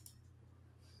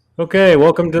Okay,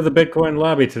 welcome to the Bitcoin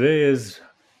lobby. Today is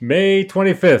May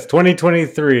 25th,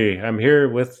 2023. I'm here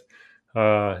with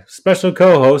special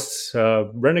co hosts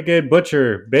Renegade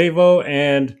Butcher, Bavo,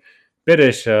 and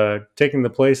Biddish, taking the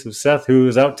place of Seth, who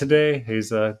is out today. He's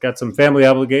got some family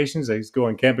obligations. He's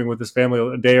going camping with his family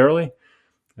a day early.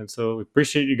 And so we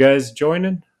appreciate you guys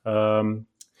joining. You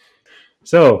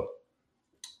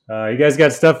guys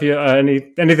got stuff,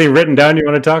 anything written down you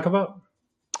want to talk about?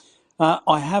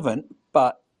 I haven't,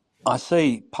 but I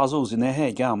see puzzles in there. How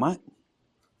you going, mate?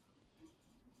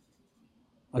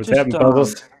 I What's just, happening,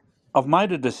 puzzles? I've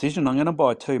made a decision. I'm going to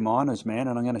buy two miners, man,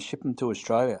 and I'm going to ship them to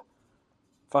Australia.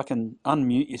 Fucking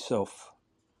unmute yourself.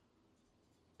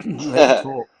 Let me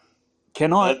talk.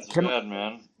 Can I? That's Can bad,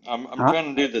 man. I'm huh?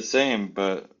 trying to do the same,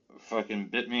 but fucking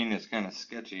Bitmean is kind of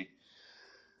sketchy.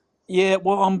 Yeah.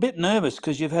 Well, I'm a bit nervous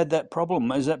because you've had that problem.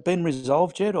 Has that been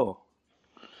resolved yet, or?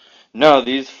 No,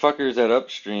 these fuckers at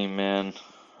Upstream, man.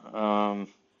 Um,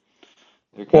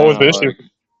 they're What kind was the of issue?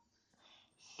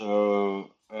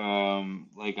 like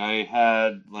like I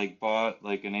had like bought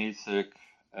like an ASIC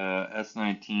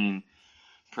S19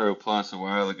 Pro Plus a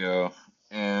while ago,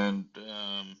 and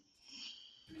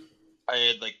I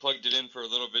had like plugged it in for a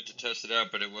little bit to test it out,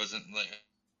 but it wasn't like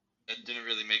it didn't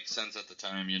really make sense at the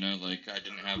time, like I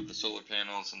didn't have the solar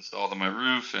panels installed on my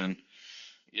roof, and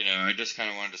I just kind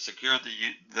of wanted to secure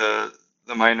the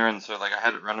miner, and so like I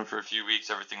had it running for a few weeks,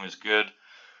 everything was good,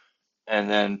 and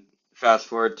then fast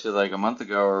forward to like a month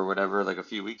ago or whatever, like a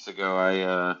few weeks ago,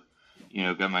 I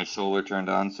got my solar turned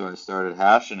on, so I started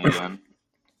hashing again,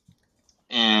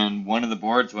 and one of the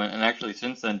boards went, and actually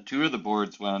since then two of the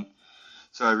boards went.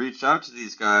 So I reached out to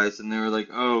these guys, and they were like,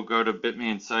 "Oh, go to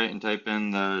Bitmain's site and type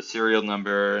in the serial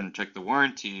number and check the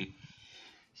warranty."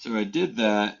 So I did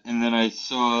that, and then I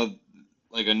saw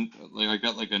I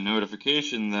got like a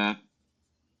notification that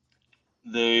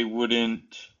they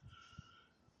wouldn't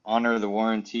honor the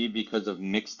warranty because of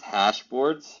mixed hash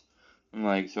boards. I'm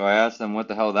like, so I asked them what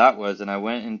the hell that was, and I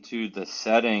went into the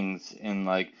settings, and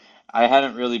like I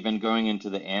hadn't really been going into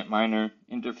the Antminer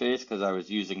interface because I was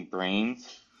using Brains,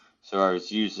 so I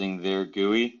was using their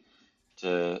GUI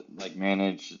to like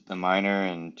manage the miner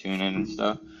and tune it and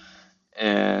stuff.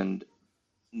 And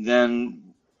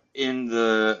then in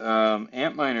the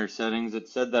Antminer settings, it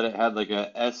said that it had like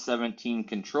a S17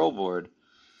 control board.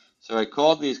 So I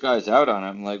called these guys out on it.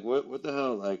 I'm like, what the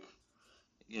hell? Like,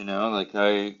 like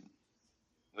I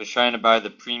was trying to buy the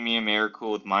premium air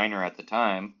cooled miner at the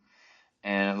time,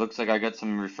 and it looks like I got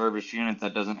some refurbished unit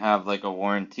that doesn't have like a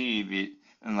warranty,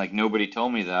 and like nobody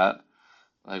told me that.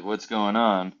 Like, what's going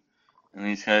on? And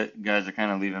these guys are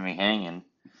kind of leaving me hanging.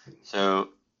 So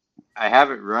I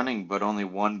have it running, but only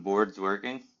one board's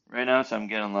working right now, so I'm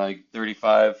getting like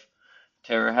 35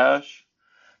 terahash.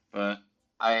 But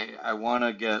I want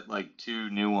to get like two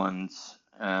new ones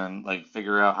and like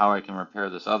figure out how I can repair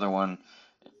this other one,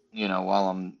 while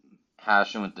I'm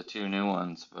hashing with the two new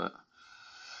ones. But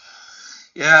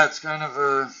yeah, it's kind of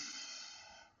a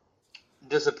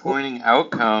Well, disappointing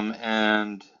outcome,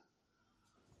 and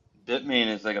Bitmain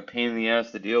is like a pain in the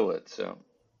ass to deal with. So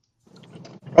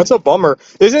That's a bummer.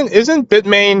 Isn't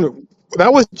Bitmain,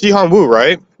 that was Jihan Wu,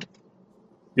 right?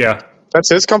 Yeah, That's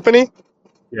his company?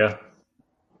 yeah.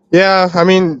 Yeah, I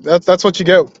mean that's what you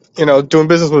get, doing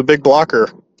business with a big blocker.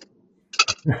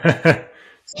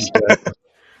 Exactly.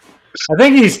 I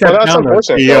think he Well, stepped that's down the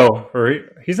unfortunate though. CEO,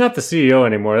 or he's not the CEO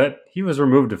anymore. That he was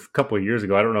removed a couple of years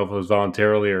ago. I don't know if it was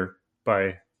voluntarily or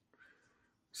by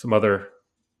some other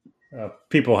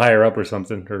people higher up or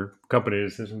something, or company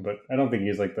decision. But I don't think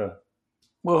he's like the.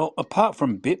 well, apart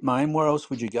from Bitmain, where else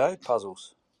would you go?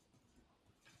 Puzzles.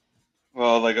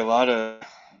 well, like a lot of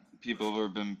people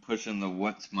have been pushing the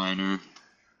What's miner,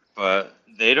 but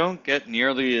they don't get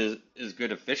nearly as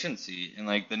good efficiency. And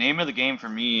like the name of the game for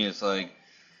me is like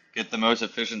get the most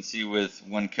efficiency with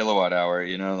 1 kilowatt hour.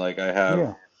 Like I have,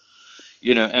 Yeah.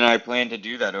 and I plan to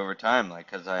do that over time, like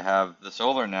because I have the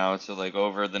solar now. So like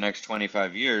over the next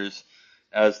 25 years,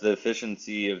 as the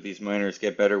efficiency of these miners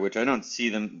get better, which I don't see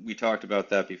them. We talked about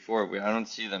that before. I don't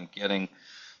see them getting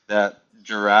that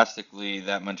drastically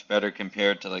that much better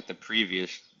compared to like the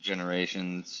previous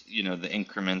generations. The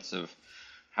increments of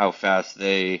how fast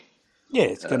they Yeah,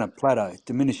 it's uh, going to plateau,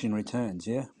 diminishing returns.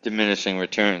 Yeah. diminishing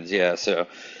returns. Yeah, so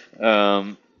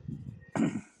um,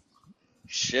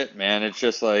 shit, man, it's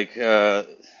just like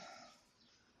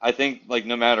I think like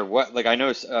no matter what, like I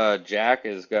know Jack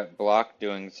has got blocked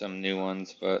doing some new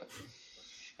ones, but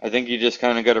I think you just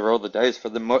kind of got to roll the dice for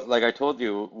the like I told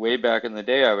you way back in the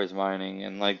day I was mining,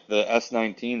 and like the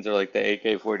S19s are like the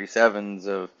AK-47s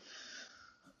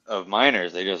of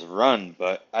miners. They just run.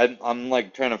 But I'm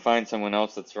like trying to find someone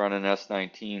else that's running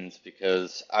S19s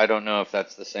because I don't know if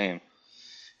that's the same.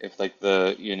 If like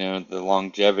the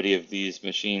longevity of these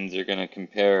machines are gonna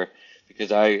compare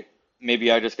because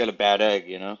maybe I just got a bad egg,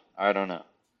 I don't know.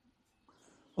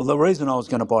 Well, the reason I was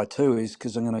going to buy two is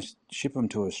because I'm going to ship them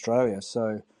to Australia.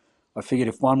 So I figured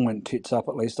if one went tits up,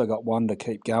 at least I got one to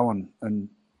keep going, and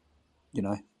you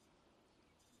know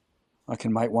I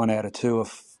can make one out of two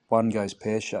if one goes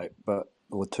pear shaped,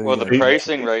 or two Well, the go The- pear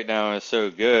pricing shaped. right now is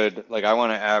so good. Like I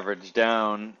want to average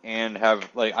down and have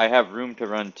like I have room to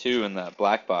run two in that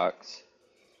black box.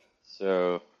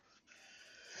 So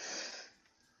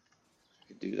I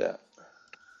could do that.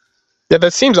 Yeah,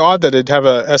 that seems odd that it'd have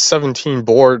a S17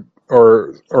 board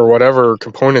or whatever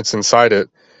components inside it.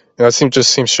 That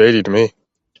seems shady to me.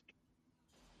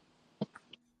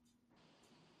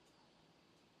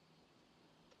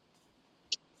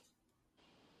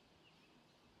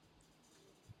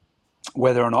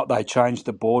 Whether or not they changed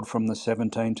the board from the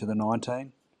 17 to the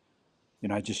 19,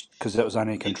 just because that was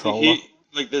only a controller. He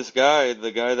like this guy,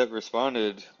 the guy that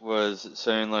responded was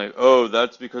saying like, "Oh,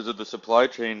 that's because of the supply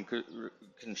chain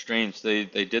constraints. They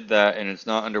did that, and it's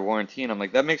not under warranty." And I'm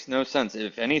like, that makes no sense.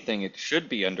 If anything, it should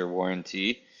be under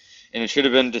warranty, and it should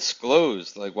have been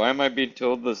disclosed. Like, why am I being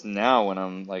told this now when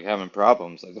I'm like having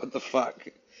problems? Like, what the fuck?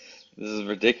 This is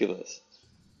ridiculous.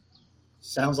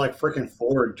 Sounds like freaking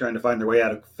Ford trying to find their way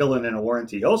out of filling in a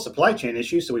warranty. Oh, supply chain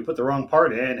issue, so we put the wrong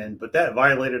part in, but that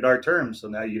violated our terms, so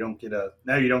now you don't get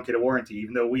a warranty,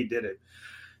 even though we did it.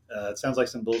 It sounds like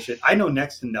some bullshit. I know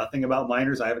next to nothing about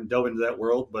miners. I haven't dove into that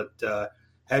world, but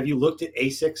have you looked at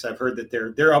ASICs? I've heard that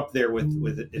they're up there with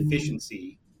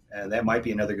efficiency, and that might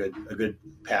be a good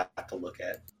path to look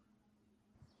at.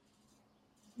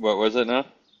 What was it now?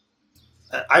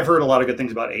 I've heard a lot of good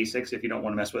things about ASICs. If you don't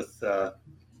want to mess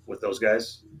with those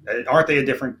guys, aren't they a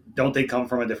different? Don't they come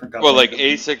from a different Well, company? like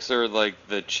ASICs are like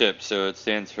the chip, so it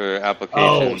stands for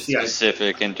Oh, application see,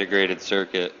 specific integrated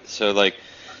circuit. So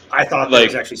I thought there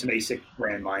was like actually some ASIC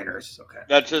brand miners. Okay.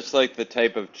 that's just like the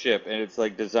type of chip, and it's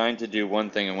like designed to do one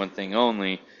thing and one thing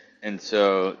only. And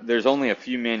so there's only a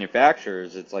few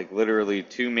manufacturers. It's like literally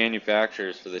two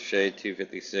manufacturers for the Shay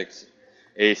 256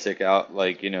 ASIC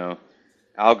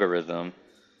algorithm.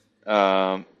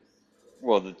 Um,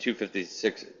 well, the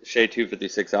 256 Shay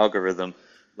 256 algorithm,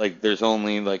 like there's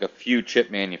only like a few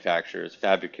chip manufacturers,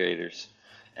 fabricators,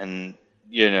 and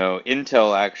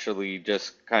Intel actually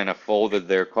just kind of folded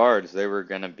their cards. They were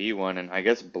gonna be one, and I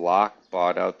guess Block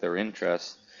bought out their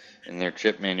interest in their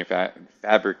chip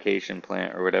fabrication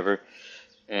plant or whatever.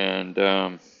 And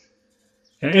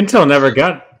Intel never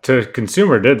got to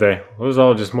consumer, did they? It was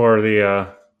all just more of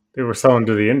they were selling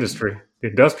to the industry, the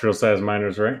industrial size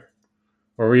miners, right?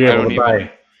 Or were you I able don't to even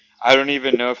buy? I don't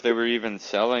even know if they were even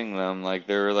selling them. Like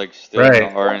they were like still in the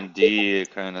Right. R&D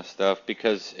kind of stuff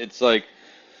because it's like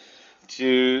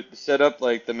to set up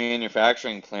like the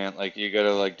manufacturing plant, like you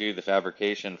gotta like do the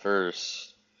fabrication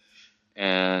first,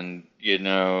 and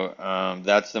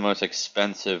that's the most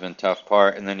expensive and tough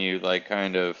part, and then you like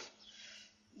kind of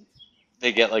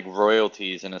they get like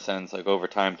royalties in a sense, like over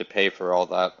time to pay for all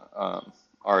that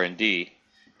R&D,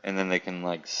 and then they can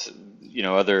like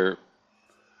other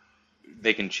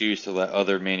they can choose to let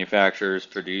other manufacturers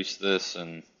produce this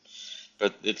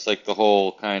but it's like the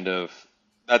whole kind of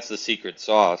that's the secret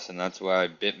sauce, and that's why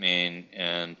Bitmain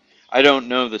and I don't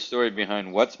know the story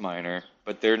behind what's miner,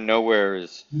 but they're nowhere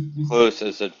as close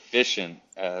as efficient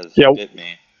as Yeah,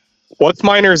 Bitmain. What's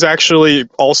Miner is actually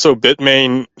also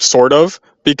Bitmain, sort of,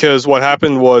 because what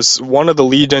happened was one of the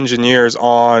lead engineers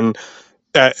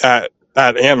at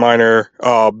Antminer,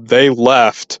 they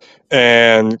left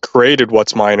and created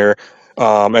What's Miner.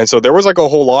 And so there was like a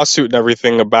whole lawsuit and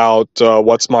everything about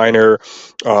What's Miner,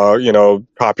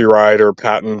 copyright or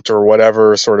patent or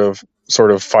whatever sort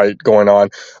of fight going on.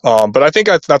 But I think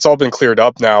that's all been cleared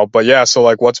up now. But yeah, so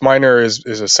like What's Miner is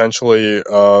essentially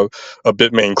a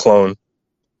Bitmain clone.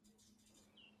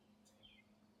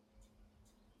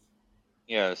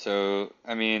 Yeah, so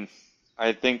I mean,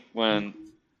 I think when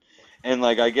and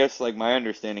like I guess like my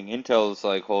understanding, Intel's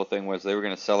like whole thing was they were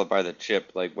gonna sell it by the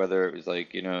chip, like whether it was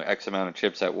like X amount of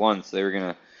chips at once, they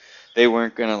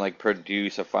weren't gonna like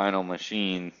produce a final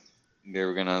machine. They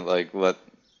were gonna like let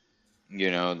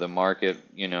the market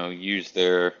use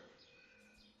their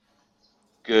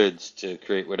goods to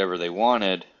create whatever they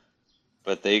wanted,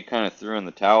 but they kind of threw in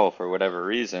the towel for whatever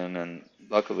reason, and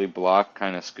luckily Block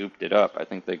kind of scooped it up. I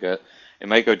think it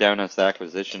might go down as the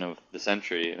acquisition of the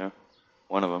century,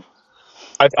 one of them.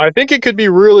 I think it could be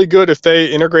really good if they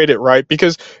integrate it right,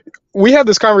 because we had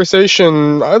this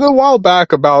conversation a while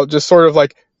back about just sort of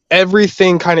like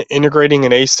everything kind of integrating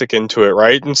an ASIC into it,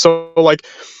 right? And so like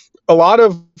a lot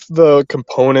of the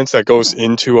components that goes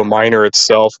into a miner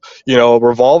itself,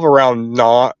 revolve around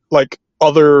not like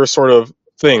other sort of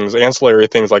things, ancillary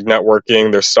things like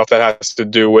networking. There's stuff that has to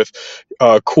do with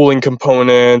cooling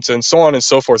components and so on and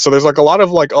so forth. So there's like a lot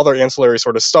of like other ancillary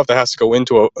sort of stuff that has to go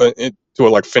into a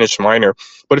like finished miner.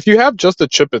 But if you have just the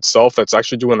chip itself that's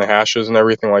actually doing the hashes and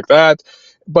everything like that,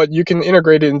 but you can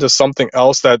integrate it into something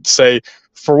else that, say,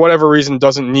 for whatever reason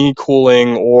doesn't need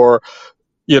cooling, or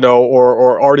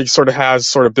or already sort of has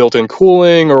sort of built-in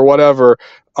cooling or whatever,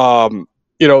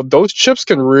 those chips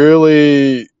can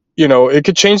really, it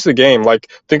could change the game.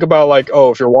 Like, think about like,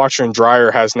 oh, if your washer and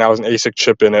dryer has now an ASIC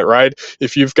chip in it, right?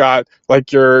 If you've got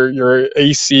like your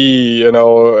AC,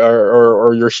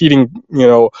 or your heating,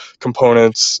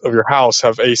 components of your house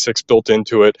have ASICs built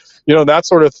into it, that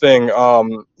sort of thing.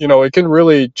 It can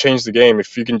really change the game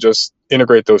if you can just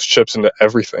integrate those chips into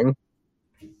everything.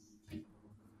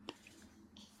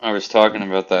 I was talking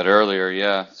about that earlier,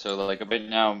 yeah. So like right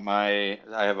now I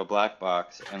have a black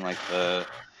box and like the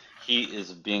heat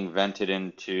is being vented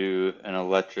into an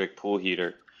electric pool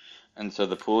heater. And so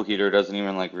the pool heater doesn't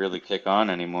even like really kick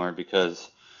on anymore because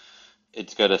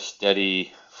it's got a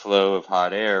steady flow of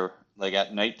hot air. Like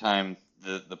at nighttime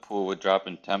the pool would drop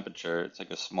in temperature. It's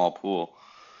like a small pool.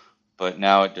 But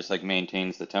now it just like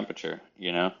maintains the temperature,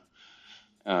 you know?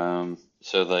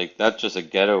 So like that's just a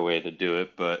ghetto way to do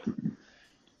it, but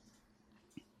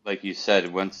like you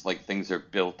said, once like things are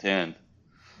built in,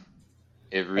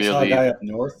 it I saw a guy really. up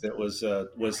north that was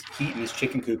heating his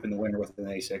chicken coop in the winter with an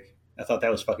ASIC. I thought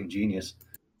that was fucking genius.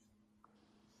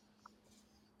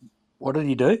 What did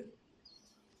he do?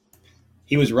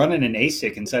 He was running an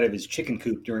ASIC inside of his chicken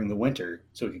coop during the winter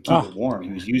so he could keep it Oh, warm.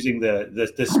 He was using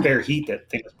the spare heat that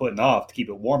thing was putting off to keep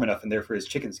it warm enough and there for his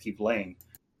chickens to keep laying.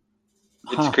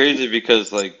 It's huh. crazy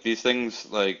because like these things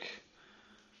like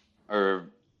are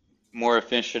more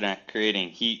efficient at creating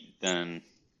heat than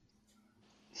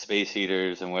space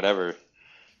heaters and whatever,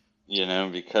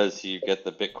 because you get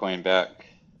the Bitcoin back.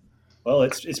 Well,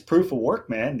 it's proof of work,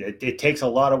 man. It takes a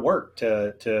lot of work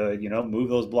to move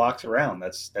those blocks around.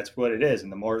 That's what it is.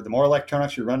 And the more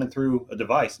electronics you're running through a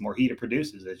device, the more heat it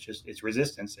produces. It's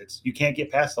resistance. It's you can't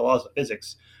get past the laws of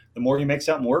physics. The more you make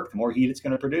something work, the more heat it's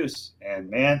going to produce. And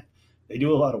man, they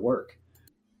do a lot of work.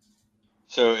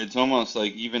 So it's almost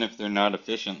like even if they're not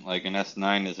efficient, like an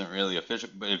S9 isn't really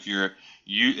efficient, but if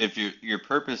your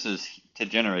purpose is to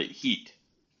generate heat,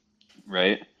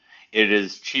 right? It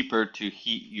is cheaper to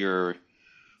heat your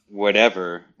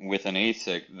whatever with an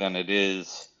ASIC than it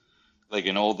is like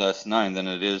an old S9 than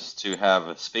it is to have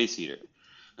a space heater.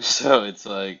 So it's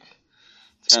like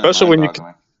it's kind of especially when you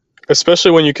mind-boggling.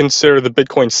 especially when you consider the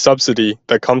Bitcoin subsidy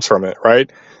that comes from it,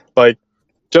 right? Like,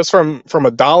 just from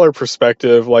a dollar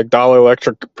perspective, like dollar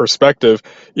electric perspective,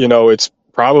 it's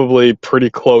probably pretty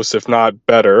close, if not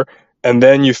better. And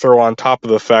then you throw on top of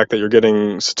the fact that you're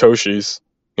getting satoshis,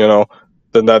 you know,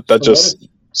 then that So just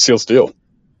seals the deal.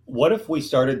 what if we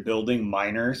started building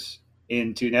miners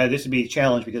into now this would be a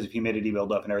challenge because of humidity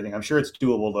buildup and everything. I'm sure it's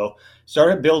doable though.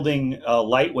 Started building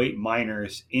lightweight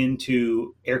miners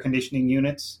into air conditioning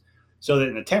units so that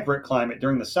in a temperate climate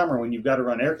during the summer when you've got to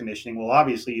run air conditioning, well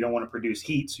obviously you don't want to produce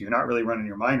heat, so you're not really running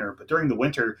your miner, but during the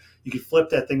winter you could flip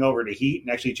that thing over to heat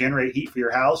and actually generate heat for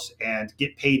your house and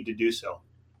get paid to do so.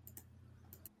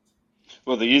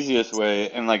 Well, the easiest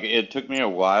way, and like it took me a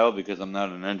while because I'm not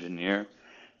an engineer,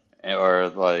 or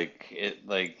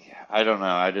I don't know,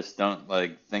 I just don't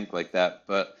like think like that,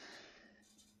 but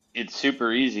it's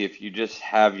super easy if you just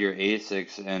have your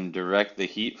ASICs and direct the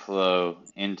heat flow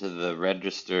into the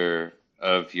register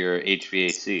of your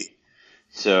HVAC.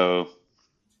 So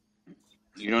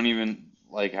you don't even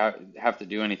like have to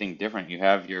do anything different. You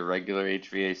have your regular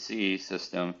HVAC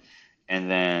system, and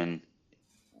then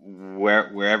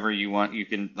wherever you want, you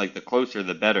can like the closer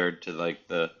the better to like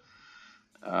the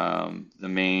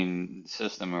main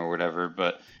system or whatever.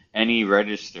 But any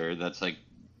register that's like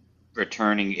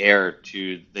returning air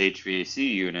to the HVAC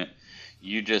unit,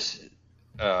 you just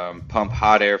pump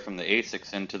hot air from the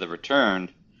ASICs into the return,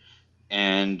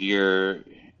 and your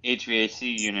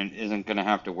HVAC unit isn't going to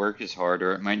have to work as hard,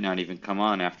 or it might not even come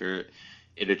on after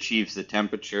it achieves the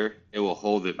temperature. It will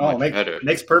hold it Oh, it much makes better.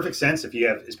 makes perfect sense if you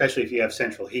have, especially if you have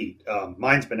central heat.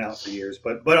 Mine's been out for years,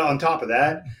 but on top of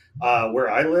that, where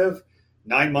I live,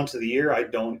 9 months of the year I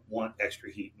don't want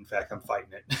extra heat. In fact, I'm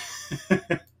fighting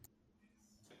it.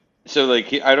 So,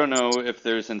 like, I don't know if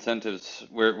there's incentives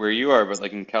where you are, but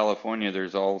like in California,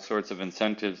 there's all sorts of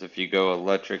incentives if you go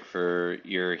electric for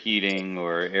your heating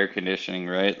or air conditioning,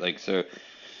 right? Like, so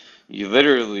you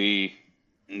literally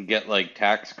get like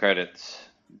tax credits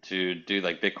to do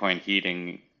like Bitcoin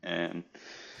heating, and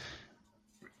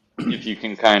if you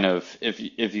can kind of if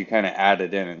you kind of add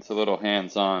it in, it's a little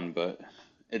hands-on, but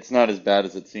it's not as bad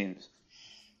as it seems.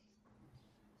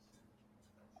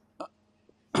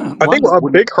 I think One a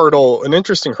would big hurdle, an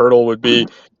interesting hurdle, would be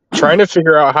trying to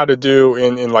figure out how to do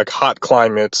in like hot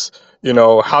climates. You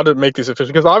know, how to make these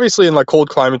efficient, because obviously in like cold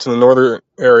climates in the northern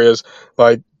areas,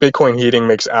 like Bitcoin heating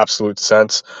makes absolute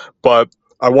sense. But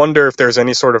I wonder if there's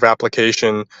any sort of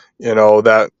application, you know,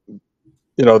 that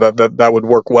would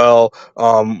work well.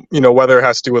 Whether it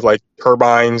has to do with like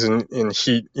turbines and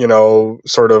heat,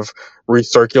 sort of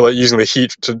recirculate using the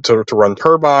heat to run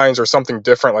turbines, or something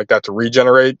different like that to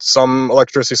regenerate some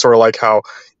electricity, sort of like how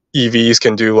EVs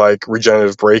can do like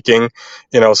regenerative braking,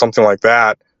 something like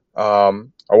that.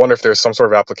 I wonder if there's some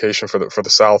sort of application for the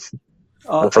South,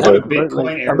 or for Have a the absolutely.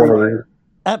 Bitcoin I air mean, fryer.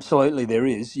 absolutely there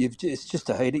is. It's just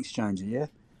a heat exchanger, yeah.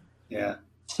 Yeah.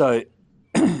 So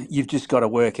you've just got to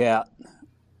work out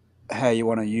how you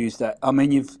want to use that. I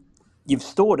mean, you've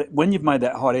stored it when you've made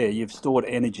that hot air. You've stored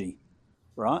energy,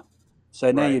 right?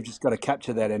 So now Right. you've just got to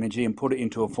capture that energy and put it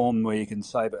into a form where you can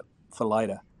save it for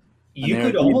later. And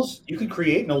You could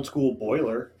create an old school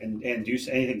boiler and do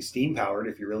anything steam powered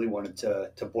if you really wanted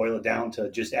to boil it down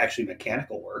to just actually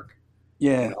mechanical work.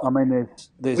 You yeah, know, I mean,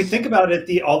 we there's think about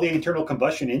it. All the internal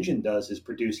combustion engine does is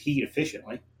produce heat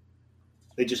efficiently.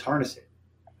 They just harness it.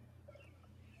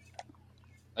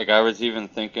 Like I was even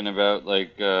thinking about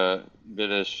like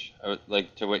British,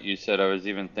 like to what you said. I was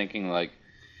even thinking like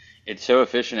it's so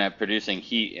efficient at producing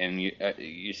heat, and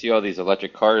you see all these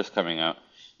electric cars coming out.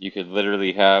 You could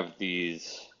literally have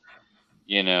these,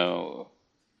 you know,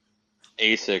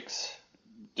 ASICs,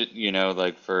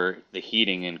 like for the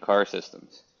heating in car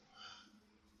systems.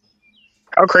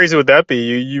 How crazy would that be?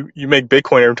 You make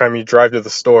Bitcoin every time you drive to the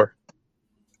store.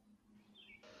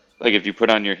 Like if you put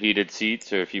on your heated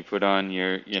seats, or if you put on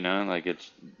your, like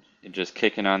it's just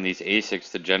kicking on these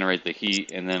ASICs to generate the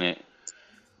heat, and then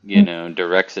it,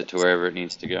 directs it to wherever it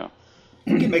needs to go.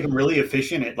 We can make them really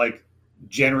efficient at like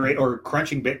generate or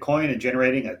crunching Bitcoin and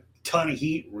generating a ton of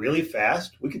heat really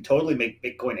fast. We could totally make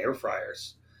Bitcoin air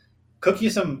fryers. Cook you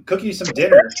some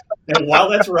dinner, and while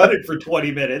that's running for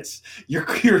 20 minutes, you're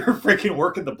freaking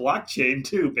working the blockchain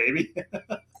too, baby.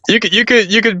 You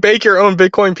could bake your own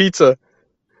Bitcoin pizza.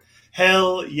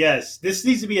 Hell yes, this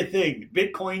needs to be a thing.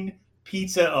 Bitcoin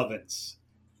pizza ovens,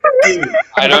 dude.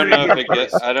 I You heard don't it know if here it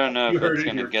get, first. I don't know You if heard it's it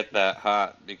gonna here. get that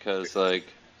hot, because like,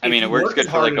 I If mean, it you works work it good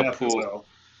for hard like a enough, it pool. will.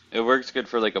 It works good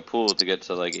for like a pool to get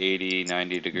to like 80,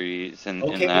 90 degrees in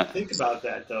Okay, but that. think about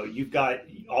that though. You've got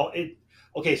all it.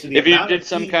 Okay, so the If you amount of did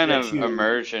some heat kind that of you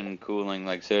immersion cooling,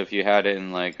 like so if you had it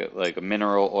in like a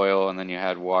mineral oil, and then you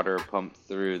had water pumped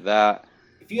through that,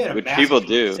 if you had a which people massive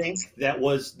heat do. sink that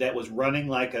was running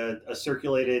like a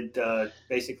circulated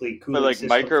basically But cooling like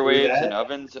system through microwaves and that.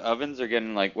 ovens are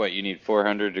getting like what you need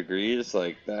 400 degrees.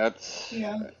 Like that's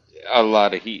Yeah. a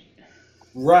lot of heat.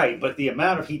 Right, but the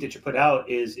amount of heat that you put out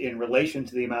is in relation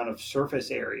to the amount of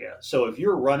surface area. So if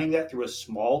you're running that through a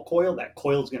small coil, that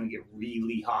coil is going to get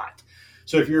really hot.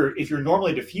 So if you're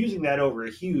normally diffusing that over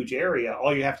a huge area,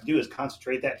 all you have to do is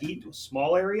concentrate that heat into a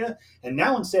small area. And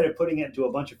now instead of putting it into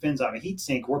a bunch of fins on a heat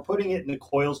sink, we're putting it in the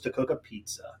coils to cook a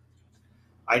pizza.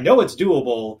 I know it's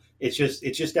doable. It's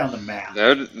just down the math.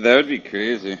 That would be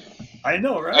crazy. I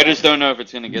know, I right? just don't know if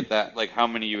it's gonna get that, like how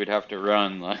many you would have to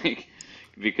run, like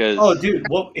Oh, because dude.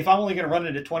 Well, if I'm only going to run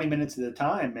it at 20 minutes at a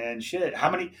time, man, shit. How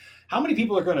many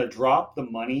people are going to drop the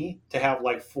money to have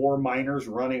like four miners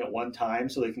running at one time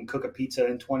so they can cook a pizza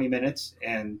in 20 minutes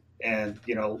and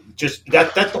just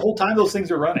that's the whole time those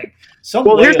things are running. Some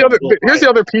Well, whale will here's buy the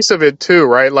it. other piece of it too,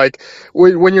 right? Like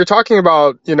when you're talking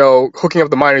about hooking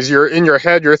up the miners, you're in your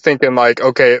head you're thinking like,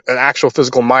 okay, an actual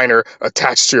physical miner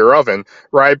attached to your oven,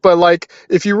 right? But like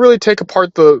if you really take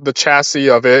apart the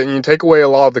chassis of it and you take away a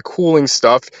lot of the cooling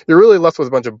stuff, you're really left with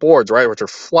a bunch of boards, right, which are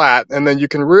flat, and then you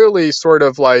can really sort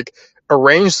of like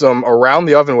arrange them around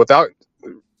the oven without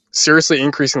seriously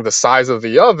increasing the size of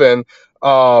the oven,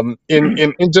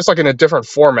 in just like in a different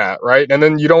format, right? And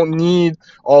then you don't need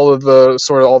all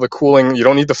the cooling, you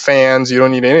don't need the fans, you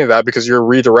don't need any of that, because you're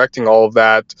redirecting all of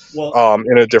that Well,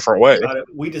 in a different think way. about it.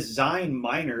 We design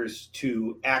miners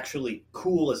to actually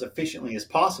cool as efficiently as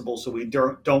possible so we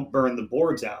don't burn the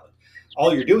boards out.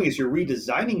 All you're doing is you're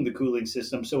redesigning the cooling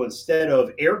system. So instead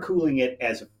of air cooling it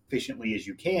as efficiently as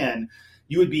you can,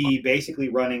 you would be basically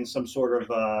running some sort of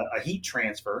a heat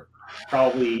transfer,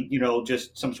 probably,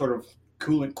 just some sort of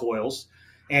coolant coils,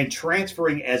 and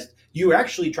transferring as you're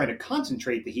actually trying to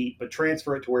concentrate the heat, but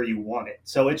transfer it to where you want it.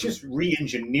 So it's just re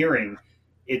engineering.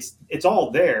 It's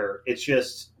all there. It's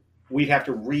just we'd have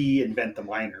to reinvent the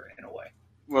miner in a way.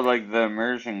 Well, like the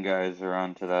immersion guys are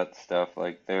onto that stuff.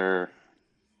 Like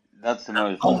that's the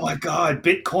most. Oh my God,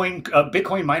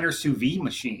 Bitcoin miner sous vide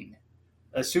machine,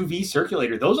 a sous vide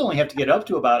circulator. Those only have to get up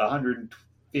to about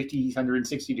 150,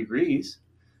 160 degrees.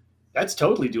 That's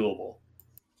totally doable.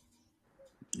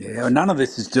 Yeah, none of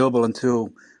this is doable until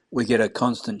we get a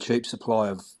constant cheap supply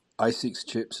of ASICs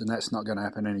chips, and that's not going to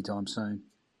happen anytime soon.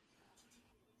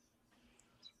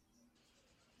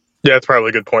 Yeah, that's probably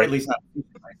a good At point. least not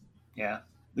efficiently. Yeah, at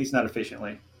least not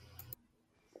efficiently.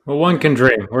 Well, one can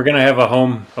dream. We're going to have a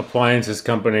home appliances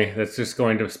company that's just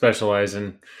going to specialize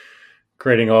in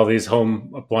creating all these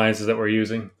home appliances that we're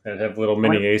using that have little I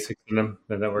mini mean, ASICs in them,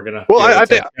 and that we're going to Well, be able I to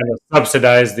think kind of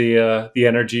subsidize the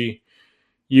energy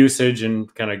usage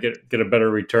and kind of get a better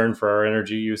return for our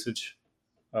energy usage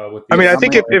with I mean, these I yeah, I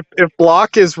think mean, if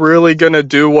Block is really going to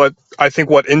do what I think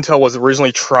what Intel was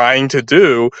originally trying to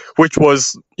do, which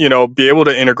was, be able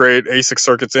to integrate ASIC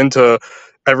circuits into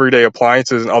everyday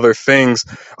appliances and other things,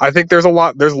 I think there's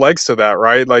legs to that,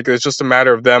 right? Like, it's just a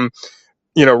matter of them,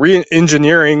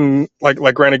 re-engineering,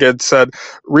 like Renegade said,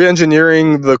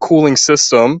 re-engineering the cooling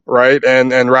system, right?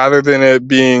 And rather than it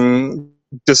being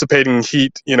dissipating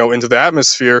heat, into the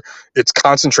atmosphere, it's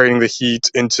concentrating the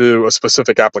heat into a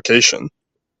specific application.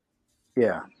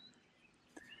 yeah,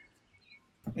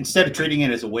 Instead of treating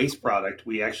it as a waste product,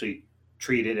 we actually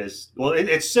treat it as well.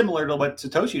 It's similar to what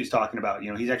Satoshi was talking about.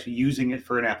 He's actually using it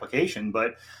for an application,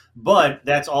 but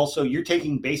that's also you're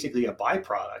taking basically a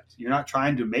byproduct. You're not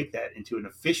trying to make that into an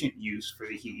efficient use for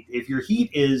the heat. If your heat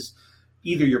is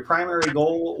either your primary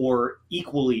goal or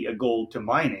equally a goal to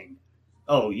mining,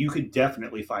 oh, you could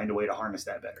definitely find a way to harness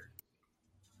that better.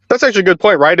 That's actually a good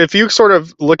point, right? If you sort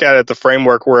of look at it, the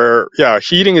framework where, yeah,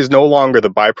 heating is no longer the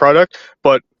byproduct,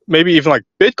 but maybe even like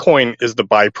Bitcoin is the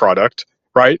byproduct,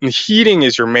 right? And heating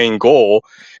is your main goal.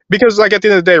 Because, like, at the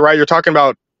end of the day, right, you're talking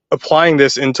about applying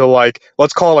this into, like,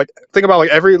 let's call it, like, think about,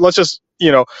 like, let's just,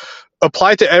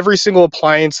 apply to every single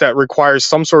appliance that requires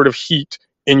some sort of heat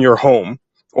in your home,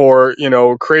 or,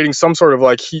 creating some sort of,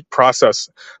 like, heat process.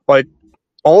 Like,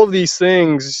 all of these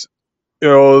things,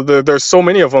 there's so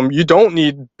many of them. You don't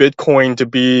need Bitcoin to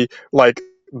be like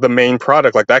the main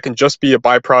product. Like, that can just be a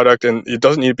byproduct, and it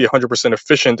doesn't need to be 100%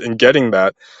 efficient in getting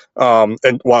that,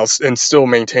 and still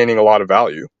maintaining a lot of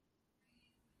value.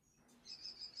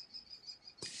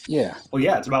 yeah. Well,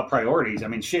 yeah, it's about priorities. I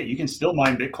mean, shit, you can still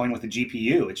mine Bitcoin with a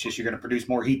GPU. It's just you're going to produce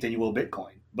more heat than you will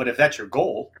Bitcoin. But if that's your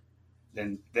goal,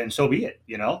 then so be it.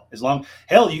 As long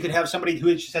hell, you could have somebody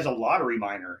who just has a lottery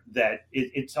miner that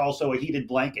it's also a heated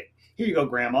blanket. Here you go,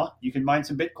 Grandma. You can mine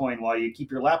some Bitcoin while you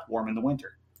keep your lap warm in the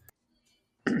winter.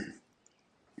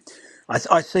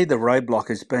 I see the roadblock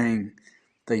as being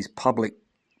these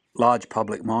large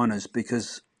public miners,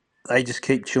 because they just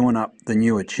keep chewing up the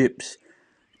newer chips,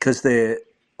 because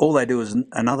all they do is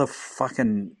another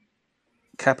fucking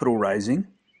capital raising,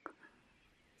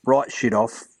 write shit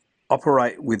off,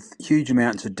 operate with huge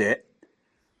amounts of debt.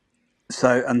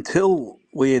 So until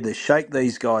we either shake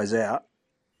these guys out,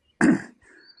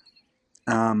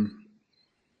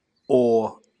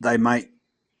 or they make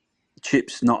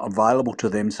chips not available to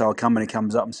them, so a company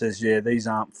comes up and says, yeah, these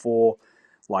aren't for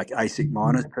like ASIC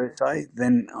miners per se,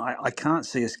 then I can't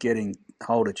see us getting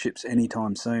hold of chips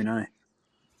anytime soon, eh?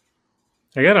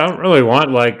 Again, I don't really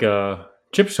want like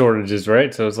chip shortages,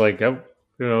 right? So it's like I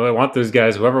want those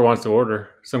guys. Whoever wants to order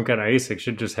some kind of ASIC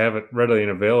should just have it readily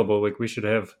and available. Like we should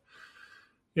have,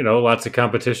 lots of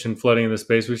competition flooding in the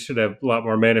space. We should have a lot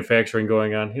more manufacturing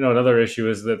going on. Another issue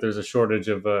is that there's a shortage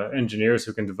of engineers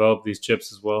who can develop these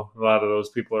chips as well. A lot of those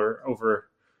people are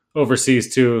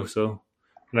overseas too. So,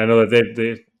 and I know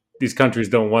that these countries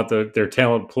don't want their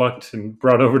talent plucked and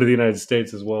brought over to the United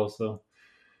States as well. So.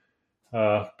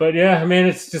 But yeah, I mean,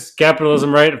 it's just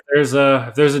capitalism, right? If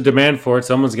there's a demand for it,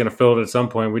 someone's going to fill it at some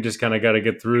point. We just kind of got to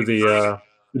get through the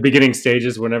beginning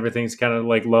stages when everything's kind of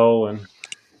like low and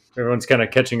everyone's kind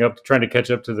of catching up, trying to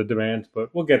catch up to the demand.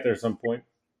 But we'll get there some point.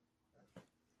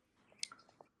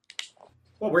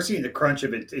 Well, we're seeing the crunch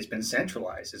of it. It's been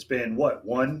centralized. It's been what,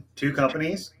 one, two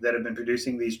companies that have been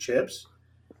producing these chips.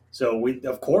 So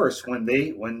of course, when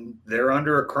they're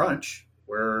under a crunch,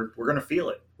 we're going to feel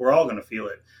it. We're all going to feel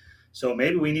it. So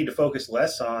maybe we need to focus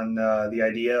less on the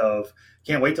idea of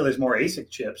can't wait till there's more ASIC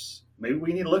chips. Maybe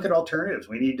we need to look at alternatives.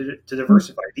 We need to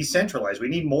diversify, decentralize. We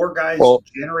need more guys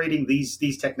generating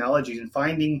these technologies and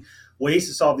finding ways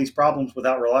to solve these problems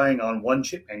without relying on one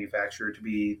chip manufacturer to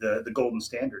be the golden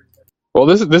standard. Well,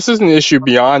 this is an issue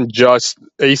beyond just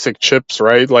ASIC chips,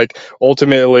 right? Like,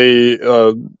 ultimately,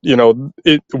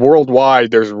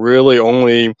 worldwide, there's really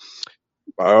only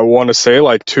I want to say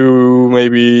like two,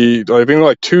 maybe I think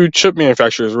like two chip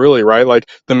manufacturers, really, right? Like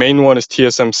the main one is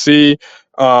TSMC,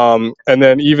 and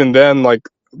then even then, like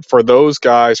for those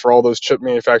guys, for all those chip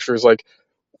manufacturers, like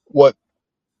what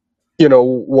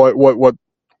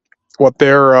what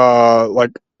their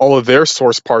like all of their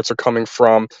source parts are coming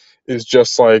from is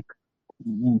just like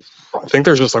I think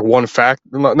there's just like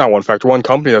not one factor, one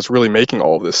company that's really making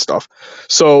all of this stuff.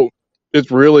 So it's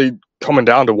really coming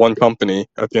down to one company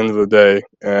at the end of the day,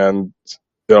 and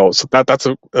so that's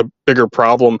a bigger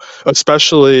problem,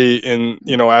 especially in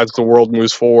as the world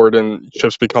moves forward and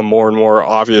chips become more and more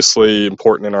obviously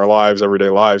important in our lives, everyday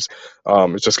lives.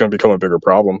 It's just going to become a bigger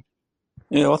problem.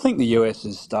 Yeah, I think the US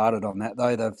has started on that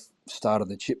though. They've started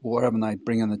the chip war, haven't they?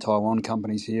 Bringing the Taiwan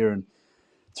companies here and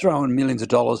throwing millions of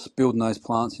dollars building those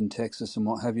plants in Texas and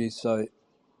what have you. So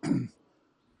the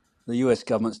US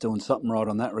government's doing something right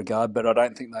on that regard, but I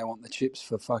don't think they want the chips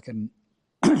for fucking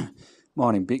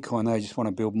mining Bitcoin. They just want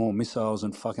to build more missiles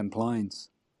and fucking planes.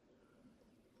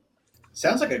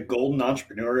 Sounds like a golden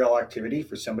entrepreneurial activity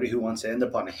for somebody who wants to end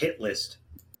up on a hit list.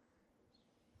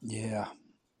 Yeah.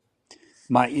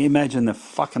 Mate, you imagine the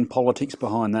fucking politics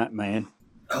behind that, man.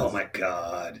 Oh my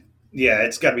god. Yeah,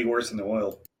 it's got to be worse than the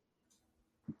oil.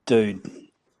 Dude,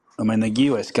 I mean, the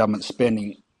US government's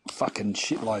spending fucking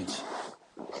shitloads.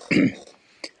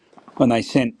 When they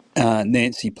sent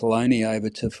Nancy Pelosi over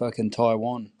to fucking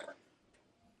Taiwan.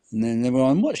 And then they were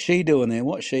on, what's she doing there?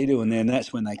 What's she doing there? And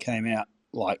that's when they came out,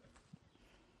 like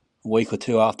a week or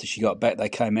two after she got back, they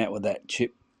came out with that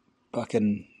chip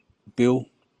fucking bill.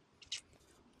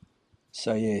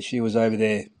 So yeah, she was over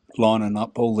there lining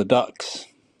up all the ducks.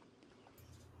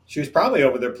 She was probably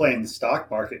over there playing the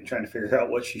stock market and trying to figure out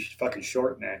what she should fucking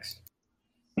short next.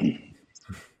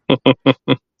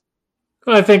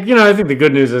 Well, I think the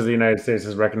good news is the United States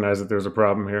has recognized that there's a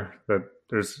problem here, that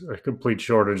there's a complete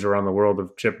shortage around the world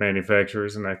of chip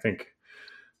manufacturers, and I think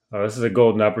this is a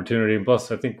golden opportunity. And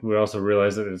plus, I think we also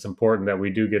realize that it's important that we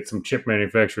do get some chip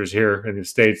manufacturers here in the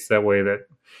States. That way, that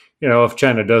if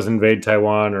China does invade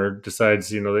Taiwan or decides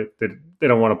that they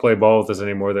don't want to play ball with us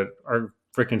anymore, that our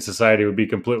freaking society would be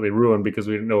completely ruined because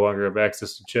we no longer have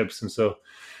access to chips. And so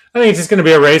I think it's just going to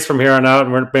be a race from here on out,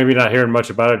 and we're maybe not hearing much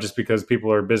about it just because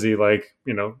people are busy, like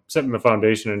setting the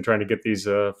foundation and trying to get these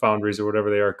foundries or whatever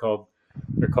they are called.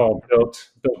 They're called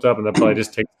built up, and that probably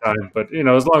just takes time. But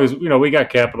as long as we got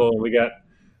capital and we got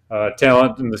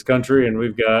talent in this country, and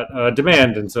we've got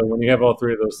demand, and so when you have all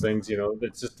three of those things,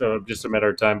 it's just a matter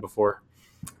of time before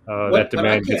that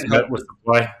demand gets met with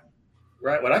supply.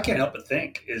 Right. What I can't help but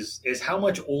think is how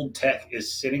much old tech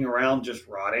is sitting around just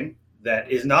rotting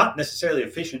that is not necessarily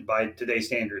efficient by today's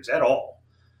standards at all.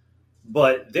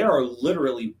 But there are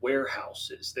literally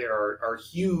warehouses. There are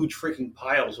huge freaking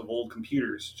piles of old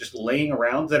computers just laying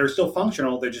around that are still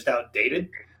functional. They're just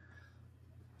outdated.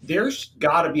 There's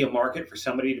got to be a market for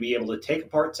somebody to be able to take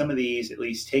apart some of these, at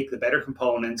least take the better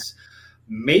components,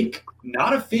 make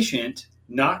not efficient,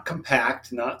 not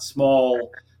compact, not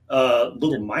small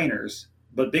little miners,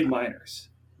 but big miners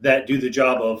that do the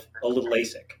job of a little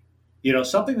ASIC.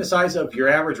 Something the size of your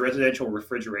average residential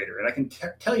refrigerator. And I can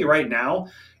tell you right now,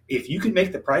 if you can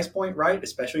make the price point right,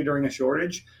 especially during a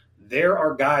shortage, there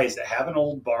are guys that have an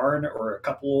old barn or a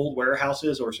couple old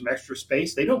warehouses or some extra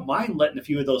space. They don't mind letting a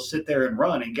few of those sit there and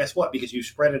run. And guess what? Because you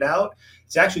spread it out,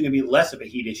 it's actually going to be less of a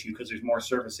heat issue because there's more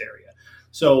surface area.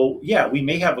 So, yeah, we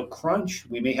may have a crunch,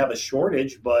 we may have a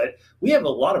shortage, but we have a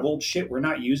lot of old shit we're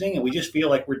not using, and we just feel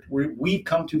like we've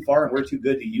come too far and we're too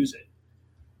good to use it.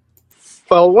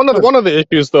 Well, one of the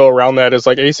issues though around that is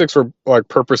like ASICs were like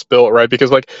purpose built, right?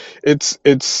 Because like it's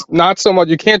not so much,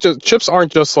 you can't just, chips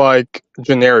aren't just like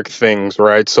generic things,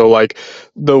 right? So like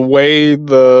the way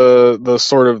the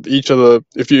sort of each of the,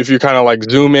 if you kind of like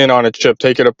zoom in on a chip,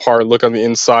 take it apart, look on the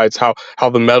insides, how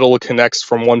the metal connects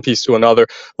from one piece to another,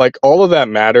 like all of that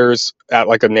matters at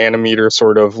like a nanometer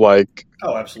sort of like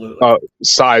Oh, absolutely.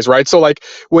 size, right? So like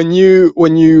when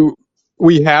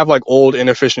we have like old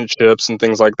inefficient chips and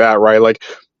things like that, right? Like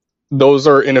those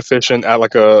are inefficient at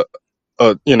like a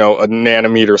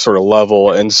nanometer sort of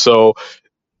level, and so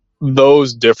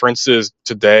those differences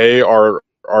today are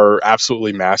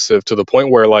absolutely massive to the point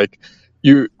where like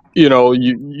you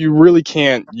really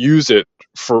can't use it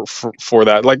for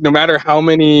that. Like no matter how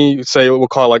many, say we'll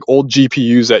call it like old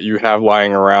GPUs that you have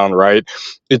lying around, right?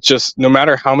 It's just no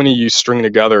matter how many you string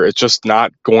together, it's just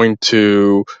not going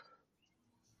to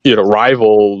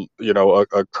rival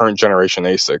a current generation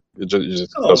ASIC. It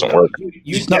just Oh doesn't no, work. you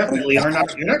Just not. definitely are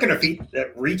not. You're not going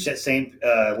to reach that same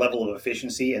level of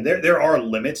efficiency, and there are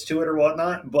limits to it or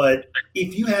whatnot. But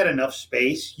if you had enough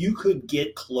space, you could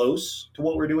get close to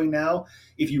what we're doing now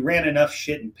if you ran enough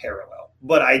shit in parallel.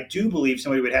 But I do believe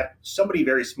somebody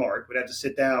very smart would have to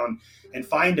sit down and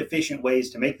find efficient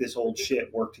ways to make this old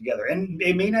shit work together. And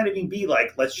it may not even be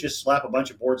like let's just slap a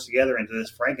bunch of boards together into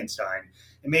this Frankenstein.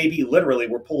 It may be literally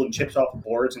we're pulling chips off of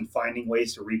boards and finding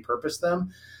ways to repurpose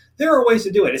them. There are ways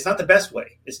to do it. It's not the best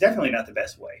way. It's definitely not the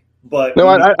best way. But No,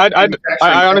 when we I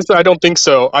manufacturing honestly I principles, don't think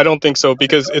so. I don't think so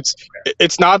because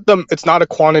it's not a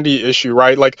quantity issue,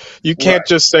 right? Like you can't right?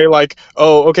 just say like,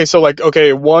 oh, okay, so like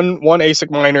okay, one ASIC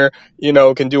miner,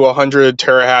 can do 100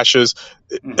 terahashes,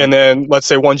 and Mm-hmm. then let's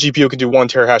say one GPU can do 1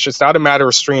 terahash. It's not a matter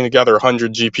of stringing together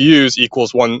 100 GPUs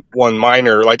equals one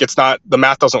miner. Like it's not, the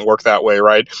math doesn't work that way,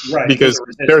 right? Right, because Because of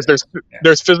there's resistance. there's Yeah.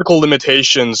 there's physical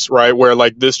limitations, right? Where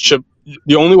like this chip,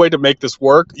 the only way to make this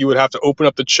work, you would have to open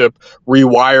up the chip,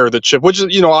 rewire the chip, which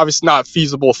is obviously not a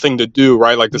feasible thing to do,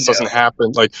 right? Like this doesn't No.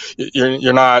 happen. Like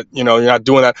you're not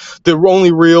doing that. The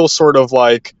only real sort of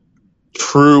like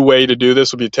true way to do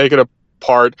this would be take it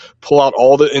apart, pull out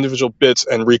all the individual bits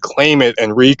and reclaim it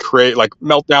and recreate, like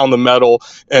melt down the metal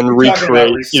and You're talking about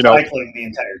recreate, recycling the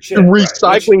entire chip, right?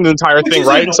 recycling the entire Which thing,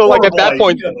 right? isn't And a so like at horrible that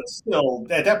point, idea, but still,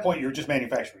 at that point, you're just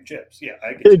manufacturing chips. Yeah,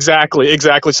 I get you.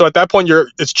 exactly. So at that point,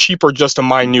 it's cheaper just to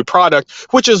mine new product,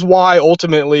 which is why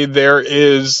ultimately there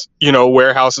is,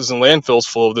 warehouses and landfills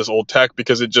full of this old tech,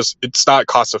 because it's not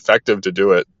cost effective to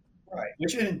do it. Right.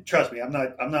 Which, and trust me, I'm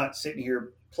not sitting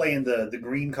here playing the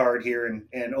green card here and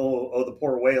the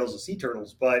poor whales and sea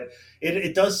turtles, but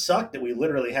it does suck that we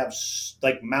literally have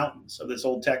like mountains of this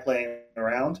old tech laying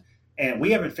around, and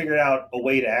we haven't figured out a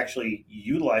way to actually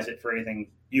utilize it for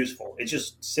anything useful. It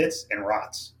just sits and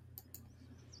rots.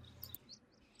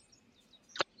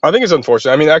 I think it's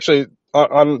unfortunate. I mean, actually,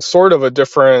 on sort of a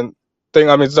different thing.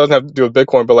 I mean, it doesn't have to do with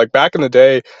Bitcoin, but like back in the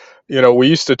day, we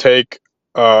used to take.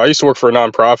 I used to work for a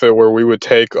nonprofit where we would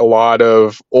take a lot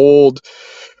of old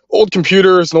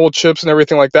computers and old chips and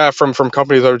everything like that from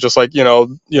companies that were just like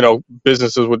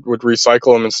businesses would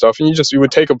recycle them and stuff, and you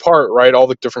would take apart, right, all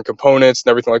the different components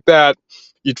and everything like that.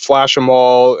 You'd flash them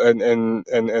all and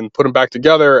put them back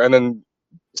together, and then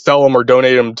sell them or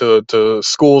donate them to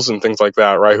schools and things like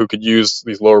that, right, who could use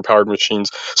these lower powered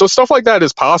machines. So stuff like that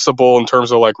is possible in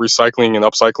terms of like recycling and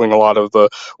upcycling a lot of the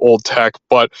old tech.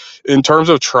 But in terms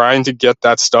of trying to get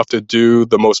that stuff to do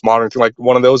the most modern thing, like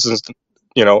one of those is,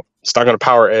 it's not going to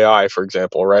power AI, for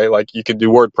example, right? Like you can do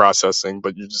word processing,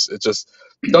 but it just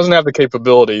doesn't have the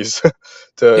capabilities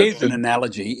Here's an to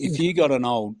analogy. If you got an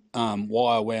old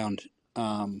wire wound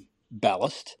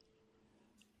ballast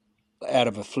out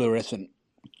of a fluorescent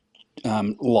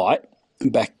light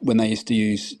back when they used to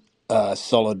use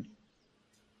solid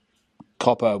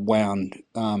copper wound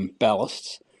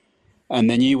ballasts, and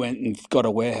then you went and got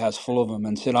a warehouse full of them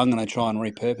and said, I'm going to try and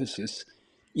repurpose this,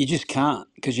 you just can't,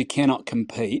 because you cannot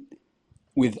compete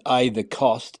with the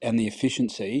cost and the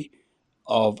efficiency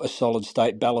of a solid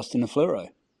state ballast and a fluoro.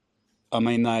 I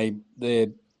mean, they're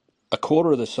a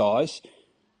quarter of the size,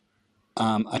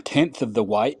 a tenth of the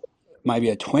weight, maybe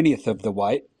a 20th of the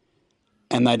weight,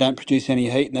 and they don't produce any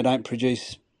heat, and they don't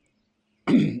produce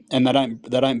and they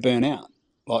don't burn out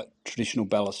like traditional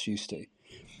ballasts used to.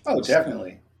 Oh, So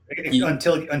definitely. you,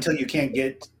 Until you can't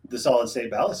get the solid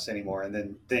state ballasts anymore,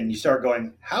 and then you start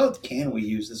going, how can we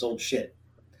use this old shit?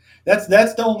 That's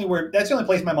the only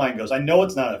place my mind goes. I know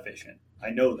it's not efficient.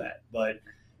 I know that, but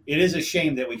it is a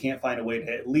shame that we can't find a way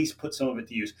to at least put some of it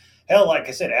to use. Hell, like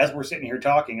I said, as we're sitting here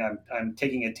talking, I'm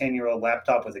taking a 10-year-old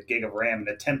laptop with a gig of RAM and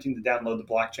attempting to download the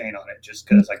blockchain on it just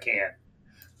because I can.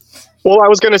 Well, I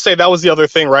was going to say that was the other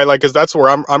thing, right? Like, because that's where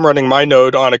I'm running my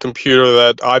node on a computer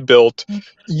that I built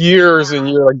years and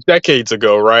years, like decades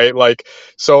ago, right? Like,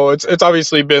 so it's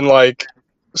obviously been like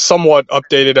somewhat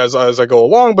updated as I go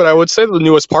along, but I would say the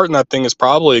newest part in that thing is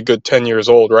probably a good 10 years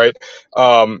old, right?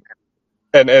 Um,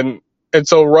 and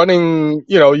so running,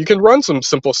 you can run some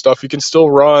simple stuff. You can still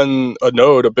run a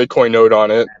Bitcoin node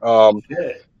on it.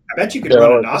 Shit. I bet you could You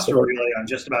run a know, Nostr relay on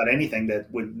just about anything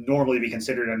that would normally be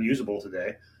considered unusable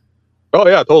today. oh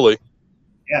yeah, totally.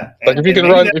 Yeah, Like and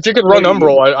maybe that's if you a could good way run to use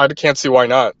Umbrel, it. I can't see why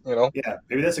not. Yeah,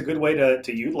 maybe that's a good way to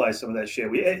utilize some of that shit.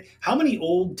 How many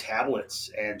old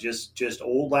tablets and just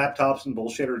old laptops and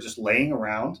bullshit are just laying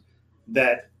around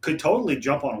that could totally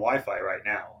jump on Wi-Fi right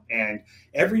now? And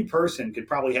every person could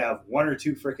probably have one or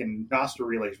two freaking Nostr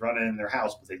relays running in their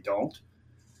house, but they don't.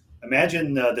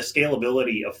 Imagine the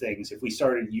scalability of things if we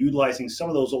started utilizing some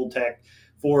of those old tech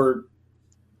for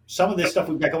some of this stuff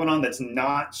we've got going on that's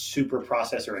not super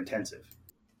processor intensive.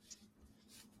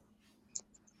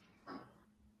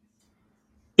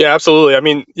 Yeah, absolutely. I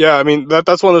mean,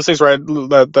 that's one of those things, right?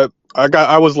 That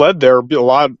I was led there a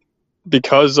lot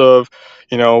because of,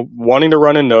 wanting to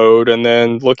run a node and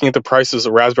then looking at the prices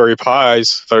of Raspberry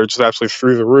Pis that are just absolutely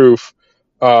through the roof.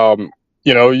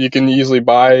 You can easily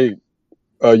buy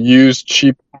a used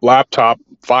cheap laptop,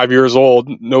 5 years old,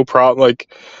 no problem.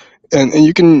 Like, and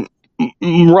you can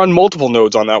run multiple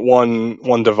nodes on that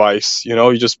one device.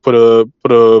 You just put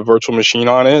a virtual machine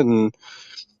on it, and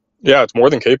yeah, it's more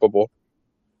than capable.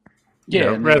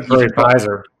 Yeah, Raspberry Pis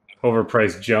are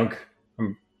overpriced junk.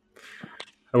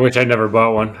 I wish I never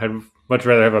bought one. I'd much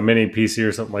rather have a mini PC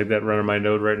or something like that running my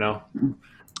node right now.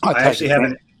 I actually have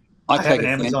an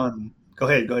Amazon. Go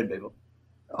ahead, Babel.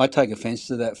 I take offense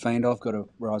to that, Fiend. I've got a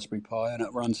Raspberry Pi and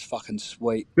it runs fucking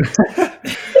sweet.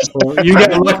 Well, you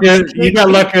got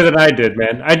luckier than I did,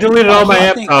 man. I deleted all my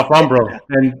apps off Umbro,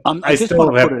 and I just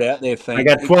want to put it out there, Fiend. I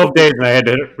got 12 days and I had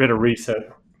to hit a reset.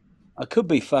 I could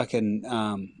be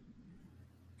fucking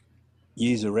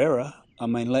user error. I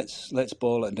mean, let's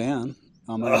boil it down.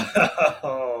 I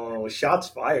mean, shots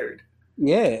fired.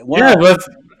 Yeah, well, yeah. But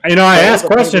I ask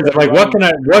questions. I'm like,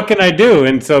 what can I do?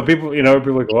 And so people, people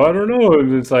are like, well, I don't know.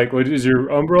 And it's like, well, is your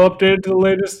Umbro updated to the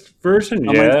latest version?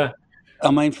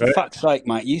 I mean, for fuck's sake,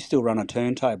 mate, you still run a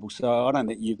turntable, so I don't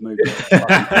think you've moved. How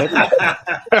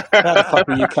the fuck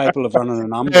are you capable of running an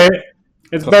Umbro? Hey,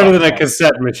 it's better than a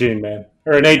cassette machine, man,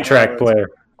 or an 8-track player.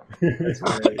 That's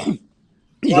right.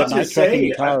 You got an 8-track in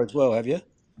your car as well, have you?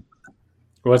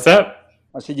 What's that?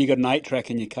 I said you got an 8-track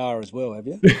in your car as well, have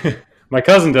you? My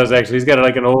cousin does, actually. He's got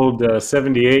like an old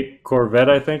 78 Corvette,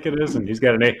 I think it is, and he's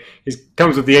got he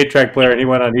comes with the 8-track player, and he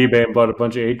went on eBay and bought a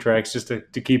bunch of 8-tracks just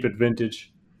to keep it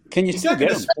vintage. Can you He's still not going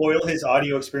get to them? spoil his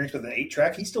audio experience with an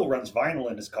 8-track. He still runs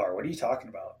vinyl in his car. What are you talking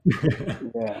about?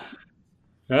 Yeah.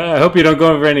 I hope you don't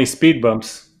go over any speed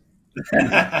bumps.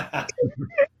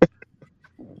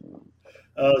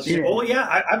 Well,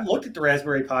 yeah, I've looked at the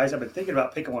Raspberry Pis. I've been thinking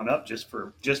about picking one up just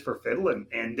for fiddling,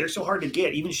 and they're so hard to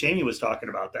get. Even Shamey was talking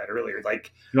about that earlier.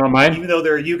 Like, even though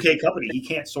they're a UK company, he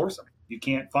can't source them. You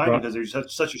can't find them because there's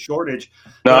such a shortage.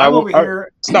 No, I'm over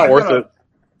here. It's not worth it.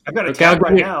 I've got a tab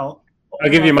right now. I'll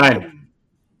give you mine.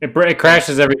 It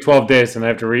crashes every 12 days, and I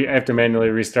have to manually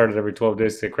restart it every 12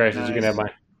 days. It crashes. Nice. You can have mine.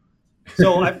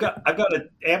 So I've got an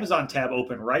Amazon tab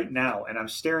open right now, and I'm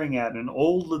staring at an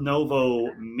old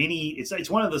Lenovo Mini. It's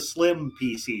one of the slim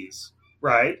PCs,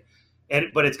 right?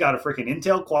 But it's got a freaking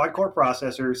Intel quad-core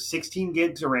processor, 16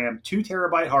 gigs of RAM, 2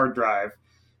 terabyte hard drive,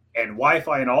 and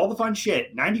Wi-Fi and all the fun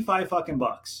shit.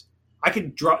 $95 I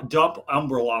could dump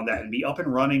Umbrel on that and be up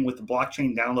and running with the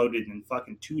blockchain downloaded in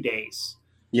fucking 2 days.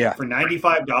 Yeah, for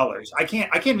 $95. I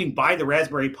can't even buy the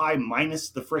Raspberry Pi minus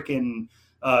the freaking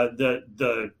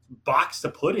the box to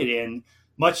put it in,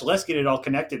 much less get it all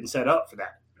connected and set up for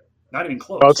that. Not even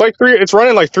close. It's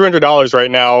running like $300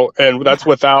 right now, and that's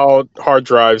without hard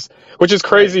drives, which is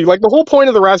crazy. Right. Like the whole point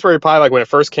of the Raspberry Pi, like when it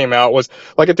first came out, was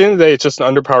like at the end of the day, it's just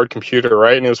an underpowered computer,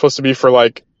 right? And it was supposed to be for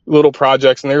like little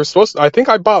projects, and they were supposed to, I think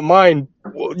I bought mine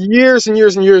years and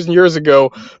years and years and years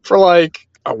ago for like,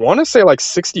 I want to say like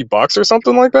 $60 or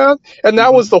something like that. And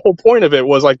that was the whole point of it,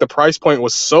 was like the price point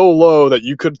was so low that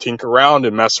you could tinker around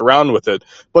and mess around with it.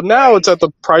 But now it's at the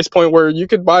price point where you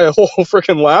could buy a whole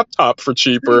freaking laptop for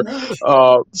cheaper.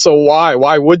 So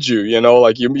why would you?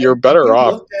 Like you're better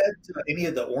off. Looked at any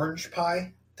of the Orange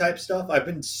Pi type stuff? I've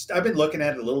been looking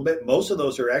at it a little bit. Most of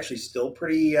those are actually still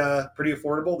pretty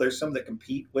affordable. There's some that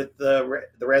compete with the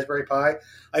Raspberry Pi.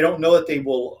 I don't know that they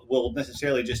will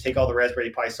necessarily just take all the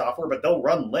Raspberry Pi software, but they'll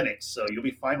run Linux, so you'll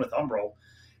be fine with Umbrel.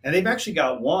 And they've actually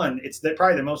got one. It's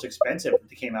probably the most expensive that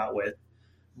they came out with,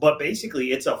 but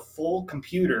basically it's a full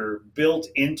computer built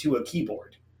into a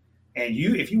keyboard. And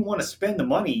if you want to spend the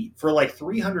money for like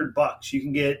 $300, you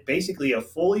can get basically a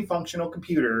fully functional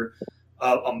computer,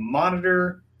 a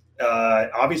monitor,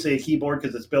 obviously a keyboard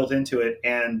because it's built into it,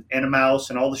 and a mouse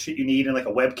and all the shit you need, and like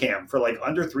a webcam for like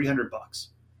under $300.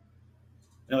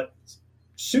 It's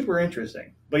super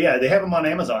interesting. But yeah, they have them on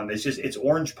Amazon. It's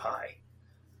Orange Pi.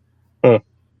 Yeah,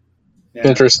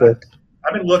 interesting.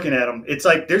 I've been looking at them. It's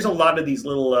like there's a lot of these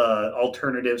little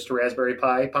alternatives to Raspberry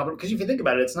Pi pop up, because if you think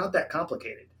about it, it's not that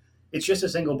complicated. It's just a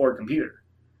single board computer.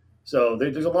 So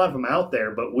there's a lot of them out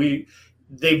there, but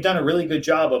they've done a really good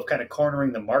job of kind of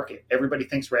cornering the market. Everybody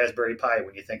thinks Raspberry Pi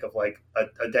when you think of like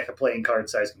a deck of playing card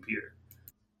size computer.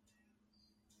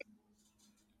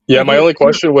 Yeah, my only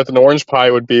question with an Orange Pi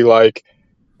would be like,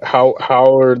 how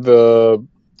are the,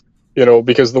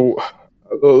 because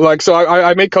so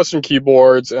I make custom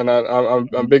keyboards, and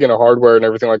I'm big into hardware and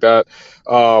everything like that.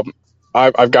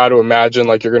 I've got to imagine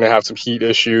like you're going to have some heat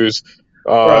issues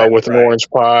with an Right. Orange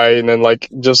Pi, and then like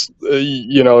just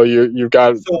you've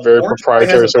got So very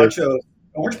proprietary.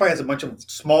 Orange Pi has a bunch of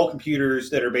small computers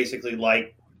that are basically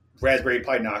like Raspberry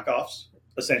Pi knockoffs,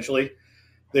 essentially.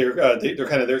 They're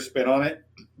kind of their spin on it,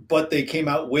 but they came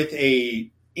out with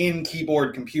a in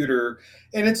keyboard computer,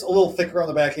 and it's a little thicker on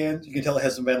the back end. You can tell it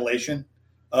has some ventilation.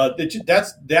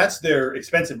 That's their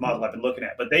expensive model I've been looking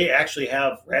at, but they actually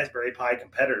have Raspberry Pi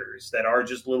competitors that are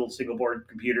just little single board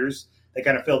computers. They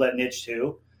kind of fill that niche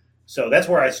too. So that's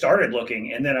where I started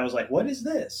looking, and then I was like, "What is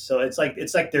this?" So it's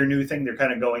like their new thing they're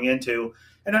kind of going into,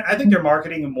 and I think they're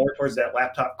marketing more towards that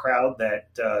laptop crowd that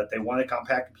they want a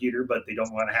compact computer, but they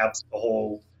don't want to have a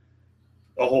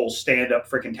whole stand up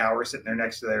freaking tower sitting there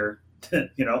next to their,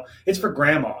 it's for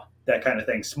grandma, that kind of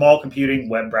thing, small computing,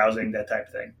 web browsing, that type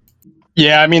of thing.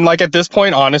 Yeah, I mean, like at this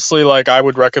point, honestly, like I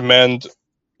would recommend,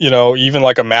 even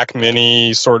like a Mac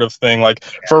Mini sort of thing, like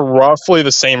for roughly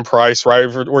the same price, right?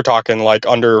 If we're talking like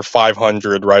under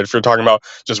 500, right? If you're talking about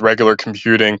just regular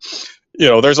computing,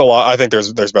 there's a lot. I think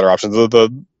there's better options.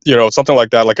 Something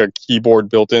like that, like a keyboard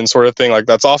built in sort of thing, like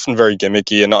that's often very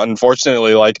gimmicky, and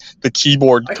unfortunately, like the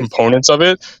keyboard I can see components of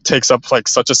it takes up like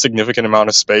such a significant amount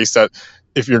of space that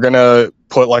if you're gonna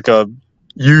put like a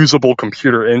usable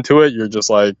computer into it,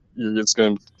 it's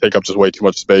going to take up just way too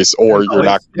much space, or you're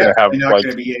not it's going to have definitely not like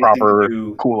going to be anything to proper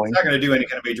do. It's cooling. not going to do any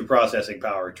kind of major processing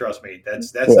power. Trust me.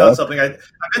 That's Yeah. not something I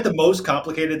bet the most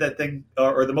complicated that thing,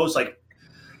 or the most like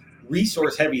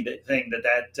resource heavy thing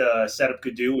that setup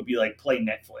could do would be like play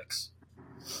Netflix,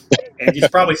 and it's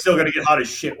probably still going to get hot as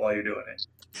shit while you're doing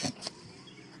it.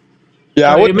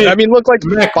 Yeah, Well, I mean, look, like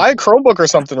Mac, buy a Chromebook or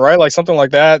something, right? Like something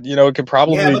like that. It could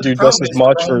probably Yeah, but the do just problem as is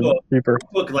much for cheaper.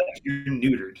 Chromebook like you're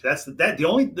neutered. That's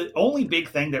the only big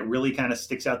thing that really kind of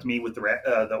sticks out to me with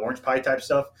the Orange Pi type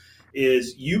stuff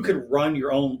is you could run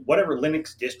your own whatever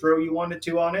Linux distro you wanted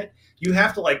to on it. You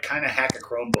have to like kind of hack a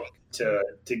Chromebook to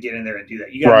get in there and do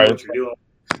that. You got to Right. know what you're doing.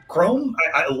 Chrome,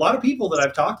 a lot of people that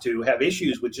I've talked to have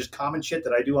issues with just common shit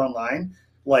that I do online.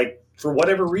 Like for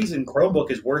whatever reason,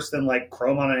 Chromebook is worse than like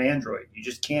Chrome on an Android. You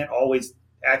just can't always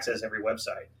access every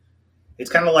website. It's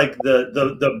kind of like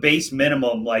the base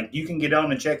minimum. Like you can get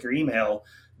on and check your email,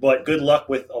 but good luck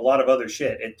with a lot of other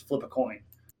shit. It's flip a coin.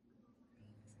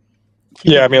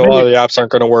 Yeah, I mean, a lot of the apps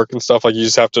aren't going to work and stuff. Like you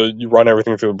just have to run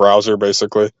everything through the browser,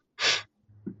 basically.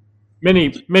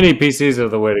 mini PCs are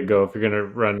the way to go if you're going to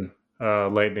run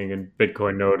Lightning and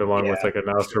Bitcoin Node along with like a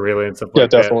Nostr Relay and stuff Yeah,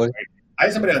 like definitely. that. I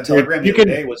had somebody on Telegram the other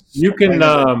day was complaining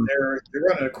that they're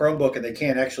running a Chromebook and they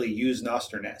can't actually use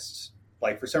Nostr nests.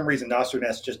 Like for some reason, Nostr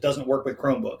Nest just doesn't work with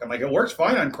Chromebook. I'm like, it works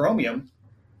fine on Chromium,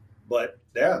 but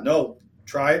yeah, no,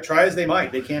 try as they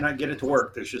might, they cannot get it to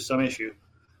work. There's just some issue.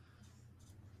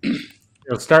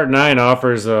 Start9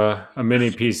 offers a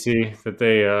mini PC that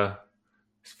they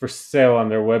for sale on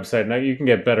their website. Now you can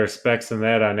get better specs than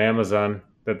that on Amazon.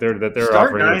 That they're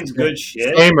offering. Start9's good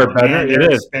shit. Same or better. Man,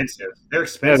 they're expensive. They're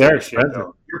expensive. Yeah, they're expensive.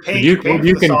 expensive. Shit, you're paying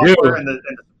for the software and the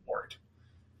support.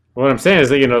 What I'm saying is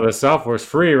that the software's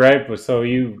free, right? But so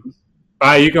you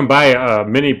can buy a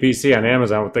mini PC on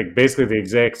Amazon with like basically the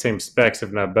exact same specs,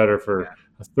 if not better, for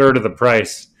a third of the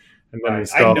price, and then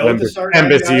install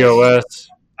Embassy OS.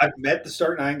 I've met the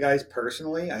Start9 guys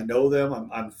personally. I know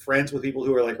them. I'm friends with people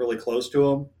who are like really close to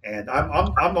them, and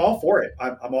I'm all for it.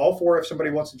 I'm all for if somebody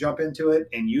wants to jump into it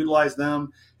and utilize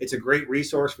them. It's a great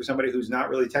resource for somebody who's not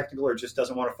really technical or just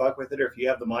doesn't want to fuck with it, or if you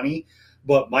have the money.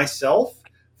 But myself,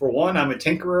 for one, I'm a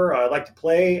tinkerer. I like to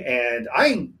play, and I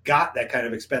ain't got that kind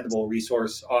of expendable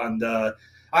resource on the.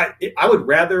 I would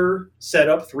rather set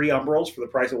up 3 Umbrals for the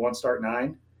price of one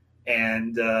Start9,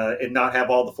 and not have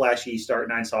all the flashy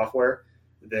Start9 software.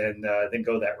 Then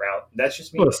go that route. That's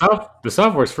just me. Well, the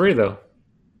software's free though.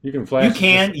 You can flash. You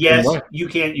can, yes, you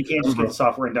can. You can just get the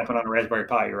software and dump it on a Raspberry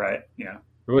Pi. You're right. Yeah.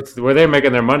 Where they're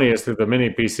making their money is through the mini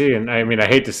PC, and I mean I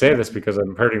hate to say this because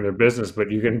I'm hurting their business,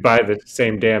 but you can buy the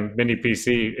same damn mini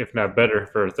PC, if not better,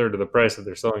 for a third of the price that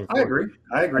they're selling for. I agree.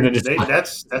 And then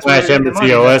that's flash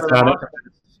Embassy OS on it.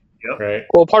 Yep. Right.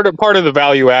 Well, part of the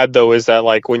value add though is that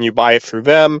like when you buy it through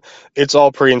them, it's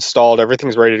all pre-installed,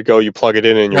 everything's ready to go. You plug it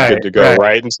in and you're good to go,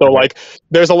 right? And so like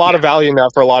there's a lot of value in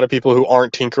that for a lot of people who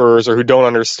aren't tinkerers or who don't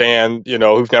understand,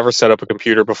 who've never set up a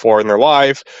computer before in their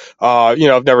life, have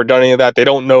never done any of that. They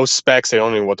don't know specs, they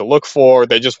don't know what to look for.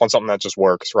 They just want something that just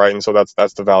works, right? And so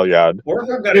that's the value add. Or if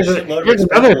I've got a shitload of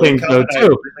expensive income and I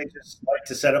really just like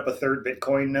to set up a third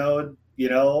Bitcoin node.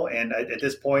 And at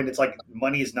this point, it's like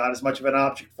money is not as much of an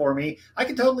object for me. I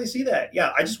can totally see that.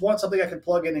 Yeah, I just want something I can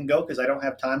plug in and go because I don't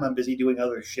have time. I'm busy doing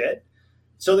other shit.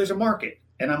 So there's a market,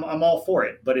 and I'm all for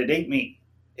it, but it ain't me.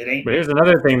 It ain't But me. here's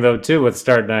another thing, though, too, with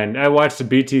Start9. I watched the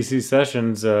BTC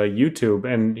Sessions YouTube,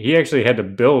 and he actually had to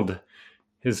build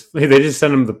his. They just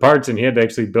sent him the parts, and he had to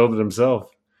actually build it himself.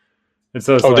 And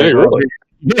so it's Oh, did like, he well, really?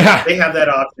 yeah, They have that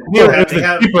option. it was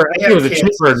a cheaper. I They think it have was a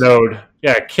cheaper kits. node.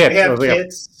 Yeah, They kit. It have was like a,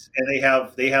 kits, and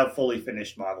they have fully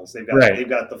finished models. right, They've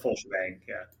got the full shebang.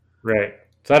 Yeah. right.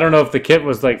 So I don't know if the kit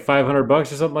was like $500 or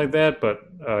something like that, but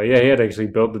yeah, he had to actually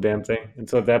build the damn thing. And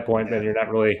so at that point, then Yeah. you're not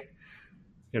really,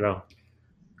 you know,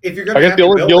 If you're I gonna guess have to the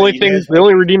build it, only you may thing, as the well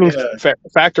only redeeming get a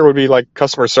factor would be like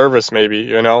customer service, maybe,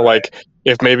 you know, right. like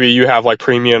if maybe you have like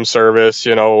premium service,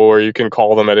 you know, or you can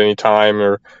call them at any time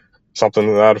or something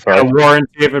to that got a effect.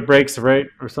 warranty if it breaks, right,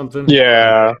 or something.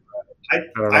 Yeah. Right. I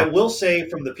I don't I know. will say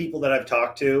from the people that I've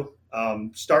talked to,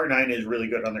 Start9 is really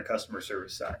good on their customer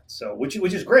service side. So which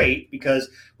is great because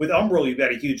with Umbrel you've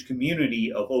got a huge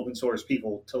community of open source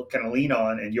people to kind of lean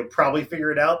on, and you'll probably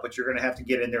figure it out, but you're going to have to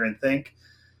get in there and think.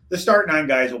 The Start9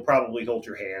 guys will probably hold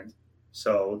your hand.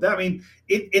 So that, I mean,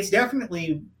 it's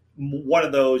definitely one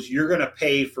of those you're going to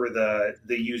pay for the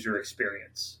user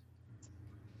experience.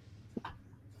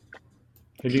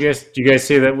 Did you guys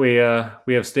see that we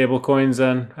have stable coins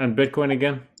on Bitcoin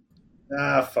again?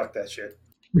 Ah, fuck that shit.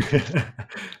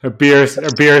 Or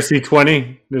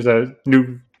BRC20. There's a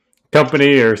new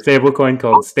company or stablecoin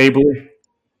called Stably.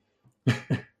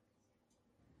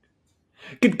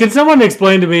 Can someone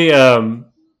explain to me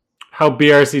how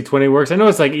BRC20 works? I know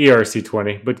it's like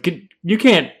ERC20, but you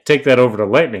can't take that over to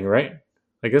Lightning, right?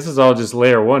 Like this is all just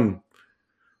layer one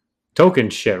token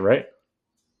shit, right?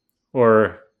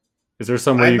 Or is there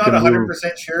some way I'm you not can move?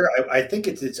 100% sure. I think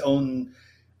it's its own.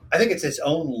 I think it's its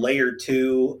own layer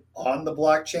two on the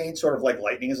blockchain, sort of like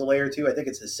Lightning is a layer two. I think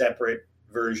it's a separate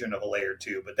version of a layer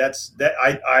two, but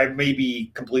I may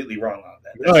be completely wrong on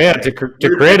that. Oh That's yeah, kind of to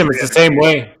weird create them, it's history the I've been same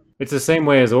reading. way. It's the same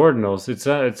way as ordinals.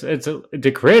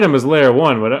 To create them as layer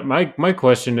one. But my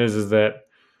question is that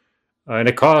and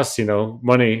it costs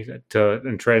money to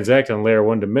and transact on layer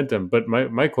one to mint them. But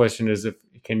my question is if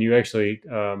can you actually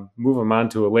move them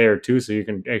onto a layer two so you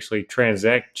can actually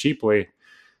transact cheaply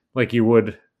like you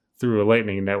would through a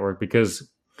Lightning network? Because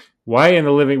why in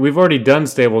the living we've already done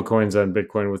stable coins on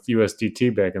Bitcoin with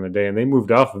USDT back in the day, and they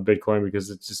moved off of Bitcoin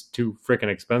because it's just too freaking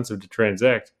expensive to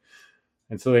transact.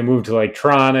 And so they moved to like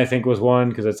Tron, I think was one,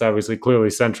 because it's obviously clearly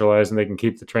centralized and they can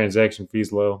keep the transaction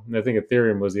fees low. And I think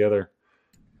Ethereum was the other,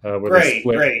 where they Great,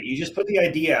 split. great. You just put the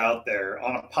idea out there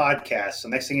on a podcast. So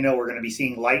next thing you know, we're going to be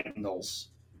seeing Lightnings.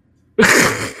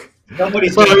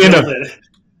 Somebody's going Well, to build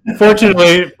it.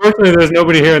 fortunately, there's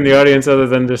nobody here in the audience other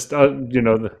than just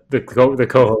the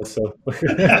co-host. So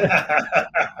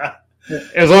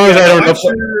as long as Yeah, I no, don't I'm know,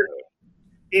 sure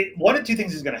one of two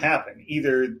things is going to happen.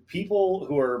 Either people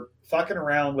who are fucking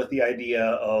around with the idea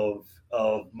of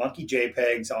monkey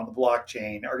JPEGs on the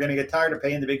blockchain are going to get tired of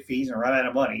paying the big fees and run out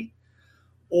of money,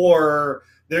 or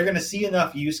they're going to see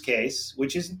enough use case,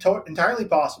 which is entirely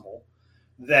possible,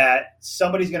 that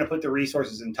somebody's going to put the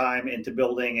resources and time into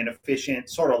building an efficient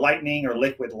sort of Lightning or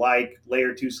Liquid like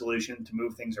layer two solution to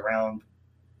move things around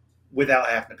without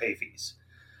having to pay fees.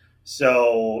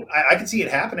 So I can see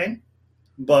it happening,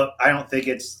 but I don't think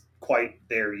it's quite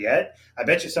there yet. I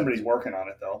bet you somebody's working on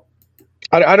it though.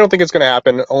 I don't think it's going to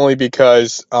happen only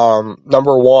because,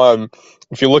 number one,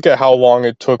 if you look at how long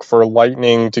it took for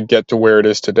Lightning to get to where it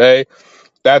is today,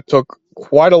 that took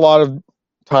quite a lot of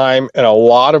time and a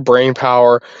lot of brain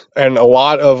power and a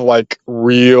lot of like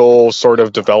real sort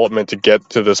of development to get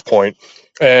to this point.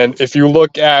 And if you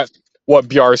look at what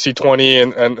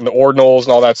BRC20 and the ordinals and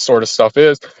all that sort of stuff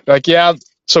is, like, yeah,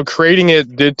 so creating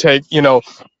it did take,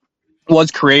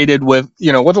 was created with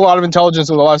a lot of intelligence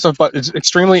and a lot of stuff, but it's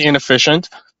extremely inefficient.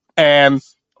 And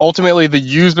ultimately, the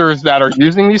users that are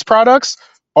using these products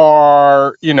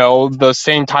are, the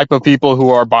same type of people who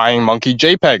are buying monkey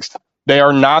JPEGs. They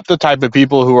are not the type of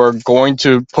people who are going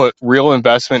to put real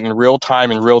investment and real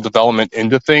time and real development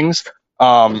into things.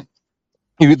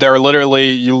 You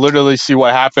literally see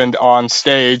what happened on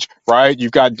stage, right?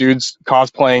 You've got dudes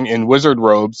cosplaying in wizard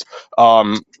robes,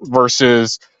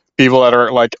 versus people that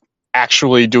are like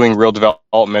actually doing real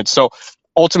development. So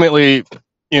ultimately,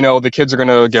 the kids are going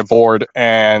to get bored,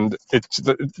 and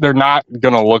they're not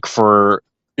going to look for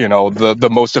the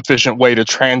most efficient way to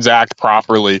transact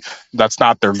properly. That's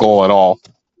not their goal at all.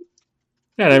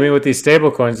 yeah, and I mean with these stable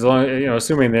coins, as long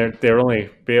assuming they're only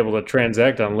be able to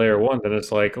transact on layer one, then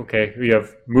it's like okay, you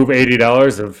have move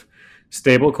 $80 of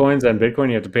stable coins on Bitcoin,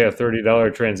 you have to pay a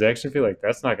 $30 transaction fee. Like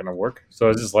that's not going to work. So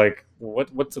it's just like,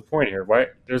 what's the point here? Why?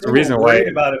 There's a They were reason why worried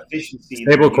about efficiency in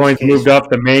their stable use coins case. moved off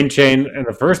the main chain in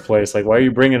the first place. Like, why are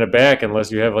you bringing it back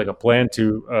unless you have like a plan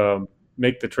to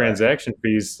make the Right. transaction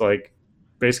fees like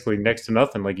basically next to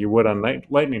nothing like you would on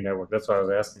Lightning Network. That's why I was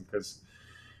asking, because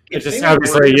it's If they just were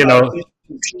obviously, worried you about know,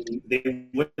 efficiency, they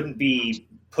wouldn't be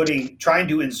trying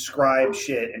to inscribe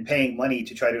shit and paying money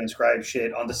to try to inscribe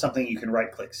shit onto something you can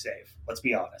right click save. Let's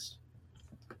be honest.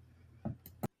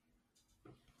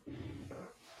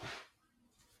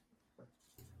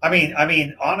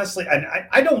 Honestly, and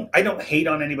I don't hate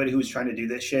on anybody who's trying to do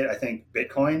this shit. I think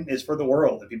Bitcoin is for the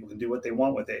world, and people can do what they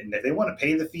want with it. And if they want to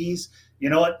pay the fees,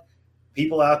 you know what?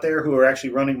 People out there who are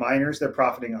actually running miners, they're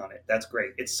profiting on it. That's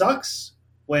great. It sucks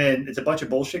when it's a bunch of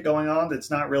bullshit going on that's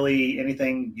not really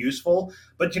anything useful.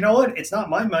 But you know what? It's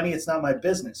not my money. It's not my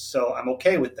business. So I'm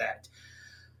okay with that.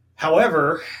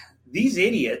 However, these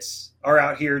idiots are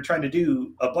out here trying to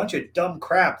do a bunch of dumb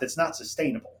crap that's not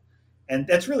sustainable. And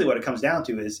that's really what it comes down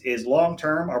to is long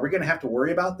term, are we going to have to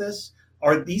worry about this?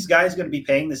 Are these guys going to be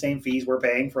paying the same fees we're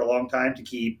paying for a long time to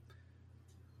keep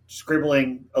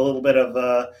scribbling a little bit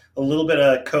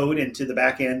of code into the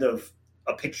back end of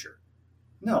a picture?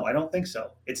 No, I don't think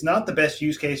so. It's not the best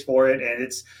use case for it, and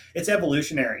it's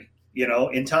evolutionary. You know,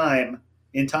 in time,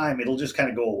 it'll just kind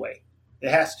of go away.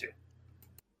 It has to.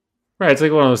 right? It's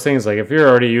like one of those things. Like if you're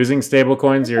already using stable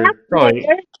coins, you're probably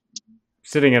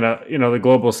sitting in a, you know, the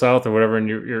global south or whatever, and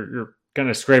you're kind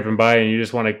of scraping by, and you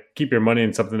just want to keep your money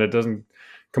in something that doesn't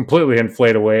completely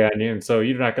inflate away on you, and so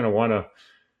you're not going to want to,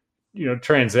 you know,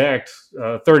 transact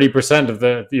 30%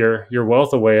 of your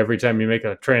wealth away every time you make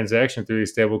a transaction through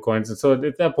these stable coins. And so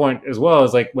at that point, as well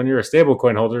as like when you're a stable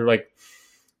coin holder, like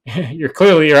you're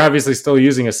obviously still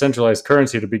using a centralized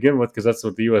currency to begin with, because that's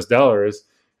what the US dollar is.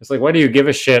 It's like, why do you give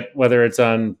a shit whether it's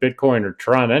on Bitcoin or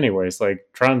Tron anyways? Like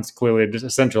Tron's clearly just a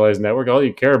centralized network. All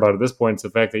you care about at this point is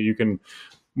the fact that you can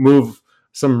move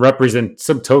some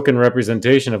token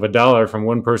representation of a dollar from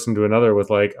one person to another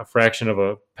with like a fraction of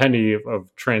a penny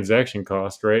of transaction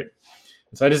cost, right?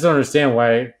 So I just don't understand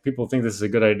why people think this is a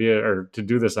good idea or to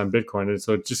do this on Bitcoin. And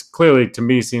so it just clearly to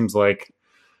me seems like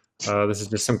this is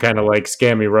just some kind of like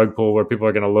scammy rug pull where people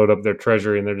are going to load up their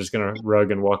treasury and they're just going to rug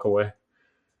and walk away.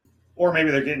 Or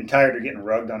maybe they're getting tired of getting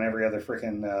rugged on every other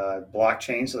freaking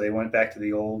blockchain, so they went back to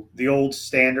the old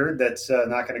standard that's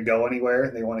not going to go anywhere.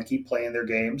 They want to keep playing their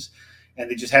games, and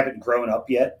they just haven't grown up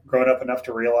enough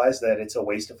to realize that it's a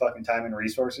waste of fucking time and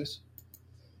resources.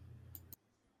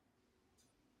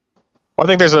 I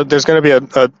think there's going to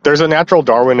be there's a natural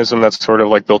Darwinism that's sort of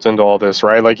like built into all this,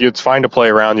 right? Like it's fine to play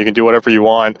around, you can do whatever you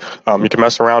want, you can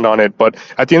mess around on it, but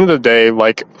at the end of the day,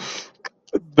 like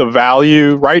the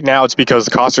value right now, it's because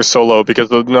the costs are so low, because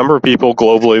the number of people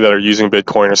globally that are using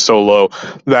Bitcoin are so low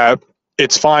that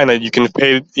it's fine that you can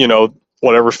pay, you know,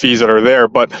 whatever fees that are there.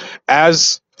 But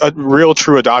as a real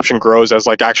true adoption grows, as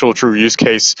like actual true use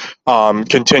case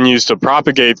continues to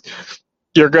propagate,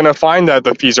 you're going to find that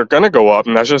the fees are going to go up,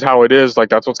 and that's just how it is. Like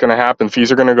that's what's going to happen. Fees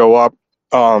are going to go up.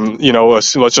 You know,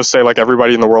 let's just say like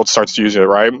everybody in the world starts to use it,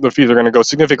 right? The fees are going to go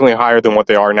significantly higher than what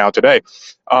they are now today.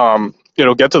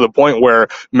 It'll get to the point where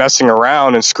messing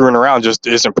around and screwing around just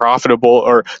isn't profitable,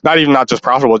 or not just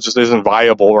profitable, it just isn't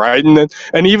viable, right?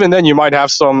 And even then, you might have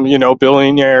some, you know,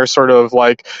 billionaire sort of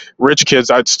like rich kids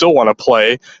that still want to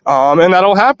play, and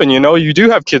that'll happen. You know, you do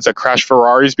have kids that crash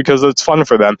Ferraris because it's fun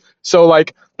for them. So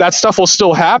like that stuff will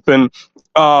still happen,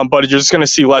 but you're just going to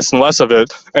see less and less of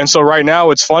it. And so right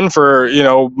now, it's fun for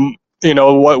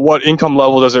what income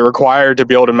level does it require to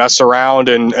be able to mess around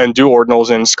and do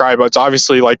ordinals and scribe. It's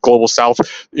obviously like global south.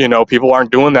 You know, people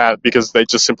aren't doing that because they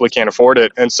just simply can't afford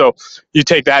it. And so you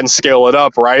take that and scale it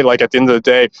up, right? Like at the end of the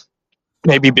day,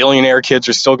 maybe billionaire kids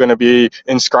are still going to be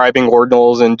inscribing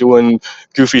ordinals and doing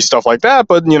goofy stuff like that,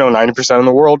 but 90% of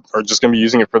the world are just going to be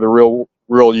using it for the real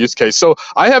use case. So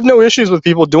I have no issues with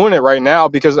people doing it right now,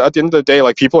 because at the end of the day,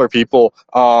 like people are people,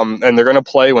 and they're going to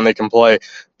play when they can play.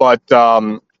 But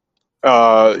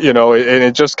and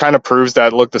it just kind of proves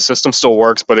that, look, the system still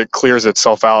works, but it clears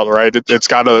itself out, right? It's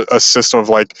got a system of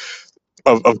like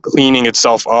of cleaning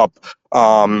itself up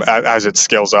as it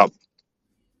scales up.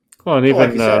 Well, and Well, like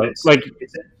even you said, like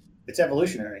it's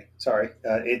evolutionary. Sorry,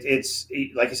 it's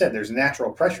like you said, there's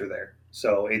natural pressure there.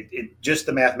 So it just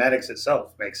the mathematics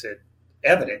itself makes it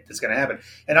evident it's going to happen.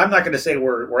 And I'm not going to say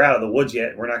we're out of the woods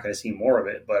yet. We're not going to see more of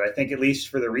it, but I think at least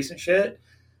for the recent shit,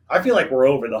 I feel like we're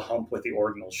over the hump with the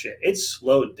ordinal shit. It's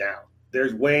slowed down.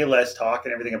 There's way less talk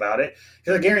and everything about it,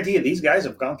 because I guarantee you these guys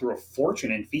have gone through a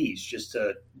fortune in fees just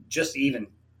to even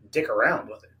dick around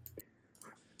with it.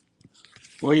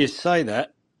 Well, you say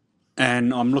that,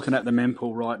 and I'm looking at the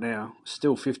mempool right now.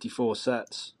 Still 54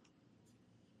 sats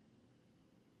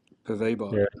per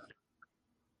VBot. yeah,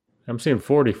 I'm seeing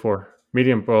 44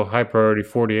 medium, well, high priority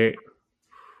 48.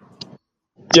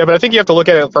 Yeah, but I think you have to look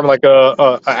at it from like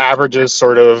a averages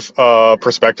sort of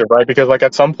perspective, right? Because like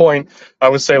at some point, I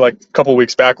would say like a couple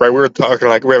weeks back, right, we were talking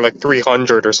like we were like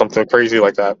 300 or something crazy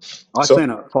like that. I So seen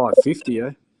it at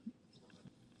 550.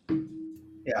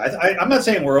 Yeah, I'm not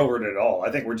saying we're over it at all.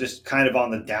 I think we're just kind of on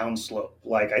the downslope.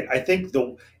 Like I think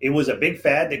it was a big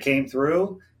fad that came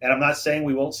through, and I'm not saying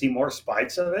we won't see more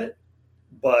spikes of it,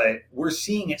 but we're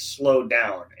seeing it slow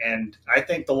down. And I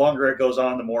think the longer it goes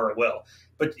on, the more it will.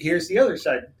 But here's the other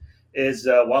side: is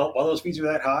while those fees are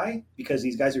that high, because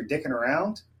these guys are dicking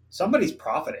around, somebody's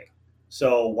profiting.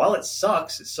 So while it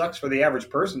sucks for the average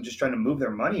person just trying to move their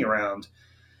money around.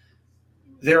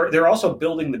 They're also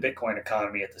building the Bitcoin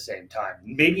economy at the same time.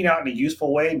 Maybe not in a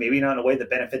useful way, maybe not in a way that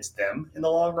benefits them in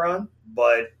the long run,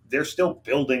 but they're still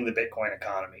building the Bitcoin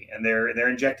economy, and they're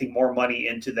injecting more money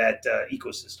into that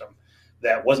ecosystem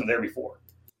that wasn't there before.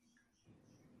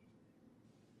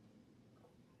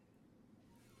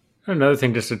 Another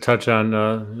thing, just to touch on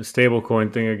the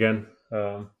stablecoin thing again.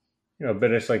 A bit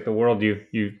it's like the world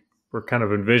you were kind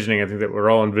of envisioning. I think that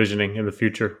we're all envisioning in the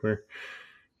future, where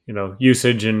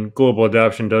usage and global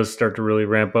adoption does start to really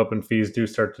ramp up, and fees do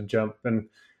start to jump. And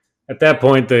at that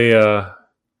point, the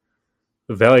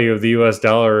value of the U.S.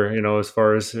 dollar, as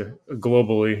far as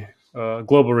global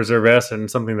reserve asset and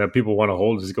something that people want to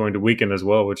hold, is going to weaken as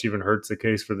well, which even hurts the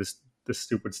case for this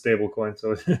stupid stable coin.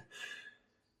 So it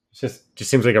just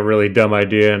seems like a really dumb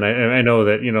idea. And I know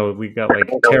that we got like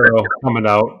Taro coming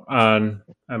out on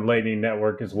Lightning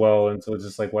Network as well, and so it's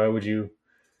just like, why would you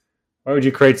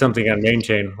create something on main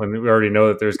chain when we already know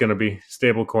that there's going to be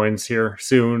stable coins here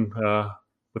soon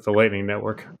with the Lightning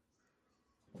Network?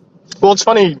 well, it's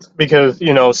funny because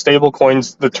stable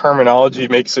coins, the terminology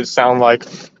makes it sound like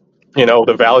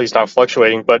the value's not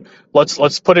fluctuating, but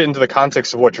let's put it into the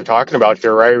context of what you're talking about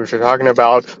here, right? Which you're talking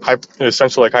about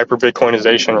essentially like hyper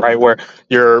Bitcoinization, right? Where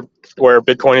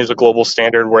Bitcoin is a global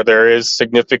standard, where there is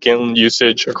significant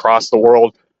usage across the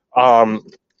world. Um,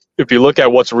 if you look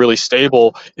at what's really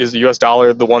stable, is the U.S.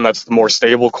 dollar the one that's the more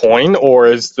stable coin, or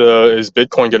is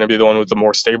Bitcoin going to be the one with the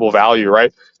more stable value,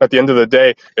 right? At the end of the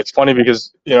day, it's funny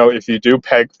because if you do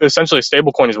peg, essentially a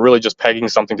stable coin is really just pegging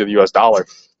something to the U.S. dollar.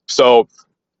 So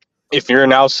if you're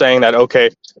now saying that, okay,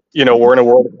 we're in a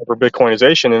world of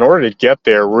Bitcoinization, in order to get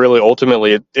there, really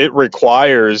ultimately it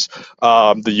requires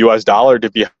the US dollar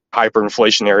to be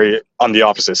hyperinflationary on the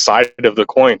opposite side of the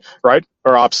coin, right?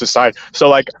 Or opposite side. So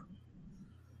like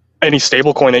any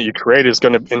stable coin that you create is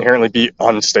going to inherently be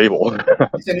unstable.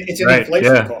 It's an Right.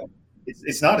 inflation Yeah. coin.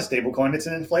 It's not a stable coin. It's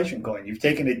an inflation coin. You've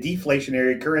taken a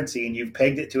deflationary currency and you've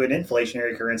pegged it to an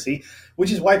inflationary currency,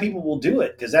 which is why people will do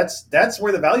it, because that's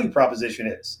where the value proposition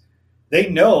is. They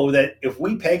know that if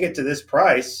we peg it to this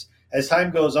price, as time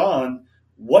goes on,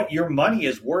 what your money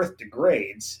is worth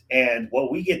degrades, and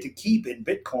what we get to keep in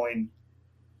Bitcoin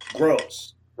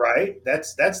grows. Right?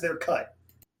 That's their cut.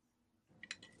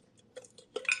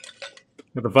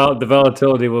 The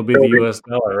volatility will be the U.S.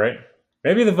 dollar, right?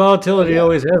 Maybe the Oh volatility yeah,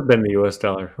 always has been the U.S.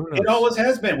 dollar. Who it knows? always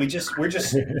has been. We're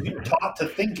just taught to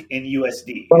think in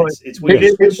USD. Well, It's when you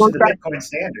it switch to goes the back. Bitcoin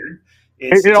standard,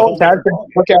 It it's a always whole has different been.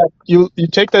 ballgame. Look at you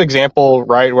take the example,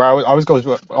 right, where I always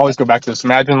go back to this.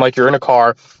 Imagine like you're in a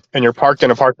car and you're parked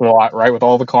in a parking lot, right, with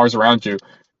all the cars around you,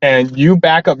 and you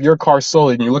back up your car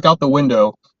slowly and you look out the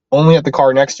window only at the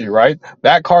car next to you, right?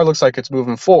 That car looks like it's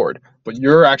moving forward, but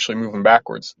you're actually moving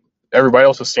backwards. Everybody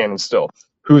else is standing still.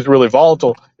 Who's really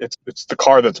volatile? It's the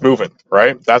car that's moving,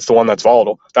 right? That's the one that's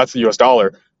volatile. That's the U.S.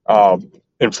 dollar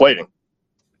inflating.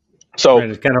 So Right.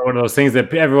 It's kind of one of those things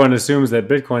that everyone assumes that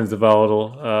Bitcoin's the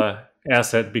volatile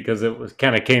asset because it was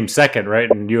kind of came second, right?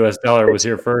 And U.S. dollar was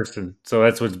here first, and so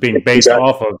that's what's being based exactly.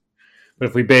 off of. But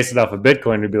if we base it off of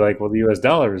Bitcoin, it'd be like, well, the U.S.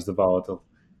 dollar is the volatile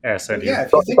Well, asset yeah, here.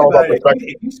 if you It's think all about about it, perspective.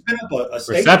 if you spin up a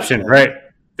stable Perception, coin, right?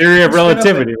 Theory if of you spin up an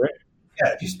relativity, right?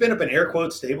 yeah, if you spin up an air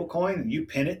quote stable coin and you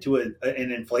pin it to an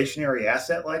inflationary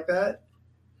asset like that,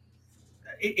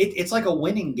 it's like a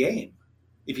winning game.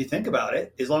 If you think about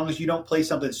it, as long as you don't play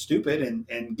something stupid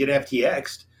and get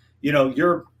FTX'd,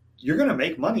 you're going to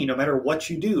make money no matter what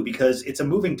you do, because it's a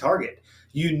moving target.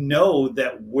 You know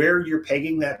that where you're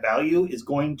pegging that value is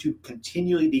going to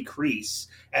continually decrease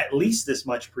at least this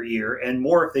much per year, and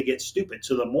more if they get stupid.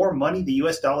 So the more money the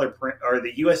U.S. dollar print or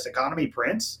the U.S. economy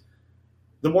prints,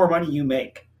 the more money you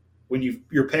make when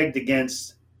you're pegged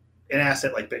against an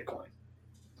asset like Bitcoin,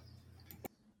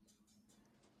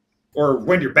 or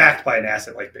when you're backed by an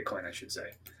asset like Bitcoin, I should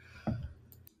say.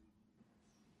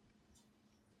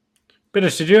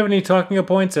 Bitish, did you have any talking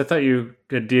points? I thought you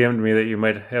had DM'd me that you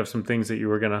might have some things that you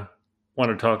were gonna want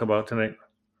to talk about tonight.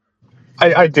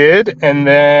 I did, and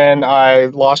then I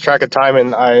lost track of time,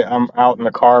 and I'm out in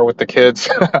the car with the kids,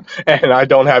 and I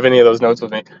don't have any of those notes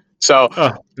with me. So,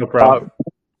 Oh, no uh, problem.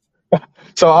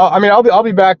 I mean, I'll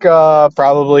be back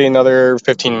probably another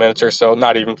 15 minutes or so,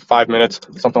 not even 5 minutes,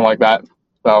 something like that.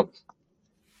 So, All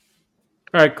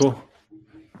right, cool.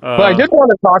 but I did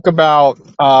want to talk about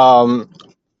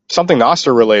something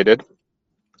Noster related,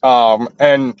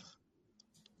 and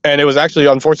it was actually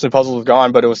unfortunately Puzzle was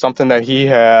gone, but it was something that he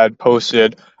had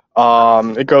posted.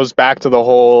 It goes back to the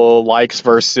whole likes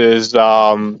versus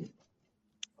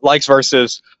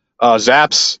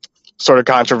Zaps sort of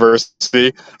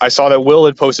controversy. I saw that Will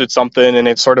had posted something, and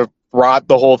it sort of brought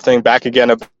the whole thing back again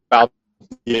about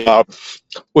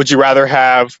would you rather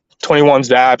have 21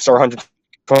 Zaps or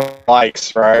 120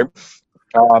 likes, right?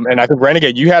 And I think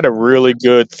Renegade, you had a really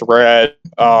good thread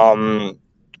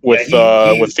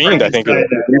Yeah, he with Fiend. I think it was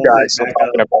Frankenstein you pulled it guys back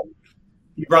talking up. about.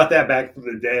 He brought that back from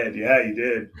the dead. Yeah, he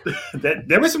did.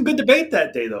 There was some good debate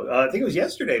that day, though. I think it was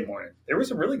yesterday morning. There was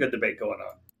some really good debate going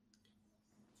on.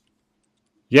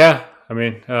 Yeah, I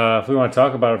mean, if we want to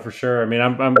talk about it for sure, I mean,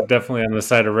 I'm definitely on the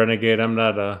side of Renegade. I'm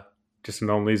not just an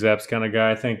only Zaps kind of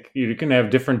guy. I think you can have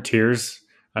different tiers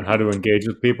on how to engage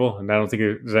with people, and I don't think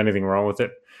there's anything wrong with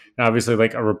it. And obviously,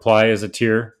 like a reply is a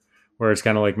tier where it's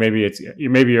kind of like maybe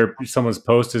your someone's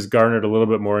post has garnered a little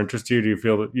bit more interest to you.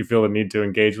 Do you feel the need to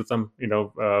engage with them,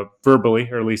 verbally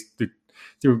or at least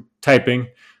through typing?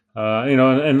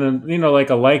 And then like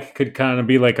a like could kind of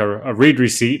be like a read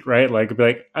receipt, right? Like it'd be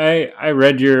like, I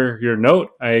read your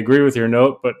note, I agree with your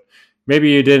note, but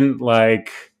maybe you didn't like,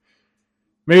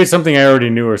 maybe it's something I already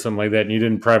knew or something like that, and you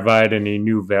didn't provide any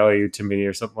new value to me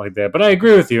or something like that. But I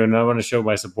agree with you, and I want to show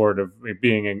my support of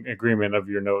being in agreement of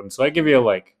your note, and so I give you a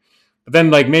like. But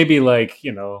then like maybe like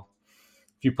if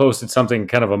you posted something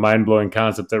kind of a mind blowing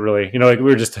concept that really, like we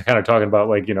were just kind of talking about,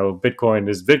 like, Bitcoin,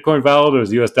 is Bitcoin volatile or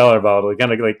is US dollar volatile?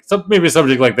 Kind of like maybe a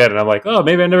subject like that. And I'm like, oh,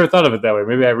 maybe I never thought of it that way.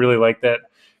 Maybe I really like that.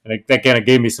 And that kind of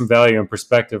gave me some value and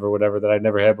perspective or whatever that I'd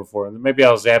never had before. And maybe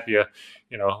I'll zap you,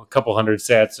 a couple hundred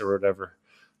sats or whatever.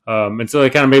 And so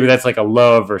like kind of maybe that's like a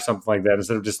love or something like that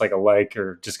instead of just like a like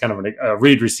or just kind of a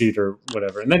read receipt or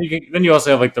whatever. And then you also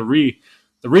have like the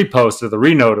repost or the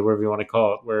renote or whatever you want to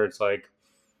call it, where it's like,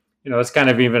 it's kind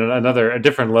of even a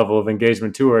different level of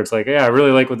engagement too, where it's like, yeah, I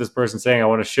really like what this person's saying. I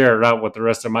want to share it out with the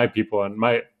rest of my people on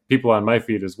my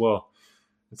feed as well.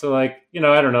 And so, like, I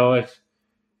don't know. It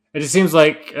just seems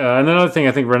like, and another thing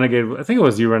I think I think it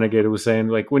was you, Renegade, who was saying,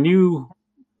 like, when you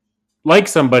like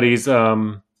somebody's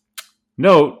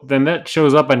note, then that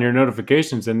shows up on your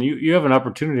notifications, and you have an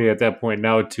opportunity at that point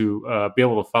now to be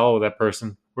able to follow that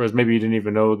person, whereas maybe you didn't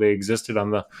even know they existed on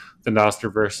the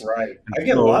Nosterverse. Right. And I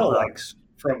get a lot so, of likes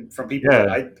from people that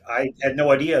yeah, I had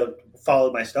no idea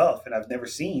followed my stuff and I've never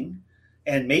seen.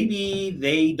 And maybe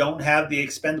they don't have the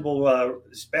expendable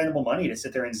money to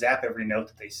sit there and zap every note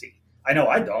that they see. I know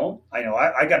I don't. I know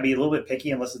I got to be a little bit picky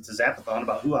unless it's a zapathon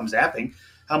about who I'm zapping,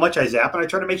 how much I zap, and I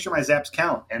try to make sure my zaps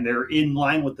count and they're in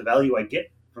line with the value I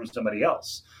get from somebody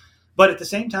else. But at the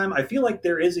same time, I feel like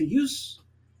there is a use.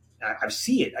 I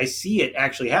see it. I see it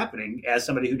actually happening as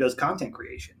somebody who does content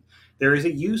creation. There is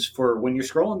a use for when you're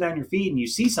scrolling down your feed and you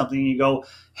see something and you go,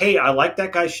 hey, I like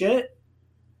that guy's shit,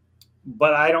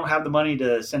 but I don't have the money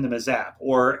to send him a zap.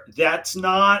 Or that's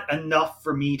not enough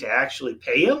for me to actually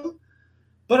pay him,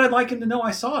 but I'd like him to know I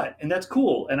saw it. And that's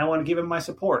cool. And I want to give him my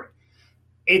support.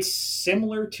 It's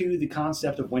similar to the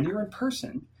concept of when you're in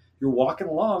person, you're walking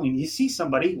along and you see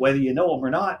somebody, whether you know them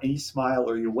or not, and you smile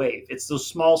or you wave. It's those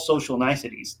small social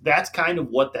niceties. That's kind of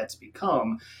what that's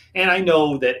become. And I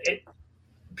know that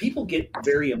people get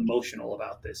very emotional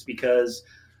about this because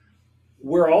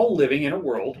we're all living in a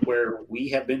world where we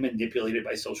have been manipulated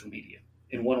by social media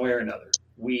in one way or another.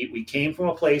 We came from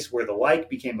a place where the like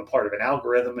became a part of an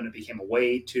algorithm and it became a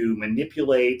way to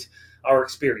manipulate our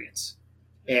experience.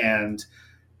 And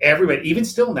everybody, even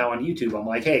still now on YouTube, I'm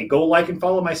like, hey, go like and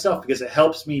follow my stuff because it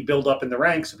helps me build up in the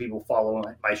ranks so people follow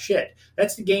my shit.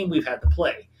 That's the game we've had to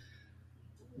play.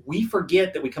 We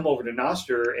forget that we come over to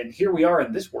Noster and here we are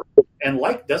in this world. And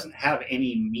like doesn't have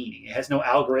any meaning. It has no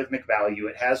algorithmic value.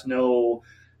 It has no,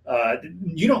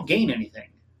 you don't gain anything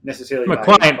necessarily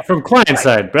from client right.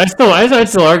 side, but I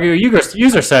still argue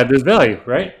user side. There's value, right?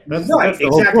 Right, That's the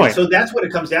whole exactly. point. So that's what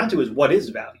it comes down to is what is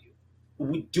value?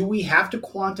 Do we have to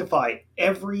quantify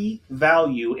every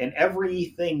value and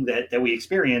everything that we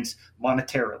experience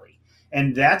monetarily?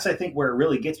 And that's, I think, where it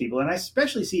really gets people. And I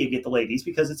especially see it get the ladies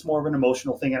because it's more of an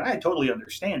emotional thing. And I totally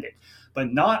understand it.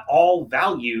 But not all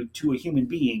value to a human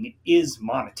being is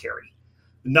monetary.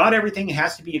 Not everything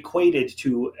has to be equated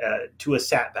to a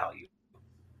sat value.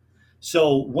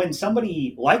 So when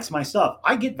somebody likes my stuff,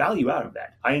 I get value out of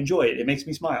that. I enjoy it. It makes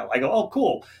me smile. I go, oh,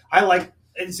 cool. I like.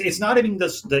 It's not even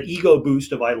the ego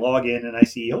boost of I log in and I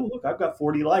see, oh look, I've got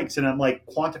 40 likes, and I'm like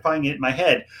quantifying it in my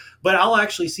head. But I'll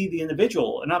actually see the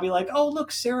individual and I'll be like, oh look,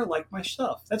 Sarah liked my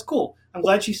stuff. That's cool. I'm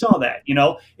glad she saw that.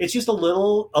 It's just a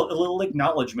little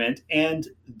acknowledgement, and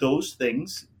those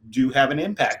things do have an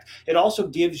impact. It also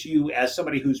gives you, as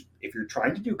somebody who's, if you're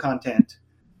trying to do content,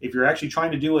 if you're actually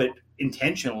trying to do it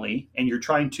intentionally and you're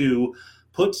trying to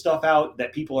put stuff out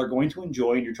that people are going to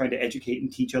enjoy and you're trying to educate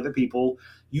and teach other people,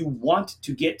 you want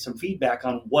to get some feedback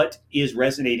on what is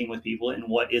resonating with people and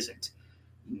what isn't.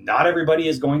 Not everybody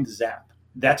is going to zap.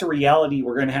 That's a reality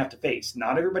we're going to have to face.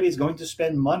 Not everybody is going to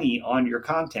spend money on your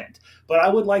content, but I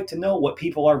would like to know what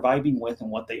people are vibing with and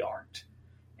what they aren't.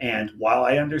 And while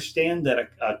I understand that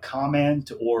a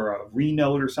comment or a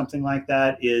renote or something like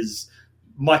that is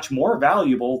much more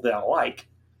valuable than a like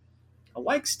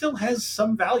still has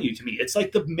some value to me. It's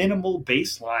like the minimal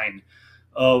baseline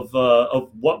of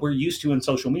what we're used to in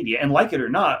social media. And like it or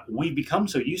not, we become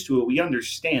so used to it, we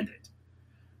understand it.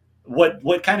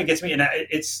 What kind of gets me, and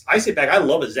I sit back, I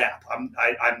love a zap. I'm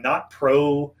not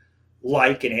pro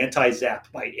like and anti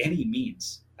zap by any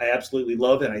means. I absolutely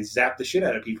love it, and I zap the shit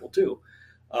out of people too.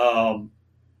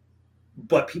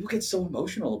 But people get so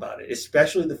emotional about it,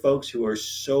 especially the folks who are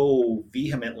so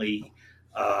vehemently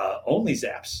only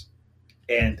zaps.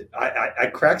 And I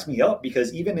cracks me up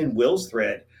because even in Will's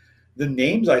thread, the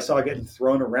names I saw getting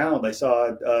thrown around, I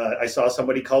saw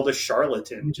somebody called a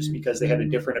charlatan just because they had a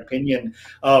different opinion.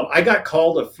 I got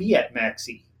called a fiat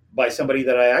maxi by somebody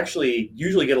that I actually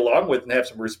usually get along with and have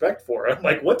some respect for. I'm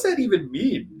like, what's that even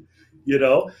mean?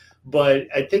 But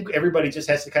I think everybody just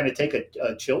has to kind of take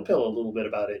a chill pill a little bit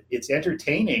about it. It's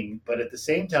entertaining, but at the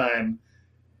same time,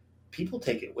 people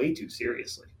take it way too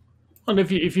seriously. And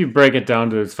if you break it down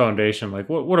to its foundation, like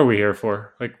what are we here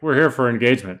for? Like we're here for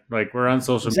engagement. Like we're on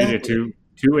social media to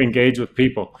engage with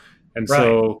people. And Right.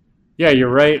 so yeah, you're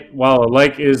right. While a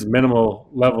like is minimal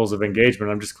levels of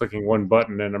engagement, I'm just clicking one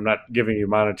button and I'm not giving you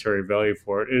monetary value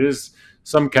for it. It is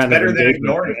some kind Better of than engagement.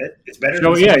 ignoring it. It's better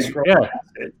So, than yeah, scrolling yeah. past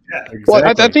it. Yeah. Exactly. Well,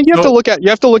 I think you have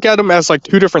to look at them as like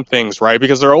two different things, right?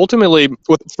 Because they're ultimately,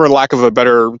 for lack of a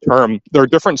better term, they're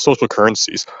different social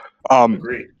currencies.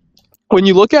 Agreed. When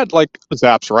you look at like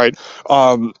zaps, right?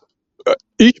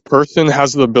 Each person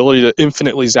has the ability to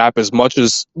infinitely zap as much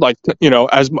as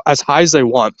as high as they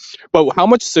want. But how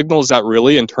much signal is that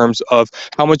really in terms of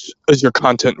how much is your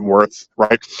content worth,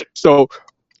 right? So,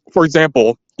 for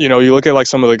example, you look at like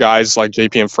some of the guys like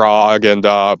JP and Frog and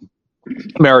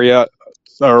Marriott,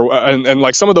 and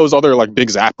like some of those other like big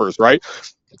zappers, right?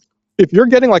 If you're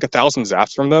getting like 1,000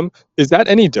 zaps from them, is that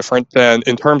any different than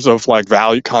in terms of like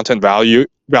content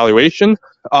valuation,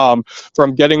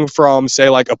 from getting from say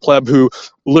like a pleb who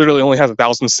literally only has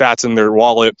 1,000 sats in their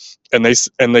wallet and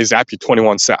they zap you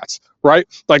 21 sats, right?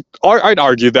 Like I'd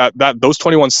argue that those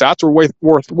 21 sats are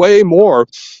worth way more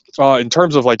in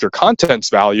terms of like your content's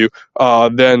value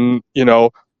than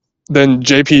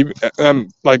JP,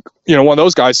 one of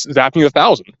those guys zapping you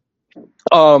 1,000.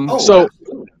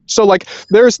 So like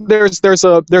there's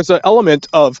an element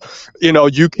of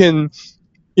you can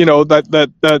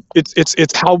that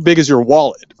it's how big is your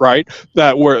wallet, right?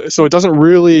 So it doesn't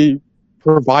really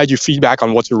provide you feedback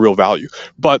on what's your real value.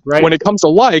 But when it comes to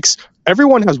likes,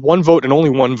 everyone has one vote and only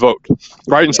one vote,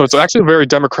 right? And so it's actually a very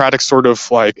democratic sort of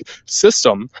like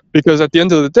system, because at the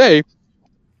end of the day,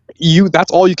 that's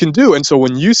all you can do. And so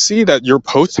when you see that your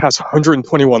post has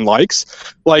 121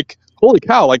 likes, like holy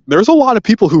cow, like there's a lot of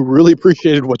people who really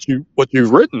appreciated what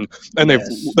you've written, and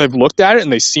they've looked at it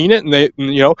and they've seen it, and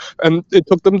and it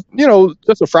took them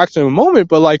just a fraction of a moment,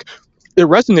 but like it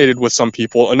resonated with some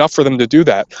people enough for them to do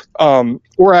that.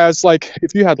 Whereas like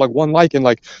if you had like one like and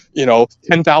like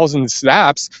 10,000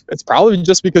 snaps, it's probably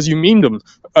just because you memed them,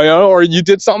 or you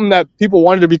did something that people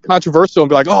wanted to be controversial and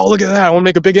be like, oh look at that, I want to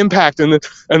make a big impact, and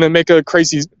then make a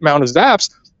crazy amount of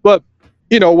zaps. But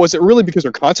was it really because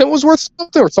their content was worth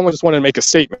something, or someone just wanted to make a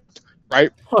statement,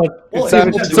 right? It's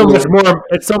so much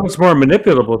more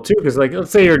manipulable too, because like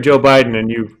let's say you're Joe Biden and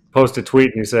you post a tweet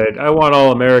and you said, I want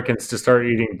all Americans to start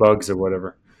eating bugs or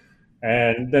whatever,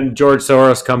 and then George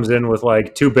Soros comes in with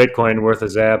like 2 Bitcoin worth of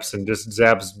zaps and just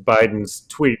zaps Biden's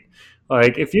tweet.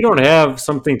 Like if you don't have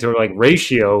something to like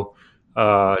ratio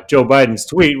Joe Biden's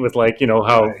tweet with like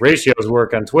how ratios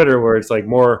work on Twitter, where it's like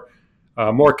more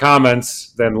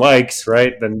comments than likes,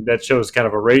 right? Then that shows kind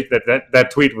of a rate that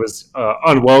tweet was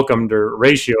unwelcomed or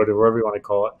ratioed or whatever you want to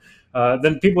call it.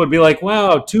 Then people would be like,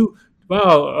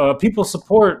 people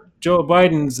support Joe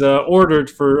Biden's order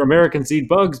for Americans to eat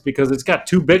bugs because it's got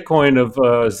 2 Bitcoin of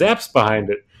zaps behind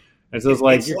it. And so it's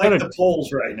like It's you're like kind of the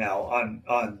polls right now on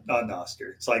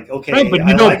Noster. It's like, right, okay, but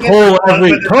I you don't like it, poll but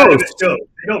every they're kind of post, they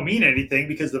don't mean anything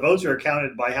because the votes are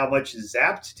counted by how much is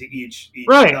zapped to each,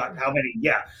 right? not how many.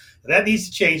 Yeah, that needs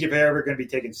to change if they're ever going to be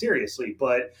taken seriously.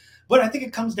 But I think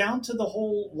it comes down to the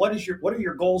whole what are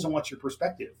your goals and what's your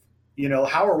perspective?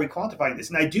 How are we quantifying this?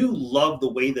 And I do love the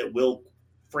way that Will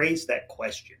phrased that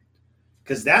question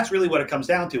because that's really what it comes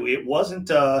down to. It wasn't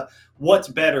what's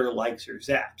better, likes or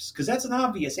zaps, because that's an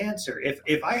obvious answer.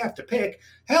 If I have to pick,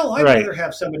 hell, I'd Right. rather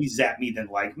have somebody zap me than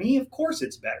like me. Of course,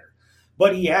 it's better.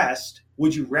 But he asked,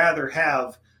 would you rather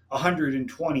have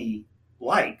 120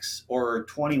 likes or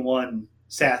 21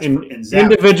 sats and zaps from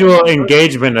Individual one person?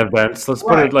 engagement events. Let's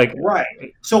put it Right, like,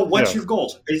 right. So, what's yeah, your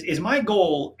goals? Is my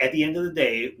goal at the end of the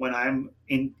day when I'm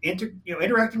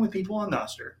interacting with people on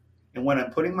Noster and when I'm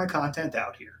putting my content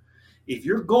out here? If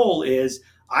your goal is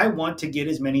I want to get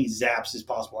as many zaps as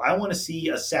possible, I want to see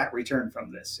a sat return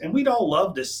from this, and we'd all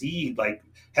love to see like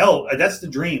hell. That's the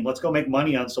dream. Let's go make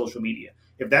money on social media.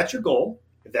 If that's your goal,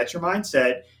 if that's your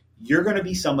mindset, you're going to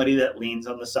be somebody that leans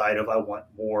on the side of I want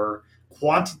more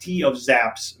quantity of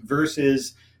zaps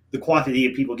versus the quantity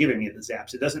of people giving me the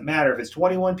zaps. It doesn't matter if it's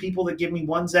 21 people that give me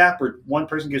one zap or one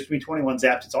person gives me 21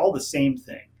 zaps. It's all the same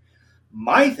thing.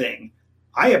 My thing,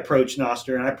 I approach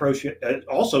Noster and I approach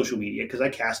all social media because I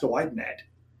cast a wide net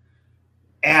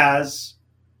as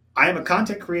I am a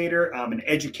content creator, I'm an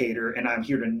educator, and I'm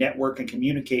here to network and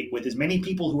communicate with as many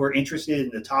people who are interested in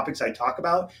the topics I talk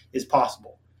about as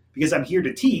possible. Because I'm here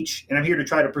to teach and I'm here to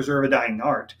try to preserve a dying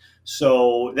art.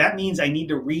 So that means I need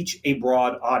to reach a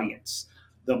broad audience.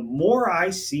 The more I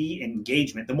see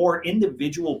engagement, the more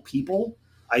individual people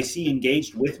I see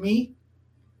engaged with me,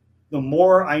 the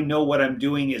more I know what I'm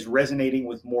doing is resonating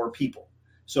with more people.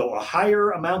 So a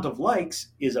higher amount of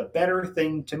likes is a better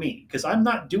thing to me because I'm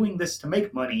not doing this to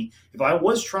make money. If I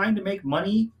was trying to make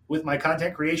money with my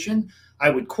content creation, I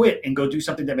would quit and go do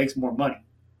something that makes more money.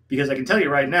 Because I can tell you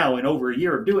right now, in over a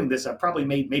year of doing this, I've probably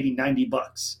made maybe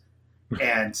 $90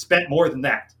 and spent more than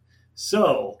that.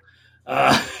 So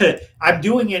I'm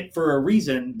doing it for a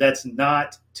reason that's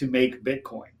not to make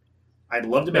Bitcoin. I'd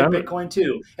love to yeah, make Bitcoin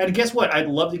too. And guess what? I'd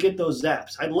love to get those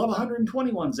zaps. I'd love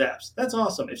 121 zaps. That's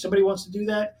awesome. If somebody wants to do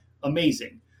that,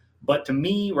 amazing. But to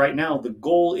me, right now, the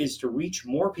goal is to reach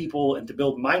more people and to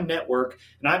build my network.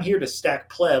 And I'm here to stack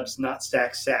plebs, not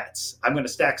stack sats. I'm going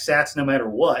to stack sats no matter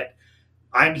what.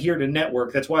 I'm here to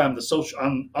network. That's why I'm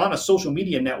on a social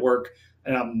media network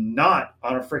and I'm not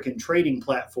on a freaking trading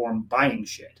platform buying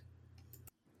shit.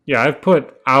 yeah. I've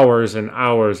put hours and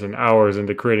hours and hours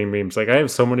into creating memes. Like I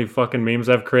have so many fucking memes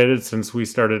I've created since we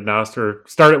started Noster.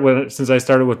 Since I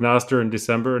started with Noster in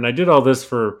December, and I did all this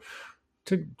for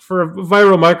a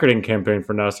viral marketing campaign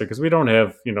for Noster because we don't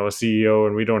have a CEO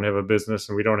and we don't have a business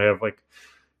and we don't have like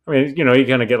I mean, you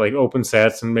kind of get like open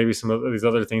sats and maybe some of these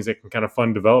other things that can kind of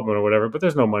fund development or whatever, but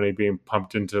there's no money being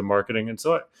pumped into marketing. And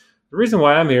so the reason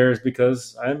why I'm here is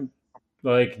because I'm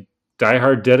like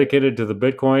diehard dedicated to the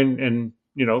Bitcoin and,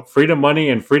 freedom money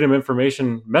and freedom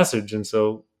information message. And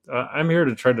so I'm here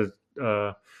to try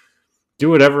to do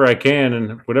whatever I can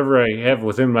and whatever I have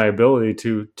within my ability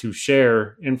to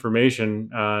share information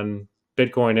on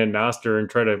Bitcoin and Nostr and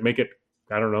try to make it,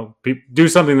 I don't know, do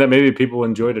something that maybe people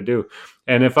enjoy to do.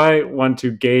 And if I want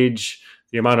to gauge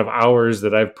the amount of hours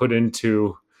that I've put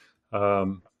into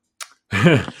um,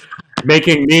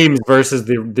 making memes versus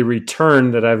the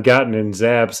return that I've gotten in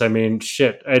Zaps, I mean,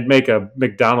 shit, I'd make a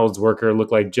McDonald's worker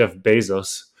look like Jeff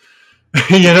Bezos.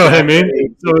 You know what I mean?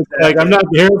 Exactly. So it's like I'm not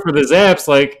here for the zaps.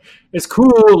 Like it's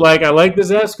cool. Like I like the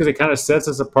zaps because it kind of sets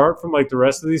us apart from like the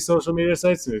rest of these social media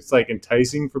sites, and it's like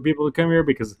enticing for people to come here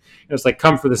because it's like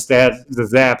come for the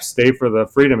zaps, stay for the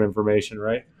freedom information,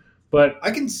 right? But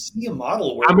I can see a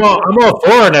model where I'm all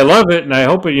for it, and I love it, and I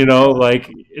hope it.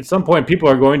 Like at some point, people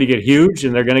are going to get huge,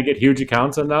 and they're going to get huge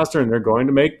accounts on Nostr, and they're going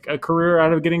to make a career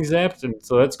out of getting zapped, and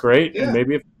so that's great. And yeah,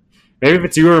 maybe if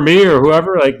it's you or me or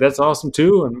whoever, like that's awesome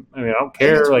too. And I mean, I don't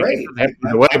hey, that's care. Like it great. doesn't have to be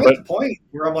the way, I'm but at the point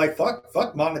where I'm like, fuck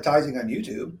monetizing on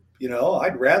YouTube.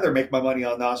 I'd rather make my money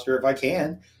on Nostr if I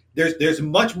can. There's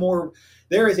much more.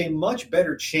 There is a much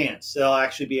better chance that I'll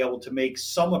actually be able to make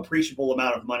some appreciable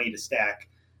amount of money to stack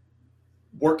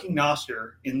working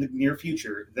Nostr in the near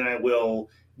future than I will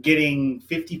getting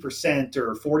 50%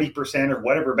 or 40% or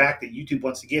whatever back that YouTube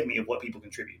wants to give me of what people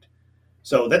contribute.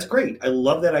 So that's great. I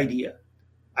love that idea.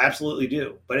 I absolutely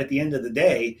do. But at the end of the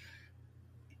day,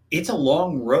 it's a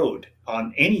long road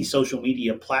on any social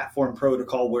media platform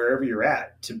protocol, wherever you're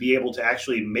at, to be able to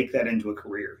actually make that into a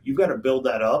career. You've got to build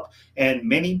that up. And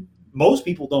most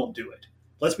people don't do it.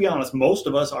 Let's be honest. Most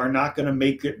of us are not going to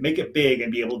make it big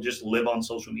and be able to just live on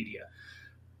social media.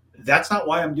 That's not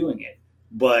why I'm doing it.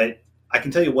 But I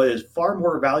can tell you what is far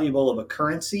more valuable of a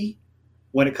currency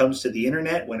when it comes to the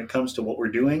internet, when it comes to what we're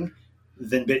doing,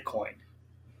 than Bitcoin.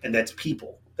 And that's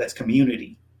people, that's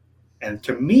community. And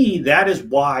to me, that is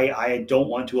why I don't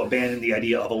want to abandon the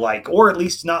idea of a like, or at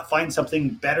least not find something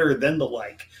better than the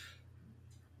like.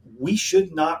 We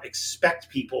should not expect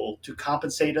people to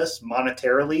compensate us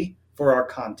monetarily for our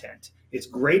content. It's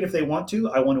great if they want to.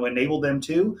 I want to enable them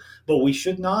to, but we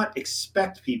should not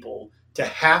expect people to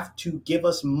have to give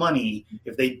us money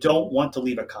if they don't want to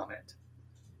leave a comment.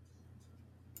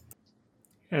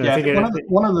 And I Yeah, I think think it,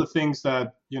 one of the things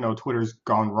that Twitter's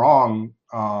gone wrong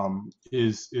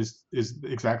is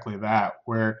exactly that,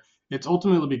 where it's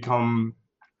ultimately become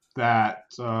that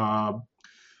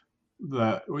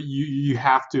that you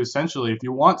have to essentially, if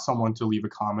you want someone to leave a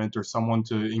comment or someone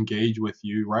to engage with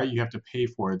you, right, you have to pay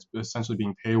for it. It's essentially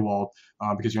being paywalled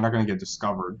because you're not going to get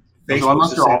discovered. And so Facebook's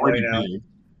unless the you're same way already now. big,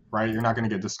 right, you're not going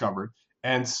to get discovered.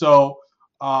 And so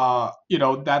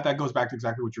that goes back to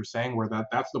exactly what you're saying, where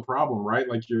that's the problem, right?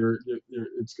 Like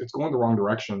it's going the wrong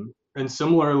direction. And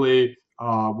similarly,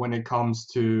 when it comes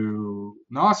to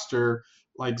Noster,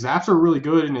 like zaps are really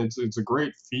good and it's a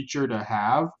great feature to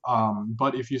have.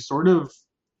 But if you sort of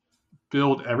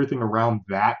build everything around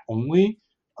that only,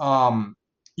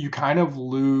 you kind of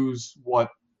lose what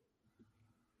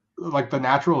like the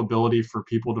natural ability for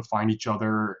people to find each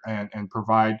other and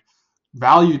provide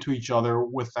value to each other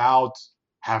without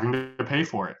having to pay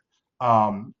for it.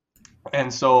 Um,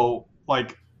 and so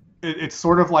like it's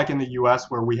sort of like in the US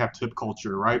where we have tip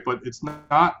culture, right? But it's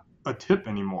not a tip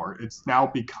anymore. It's now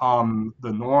become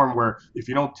the norm where if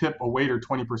you don't tip a waiter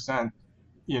 20%,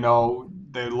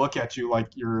 they look at you like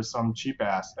you're some cheap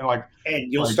ass. And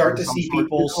And you'll like start there's to some see sort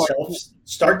people like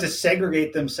start to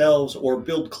segregate themselves or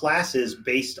build classes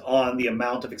based on the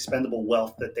amount of expendable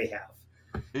wealth that they have.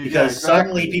 yeah, Because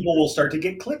suddenly exactly. people will start to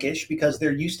get cliquish because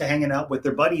they're used to hanging out with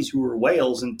their buddies who are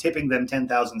whales and tipping them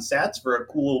 10,000 sats for a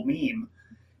cool meme.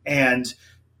 And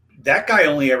that guy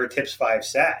only ever tips 5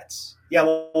 sats. Yeah,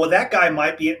 well, that guy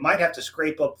might have to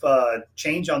scrape up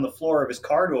change on the floor of his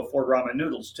car to afford ramen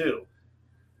noodles too.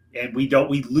 And we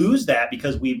lose that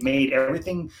because we've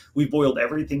boiled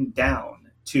everything down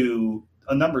to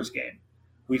a numbers game.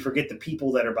 We forget the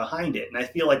people that are behind it. And I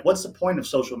feel like, what's the point of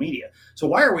social media? So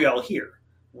why are we all here?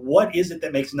 What is it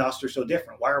that makes Noster so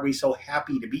different? Why are we so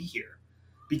happy to be here?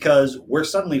 Because we're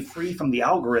suddenly free from the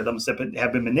algorithms that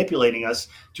have been manipulating us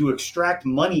to extract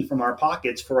money from our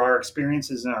pockets for our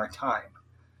experiences and our time.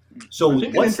 So I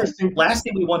think an what's the interesting last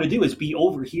thing we want to do is be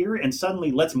over here and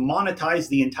suddenly let's monetize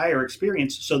the entire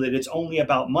experience so that it's only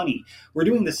about money. We're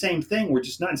doing the same thing. We're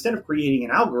just not, instead of creating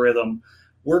an algorithm,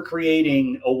 we're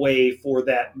creating a way for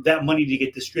that money to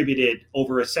get distributed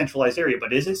over a centralized area.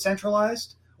 But is it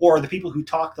centralized? Or are the people who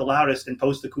talk the loudest and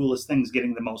post the coolest things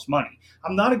getting the most money?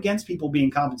 I'm not against people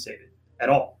being compensated at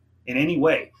all in any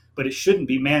way, but it shouldn't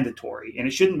be mandatory and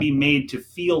it shouldn't be made to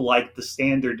feel like the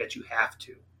standard that you have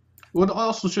to. well, it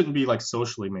also shouldn't be like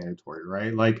socially mandatory,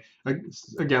 right?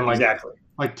 Again, Exactly.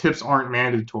 like tips aren't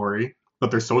mandatory,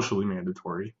 but they're socially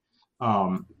mandatory.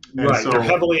 And Right. They're so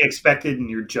heavily expected and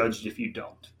you're judged if you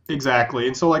don't. exactly,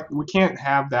 and so like we can't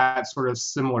have that sort of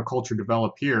similar culture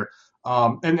develop here.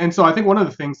 And so I think one of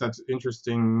the things that's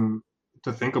interesting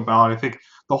to think about, I think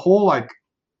the whole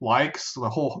likes, the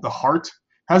heart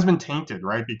has been tainted,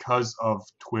 right, because of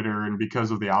Twitter and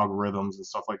because of the algorithms and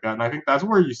stuff like that. And I think that's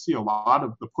where you see a lot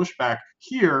of the pushback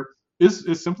here is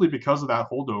simply because of that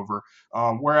holdover.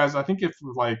 Whereas I think if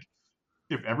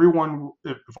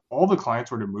all the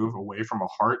clients were to move away from a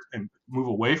heart and move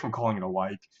away from calling it a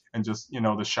like and just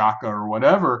the shaka or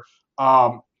whatever,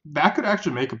 that could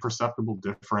actually make a perceptible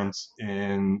difference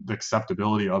in the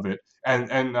acceptability of it.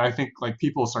 And I think like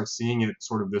people start seeing it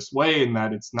sort of this way, in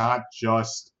that it's not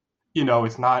just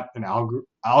it's not an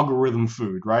algorithm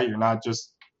food, right? You're not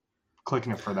just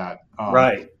clicking it for that.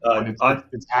 Right. But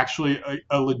it's actually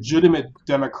a legitimate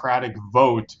democratic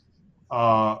vote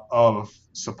of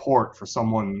support for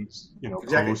someone's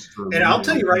Exactly. post or And I'll video.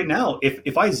 tell you right now,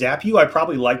 if I zap you, I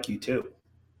probably like you too.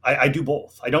 I do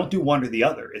both. I don't do one or the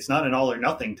other. It's not an all or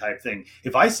nothing type thing.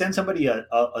 If I send somebody a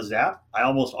zap, I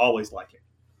almost always like it.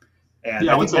 And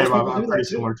Yeah, I I would think say most people I'm do pretty that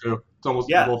too. similar too. It's almost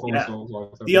Yeah, both yeah.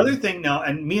 almost The other thing now,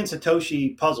 and me and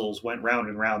Satoshi Puzzles went round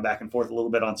and round, back and forth a little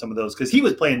bit on some of those because he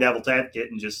was playing devil's advocate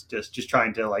and just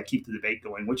trying to like keep the debate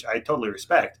going, which I totally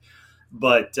respect.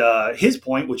 But his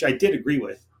point, which I did agree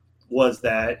with, was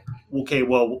that, okay,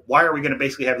 well, why are we going to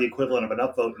basically have the equivalent of an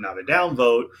upvote and not a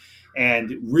downvote?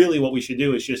 And really, what we should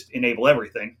do is just enable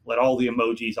everything, let all the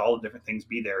emojis, all the different things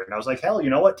be there. And I was like, hell, you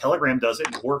know what? Telegram does it.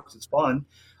 It works. It's fun.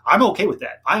 I'm okay with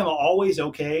that. I am always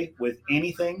okay with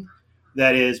anything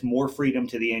that is more freedom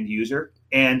to the end user.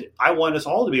 And I want us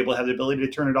all to be able to have the ability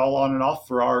to turn it all on and off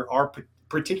for our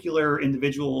particular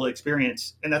individual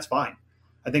experience. And that's fine.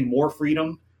 I think more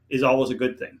freedom is always a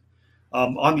good thing.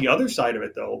 On the other side of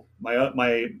it, though,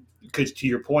 because to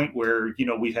your point where, you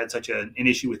know, we've had such an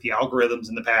issue with the algorithms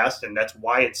in the past, and that's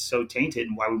why it's so tainted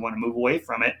and why we want to move away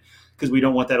from it, because we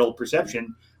don't want that old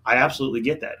perception. I absolutely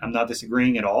get that. I'm not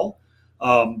disagreeing at all.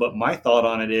 But my thought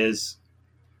on it is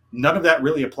none of that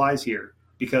really applies here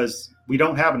because we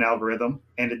don't have an algorithm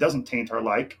and it doesn't taint our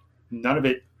like. None of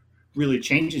it really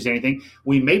changes anything.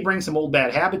 We may bring some old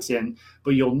bad habits in,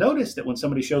 but you'll notice that when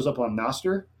somebody shows up on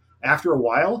Nostr, after a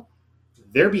while,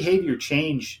 their behavior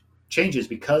changes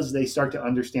because they start to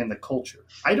understand the culture.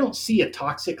 I don't see a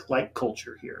toxic like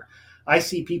culture here. I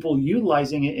see people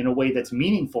utilizing it in a way that's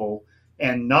meaningful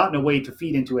and not in a way to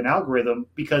feed into an algorithm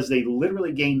because they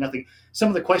literally gain nothing. Some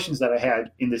of the questions that I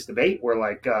had in this debate were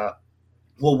like,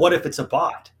 well, what if it's a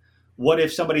bot? What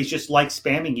if somebody's just like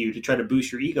spamming you to try to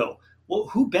boost your ego? Well,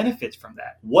 who benefits from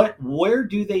that? Where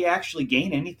do they actually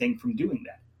gain anything from doing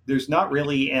that? There's not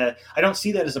really, I don't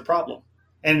see that as a problem.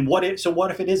 And what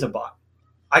if it is a bot?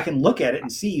 I can look at it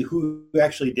and see who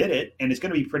actually did it, and it's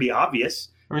going to be pretty obvious.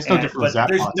 I mean, it's no different. But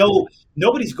there's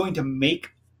nobody's going to make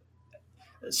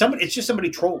somebody. It's just somebody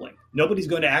trolling. Nobody's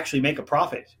going to actually make a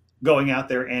profit going out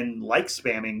there and like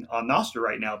spamming on Nostr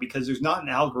right now because there's not an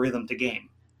algorithm to game.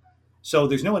 So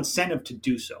there's no incentive to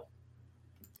do so.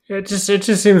 It just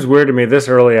seems weird to me this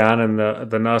early on in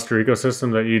the Nostr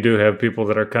ecosystem that you do have people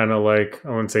that are kind of like, I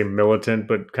wouldn't say militant,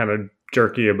 but kind of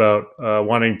jerky about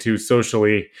wanting to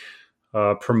socially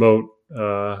promote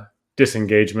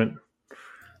disengagement.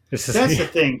 That's the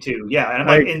thing too, yeah. And,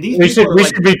 like, and these we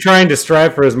should be trying to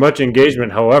strive for as much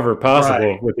engagement, however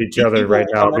possible, with each other right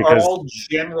now. Because are all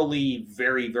generally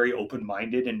very, very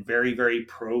open-minded and very, very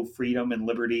pro freedom and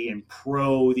liberty and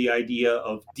pro the idea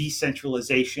of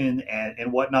decentralization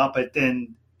and whatnot. But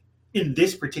then, in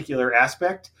this particular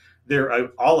aspect,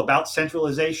 they're all about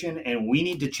centralization, and we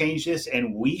need to change this,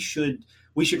 and we should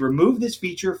remove this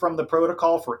feature from the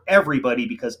protocol for everybody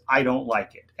because I don't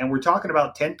like it. And we're talking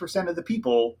about 10% of the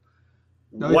people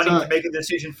wanting to make a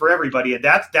decision for everybody. And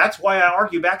that's why I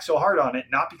argue back so hard on it,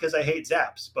 not because I hate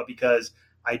Zaps, but because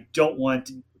I don't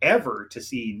want ever to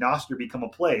see Nostr become a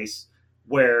place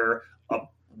where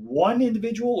one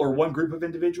individual or one group of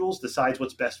individuals decides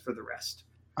what's best for the rest.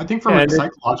 I think from a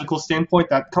psychological standpoint,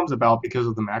 that comes about because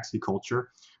of the maxi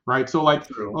culture, right? So like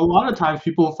a lot of times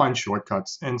people find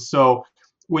shortcuts. And so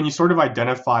when you sort of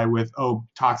identify with,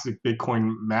 toxic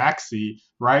Bitcoin maxi,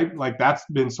 right? Like that's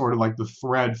been sort of like the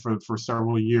thread for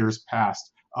several years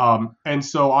past. And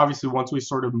so obviously once we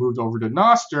sort of moved over to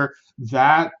Nostr,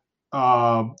 that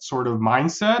sort of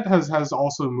mindset has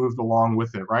also moved along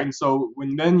with it, right? And so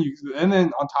and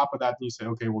then on top of that, you say,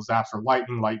 okay, well, Zaps are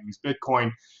Lightning's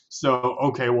Bitcoin. So,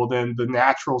 okay, well then the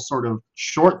natural sort of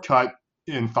shortcut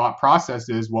in thought process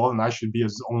is, well, then I should be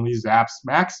as only Zaps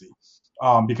maxi.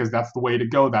 Because that's the way to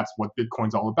go. That's what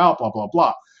Bitcoin's all about, blah, blah,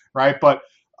 blah, right? But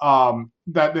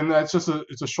that's just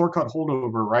it's a shortcut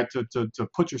holdover, right? To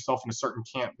put yourself in a certain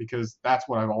camp because that's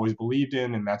what I've always believed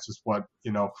in, and that's just what,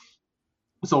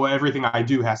 so everything I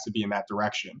do has to be in that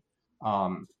direction.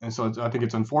 And so I think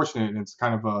it's unfortunate, and it's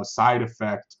kind of a side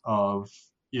effect of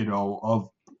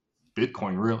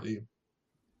Bitcoin, really.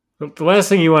 The last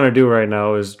thing you want to do right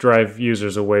now is drive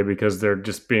users away because they're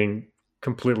just being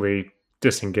completely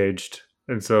disengaged.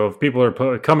 And so if people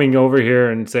are coming over here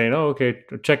and saying, oh, okay,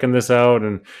 checking this out,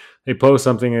 and they post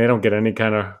something and they don't get any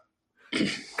kind of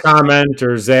comment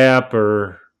or zap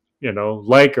or,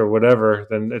 like or whatever,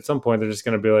 then at some point they're just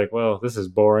going to be like, well, this is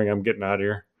boring. I'm getting out of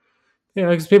here.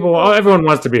 Because everyone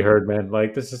wants to be heard, man.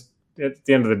 Like, this is, at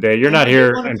the end of the day, you're not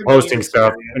here and posting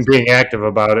stuff and being active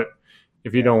about it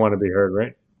if you don't want to be heard,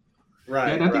 right? Right.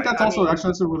 Yeah, and I think that's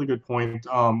that's a really good point.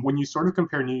 When you sort of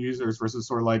compare new users versus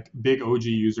sort of like big OG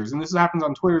users, and this happens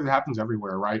on Twitter, it happens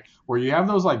everywhere, right? Where you have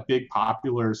those like big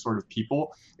popular sort of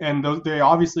people, and they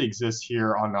obviously exist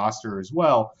here on Nostr as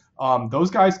well. Those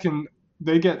guys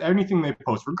they get anything they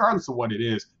post, regardless of what it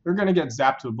is, they're gonna get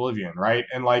zapped to oblivion, right?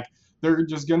 And like they're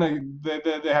just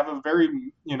they have a very,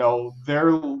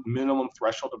 their minimum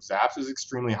threshold of zaps is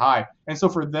extremely high. And so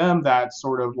for them, that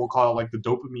sort of, we'll call it like the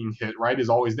dopamine hit, right, is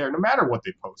always there no matter what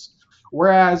they post.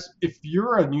 Whereas if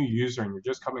you're a new user and you're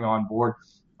just coming on board,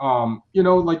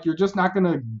 like you're just not going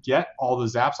to get all the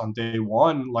zaps on day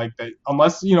one, like that,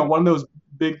 unless, one of those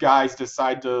big guys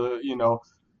decide to,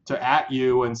 to at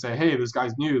you and say, hey, this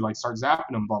guy's new, like start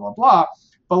zapping him, blah, blah, blah.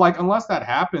 But like, unless that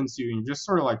happens to you, and you're just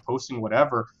sort of like posting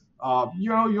whatever,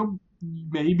 you'll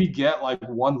maybe get like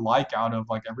one like out of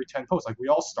like every 10 posts. Like we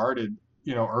all started,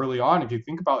 early on. If you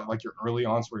think about like your early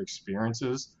on sort of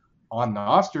experiences on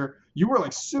Noster, you were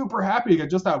like super happy to get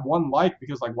just that one like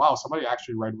because like, wow, somebody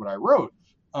actually read what I wrote.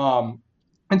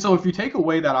 And so if you take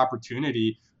away that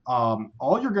opportunity,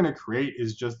 all you're going to create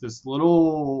is just this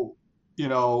little,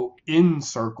 in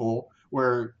circle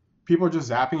where people are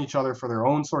just zapping each other for their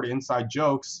own sort of inside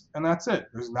jokes, and that's it.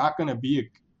 There's not going to be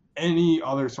any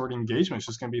other sort of engagement. It's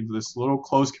just going to be this little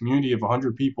closed community of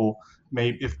 100 people,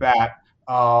 maybe if that,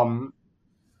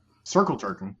 circle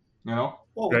jerking,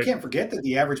 Well, Right. we can't forget that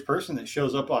the average person that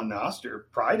shows up on Noster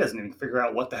probably doesn't even figure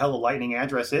out what the hell a lightning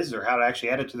address is or how to actually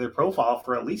add it to their profile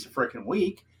for at least a freaking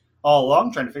week. All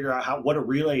along trying to figure out what a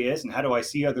relay is and how do I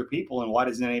see other people and why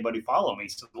doesn't anybody follow me.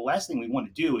 So the last thing we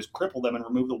want to do is cripple them and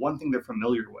remove the one thing they're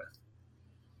familiar with.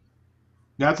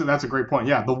 That's a great point.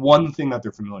 Yeah, the one thing that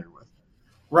they're familiar with.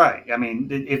 Right. I mean,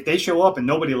 if they show up and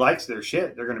nobody likes their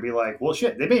shit, they're going to be like, well,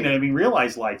 shit, they may not even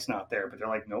realize likes not there, but they're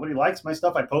like, nobody likes my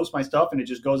stuff. I post my stuff and it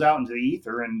just goes out into the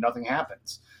ether and nothing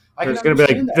happens. It's going to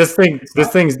be like,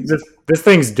 this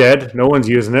thing's dead. No one's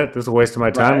using it. This is a waste of my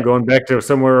time. Right. Going back to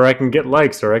somewhere where I can get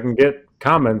likes or I can get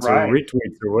comments Right. or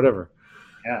retweets or whatever.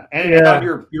 Yeah. And about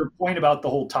your point about the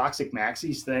whole toxic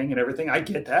maxis thing and everything, I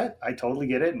get that. I totally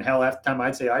get it. And hell, half the time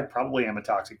I'd say I probably am a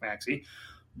toxic maxi.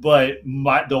 But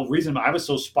the reason I was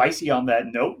so spicy on that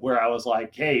note where I was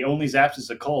like, hey, Only Zaps is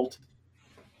a cult,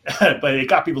 but it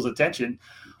got people's attention,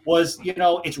 was,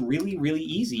 it's really, really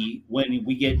easy when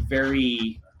we get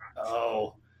very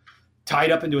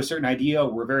tied up into a certain idea,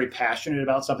 or we're very passionate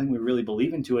about something, we really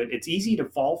believe into it. It's easy to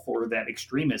fall for that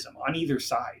extremism on either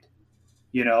side.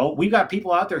 We've got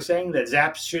people out there saying that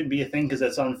Zaps shouldn't be a thing because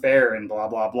that's unfair and blah,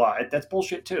 blah, blah. That's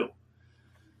bullshit too.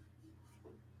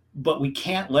 But we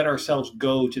can't let ourselves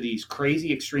go to these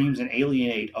crazy extremes and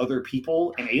alienate other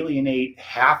people and alienate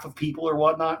half of people or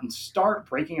whatnot and start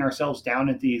breaking ourselves down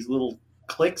into these little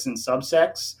cliques and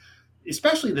subsects,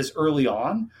 especially this early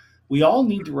on. We all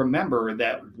need to remember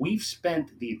that we've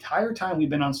spent the entire time we've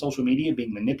been on social media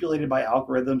being manipulated by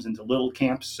algorithms into little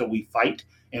camps. So we fight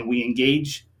and we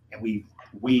engage and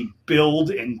we build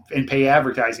and pay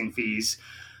advertising fees.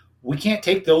 We can't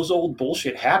take those old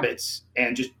bullshit habits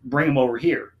and just bring them over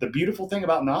here. The beautiful thing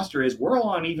about Noster is we're all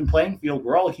on an even playing field.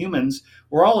 We're all humans.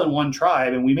 We're all in one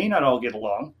tribe, and we may not all get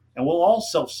along, and we'll all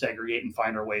self-segregate and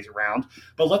find our ways around.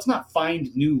 But let's not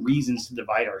find new reasons to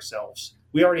divide ourselves.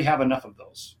 We already have enough of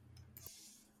those.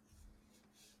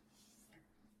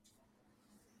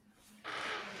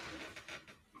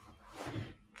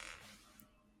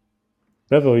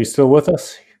 Bevo, are you still with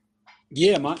us?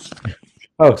 Yeah, mate.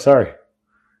 Oh, sorry.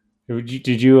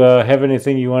 Did you have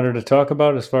anything you wanted to talk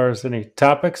about as far as any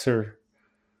topics or?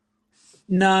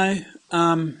 No,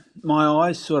 my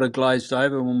eyes sort of glazed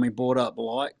over when we brought up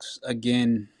likes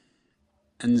again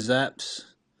and Zaps.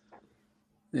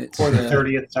 It's For the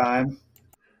 30th time.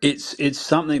 It's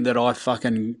something that I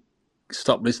fucking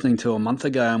stopped listening to a month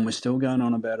ago, and we're still going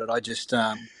on about it. I just,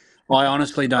 I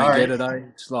honestly don't get it.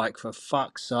 It's like, for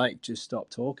fuck's sake, just stop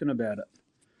talking about it.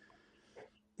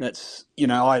 That's,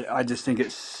 I just think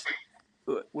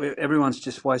everyone's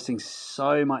just wasting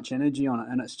so much energy on it,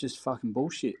 and it's just fucking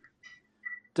bullshit.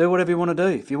 Do whatever you want to do.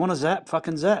 If you want to zap,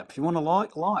 fucking zap. If you want to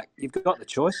like. You've got the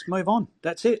choice. Move on.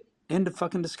 That's it. End of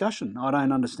fucking discussion. I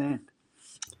don't understand.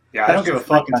 Yeah, I don't give a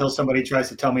fuck until somebody tries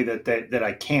to tell me that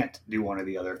I can't do one or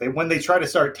the other. When they try to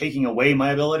start taking away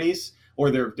my abilities,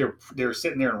 or they're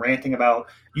sitting there and ranting about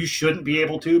you shouldn't be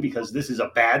able to because this is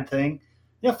a bad thing.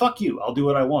 Yeah, fuck you. I'll do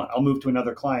what I want. I'll move to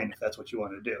another client if that's what you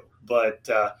want to do. But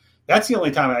that's the only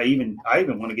time I even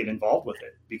want to get involved with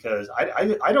it, because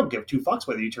I don't give two fucks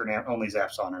whether you turn Only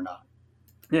Zaps on or not.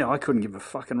 Yeah, I couldn't give a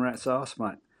fucking rat's ass,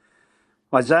 mate.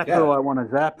 I zap who I want to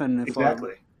zap, and if I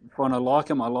want to like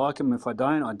them, I like them. If I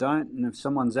don't, I don't. And if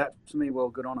someone zaps me, well,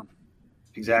 good on them.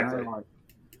 Exactly.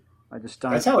 I just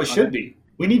don't. That's how it should be.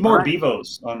 We need more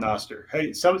Bevos on Noster.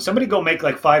 Hey, somebody go make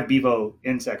like 5 Bevo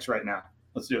insects right now.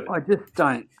 Let's do it.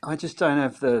 I just don't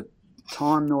have the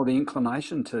time nor the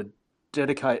inclination to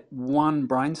dedicate one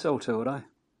brain cell to it.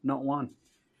 Not one.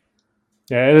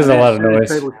 Yeah, it is a lot of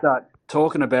noise. People start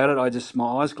talking about it, my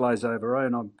eyes glaze over,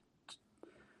 and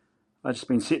I've just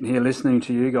been sitting here listening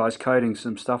to you guys coding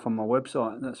some stuff on my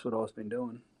website, and that's what I've been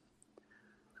doing.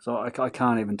 So I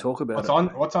can't even talk about it.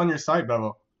 What's on your site,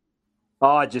 Bevo?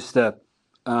 Oh,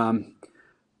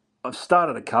 I've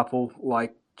started a couple,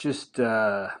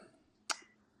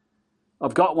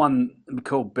 I've got one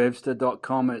called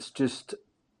bevster.com. It's just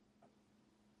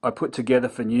I put together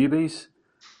for newbies,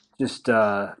 just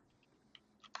like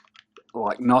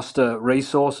Noster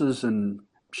resources and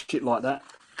shit like that.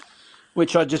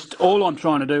 Which all I'm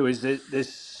trying to do is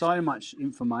there's so much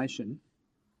information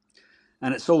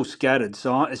and it's all scattered.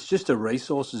 So it's just a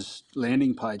resources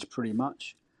landing page pretty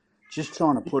much. Just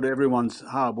trying to put everyone's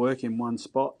hard work in one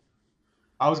spot.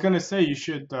 I was gonna say you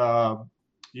should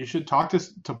talk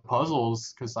to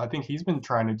Puzzles because I think he's been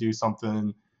trying to do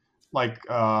something like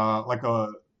a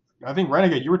I think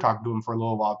Renegade, you were talking to him for a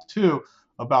little while too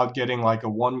about getting like a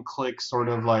one click sort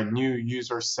of like new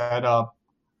user setup,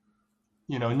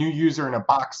 new user in a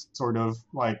box sort of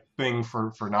like thing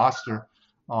for Noster.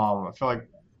 I feel like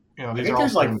I these are think all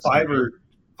there's starting like the same thing.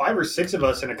 five or six of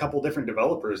us and a couple different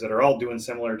developers that are all doing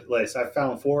similar to this. I've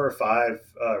found 4 or 5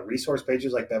 resource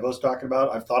pages like Bevo's talking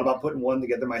about. I've thought about putting one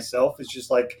together myself. It's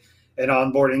just like an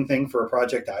onboarding thing for a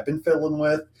project I've been fiddling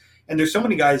with. And there's so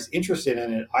many guys interested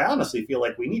in it. I honestly feel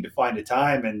like we need to find a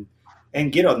time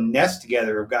and get a nest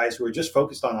together of guys who are just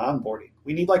focused on onboarding.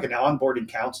 We need like an onboarding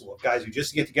council of guys who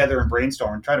just get together and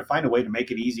brainstorm and try to find a way to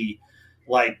make it easy.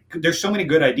 Like there's so many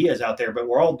good ideas out there, but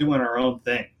we're all doing our own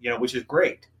thing, which is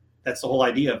great. That's the whole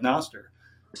idea of Noster.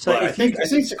 So But I think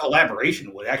the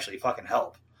collaboration would actually fucking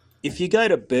help. if you go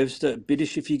to Bevster,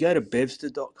 Biddish, if you go to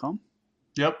bevster.com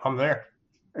Yep, I'm there.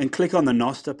 and click on the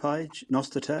Noster page,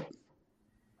 Noster tab.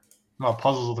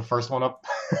 Puzzles are the first one up.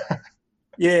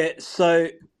 Yeah, so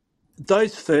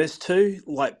those first two,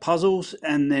 like Puzzles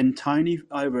and then Tony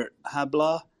over at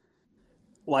Habla,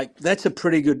 like that's a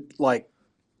pretty good, like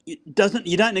you don't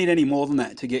need any more than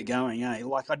that to get going, eh?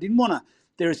 Like I didn't want to,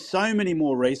 there are so many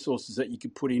more resources that you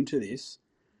could put into this,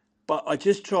 but I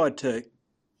just tried to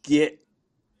get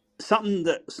something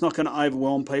that's not going to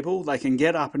overwhelm people. They can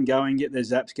get up and going, get their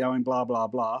zaps going, blah, blah,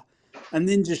 blah. And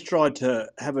then just tried to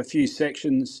have a few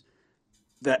sections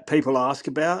that people ask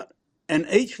about. And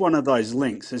each one of those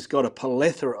links has got a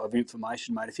plethora of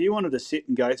information, mate. If you wanted to sit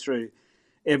and go through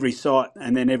every site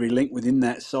and then every link within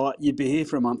that site, you'd be here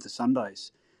for a month of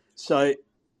Sundays. So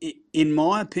in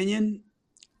my opinion,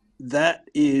 that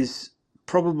is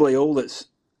probably all that's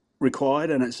required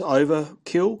and it's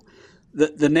overkill.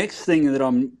 The next thing that I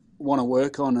want to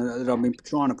work on that I've been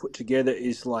trying to put together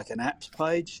is like an apps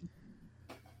page.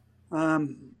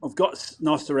 I've got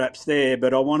Noster apps there,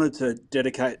 but I wanted to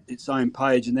dedicate its own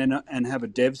page and have a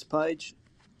devs page.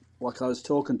 Like I was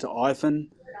talking to Ivan,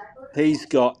 he's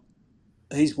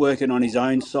working on his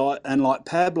own site, and like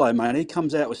Pablo, mate, he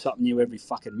comes out with something new every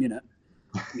fucking minute.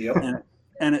 Yep.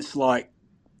 And it's like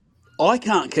I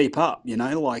can't keep up,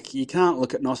 like you can't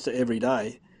look at Noster every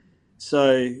day.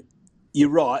 So you're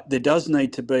right, there does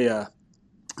need to be a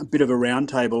bit of a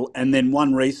roundtable and then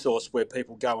one resource where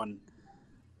people go and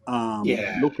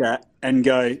look at and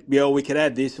go, yeah, we could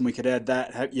add this and we could add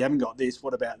that. You haven't got this.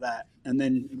 What about that? And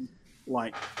then,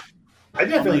 like, I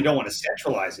definitely don't want to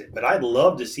centralize it, but I'd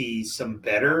love to see some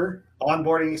better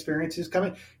onboarding experiences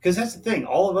coming. Because that's the thing.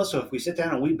 All of us, so if we sit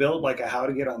down and we build like a how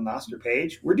to get on Noster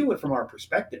page, we're doing it from our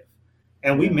perspective.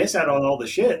 And we miss out on all the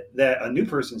shit that a new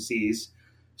person sees.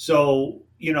 So,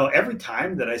 every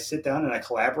time that I sit down and I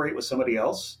collaborate with somebody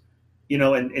else,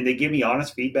 and they give me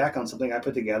honest feedback on something I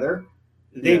put together,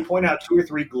 they point out 2 or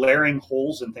 3 glaring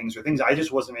holes in things or things I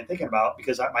just wasn't even thinking about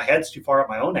because my head's too far up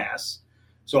my own ass.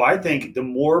 So I think the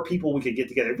more people we could get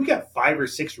together, if we got 5 or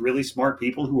 6 really smart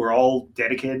people who are all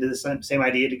dedicated to the same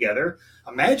idea together,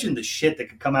 imagine the shit that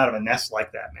could come out of a nest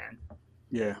like that, man.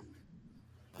 Yeah.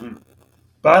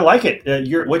 But I like it.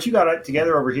 What you got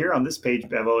together over here on this page,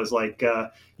 Bevo, is like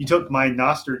you took my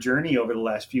Noster journey over the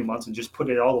last few months and just put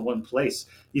it all in one place.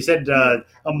 You said a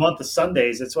month of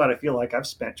Sundays. That's what I feel like I've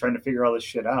spent trying to figure all this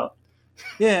shit out.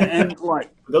 Yeah, and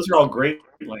like those are all great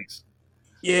links.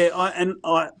 Yeah,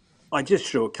 I just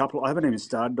threw a couple. I haven't even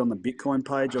started on the Bitcoin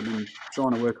page. I've been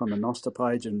trying to work on the Noster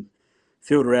page and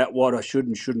filter out what I should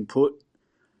and shouldn't put.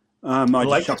 I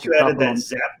like that you added that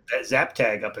zap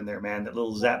tag up in there, man. That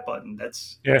little zap button.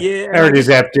 That's I already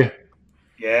zapped you.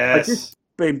 Yes. I just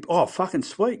been fucking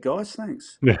sweet, guys.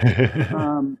 Thanks.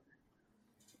 And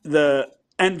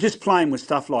just playing with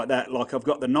stuff like that. Like I've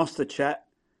got the Noster chat,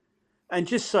 and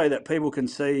just so that people can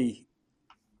see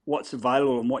what's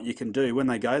available and what you can do when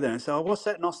they go there and say, oh, what's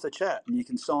that Noster chat? And you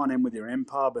can sign in with your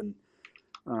MPub and,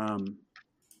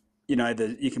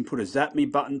 you can put a Zap Me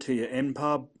button to your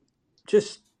MPub.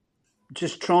 Just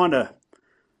trying to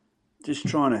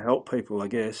help people, I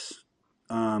guess.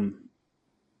 And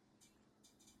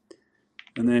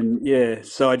then,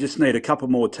 so I just need a couple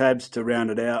more tabs to round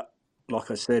it out.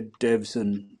 Like I said, devs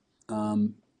and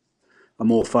a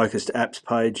more focused apps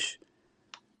page.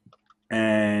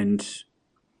 And,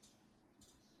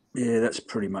 yeah, that's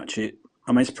pretty much it.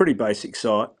 I mean, it's a pretty basic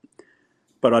site,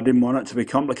 but I didn't want it to be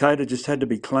complicated. It just had to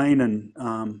be clean and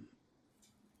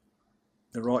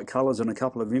the right colours and a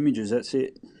couple of images. That's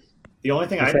it. The only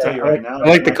thing I I'd tell you right now I is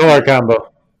like the color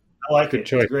combo. I like Good it. It's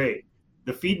choice. great.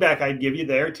 The feedback I'd give you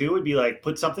there too would be like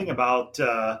put something about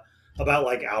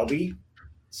like Albi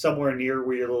somewhere near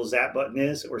where your little Zap button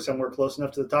is, or somewhere close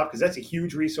enough to the top, because that's a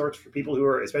huge resource for people who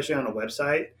are, especially on a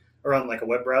website or on like a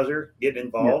web browser, getting Yeah.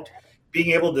 involved.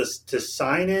 Being able to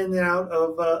sign in and out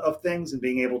of things, and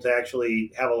being able to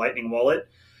actually have a Lightning wallet,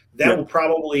 that Yep. will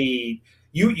probably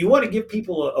you want to give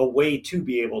people a way to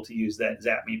be able to use that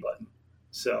Zap Me button.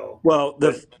 So, Well,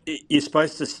 but you're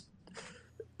supposed to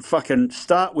fucking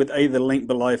start with either link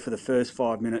below for the first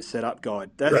 5 minute setup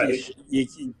guide. That's right,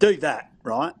 you do that,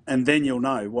 right? And then you'll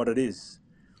know what it is.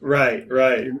 right, Do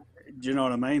right. you, do you know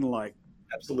what I mean? Like,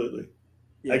 Absolutely.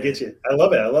 I yeah, get you. I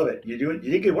love it. I love it. You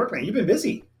did good work, man. You've been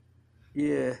busy.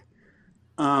 yeah.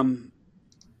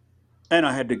 And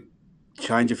I had to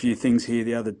change a few things here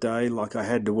the other day. Like I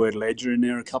had the word ledger in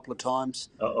there a couple of times,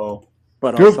 Uh-oh.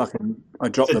 but Good. I It's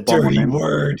dropped a the bomb on dirty them.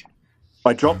 word.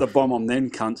 I dropped the bomb on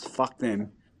them cunts. Fuck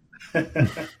them.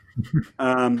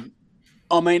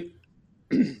 I mean,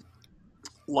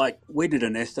 like we did a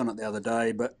nest on it the other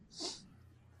day,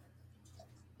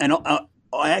 and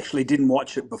I actually didn't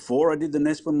watch it before I did the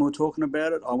nest when we were talking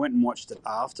about it. I went and watched it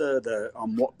after the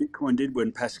what Bitcoin did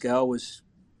when Pascal was,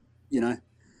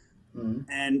 Mhm.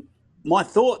 and my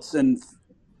thoughts and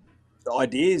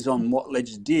ideas on what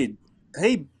Ledger did.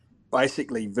 He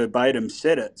basically verbatim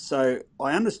said it, so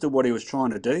I understood what he was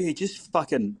trying to do. He just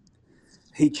fucked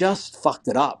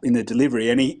it up in the delivery,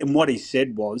 and what he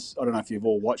said was, I don't know if you've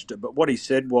all watched it, but what he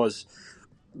said was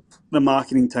the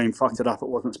marketing team fucked it up. It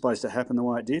wasn't supposed to happen the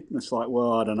way it did. And it's like,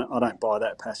 well, I don't know. I don't buy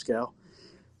that, Pascal.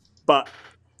 But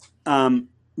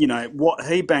what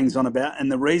he bangs on about, and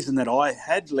the reason that I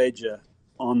had Ledger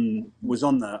was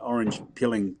on the Orange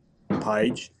Pilling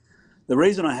page. The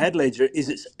reason I had Ledger is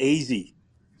it's easy.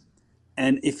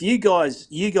 And if you guys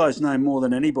know more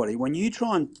than anybody, when you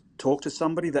try and talk to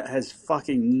somebody that has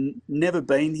fucking never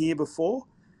been here before,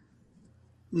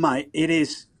 mate,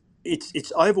 it's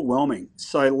overwhelming.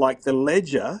 So like the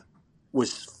Ledger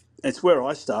it's where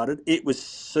I started. It was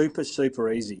super,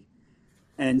 super easy.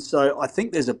 And so I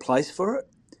think there's a place for it,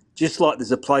 just like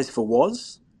there's a place for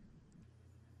Was.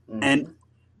 And Mhm.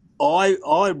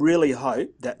 I really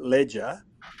hope that Ledger,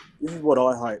 this is what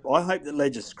I hope. I hope that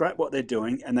Ledger scrap what they're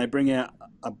doing and they bring out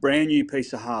a brand new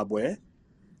piece of hardware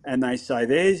and they say,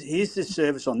 here's this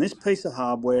service on this piece of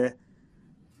hardware,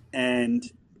 and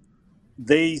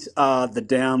these are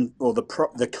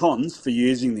the cons for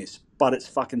using this, but it's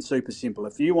fucking super simple.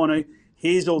 If you want to,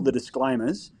 here's all the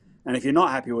disclaimers, and if you're not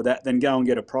happy with that, then go and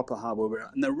get a proper hardware.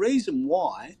 And the reason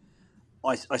why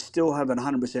I still haven't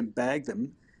 100% bagged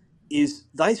them is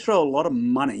they throw a lot of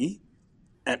money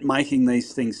at making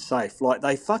these things safe. Like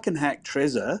they fucking hacked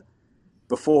Trezor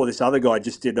before this other guy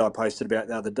just did. I posted about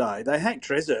the other day. They hacked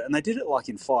Trezor and they did it like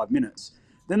in 5 minutes.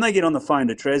 Then they get on the phone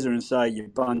to Trezor and say, "You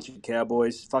bunch of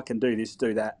cowboys, fucking do this,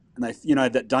 do that." And they,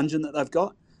 that dungeon that they've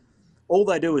got. All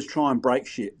they do is try and break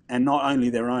shit, and not only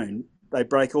their own, they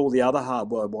break all the other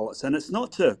hardware wallets. And it's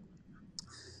not to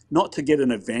get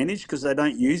an advantage because they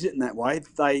don't use it in that way.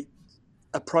 They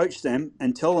approach them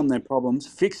and tell them their problems,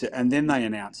 fix it, and then they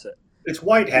announce it. It's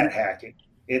white And hat hacking.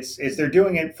 It's they're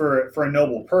doing it for a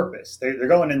noble purpose. They're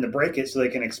going in to break it so they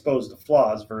can expose the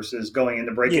flaws versus going in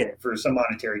to break yeah, it for some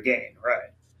monetary gain. Right.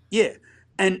 yeah.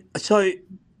 And so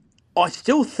I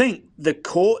still think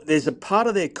there's a part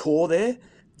of their core there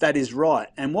that is right.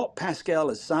 And what Pascal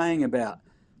is saying about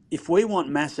if we want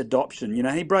mass adoption,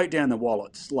 he broke down the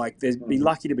wallets. Like there'd be Mhm.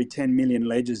 lucky to be 10 million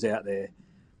ledgers out there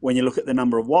when you look at the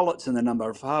number of wallets and the number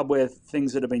of hardware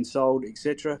things that have been sold,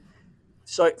 etc.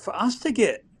 So for us to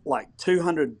get like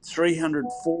 200, 300,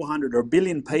 400 or a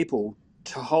billion people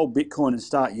to hold Bitcoin and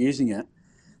start using it,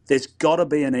 there's got to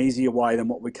be an easier way than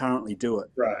what we currently do it.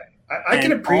 Right. I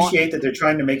can And appreciate that they're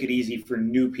trying to make it easy for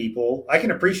new people. I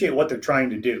can appreciate what they're trying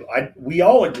to do. We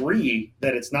all agree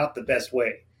that it's not the best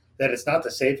way, that it's not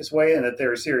the safest way, and that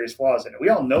there are serious flaws in it. We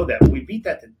all know that, but we beat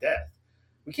that to death.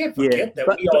 We can't yeah, forget that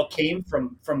but we all came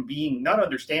from being not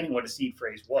understanding what a seed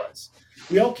phrase was.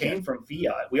 We all yeah, came from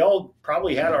fiat. We all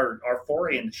probably had our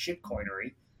foray into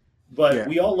shitcoinery, but yeah.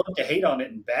 we all love to hate on it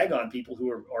and bag on people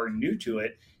who are new to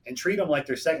it and treat them like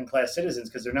they're second class citizens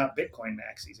because they're not Bitcoin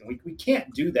maxis. And we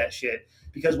can't do that shit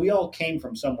because we all came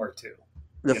from somewhere too.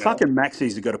 The You know? fucking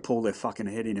maxis have got to pull their fucking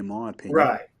head in my opinion.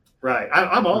 Right. Right.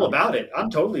 I'm all Um, about it. I'm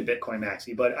totally Bitcoin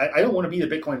maxi, but I don't want to be the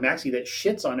Bitcoin maxi that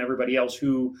shits on everybody else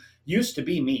who used to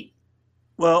be me.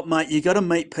 well, mate, you got to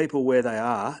meet people where they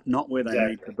are, not where they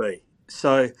need to Exactly. be.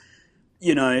 So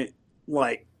you know,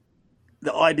 like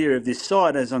the idea of this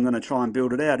site as I'm going to try and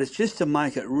build it out is just to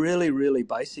make it really, really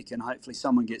basic and hopefully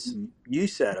someone gets some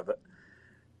use out of it.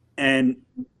 And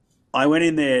I went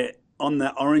in there on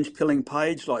the orange pilling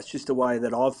page, like it's just a way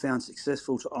that I've found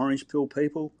successful to orange pill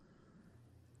people.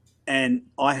 And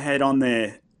I had on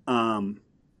there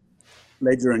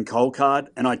Ledger and Cold Card,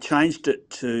 and I changed it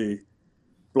to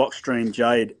Blockstream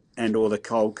Jade and or the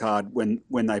Cold Card when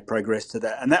they progressed to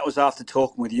that. And that was after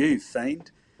talking with you,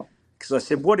 Fiend, because I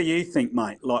said, "What do you think,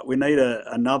 mate? Like we need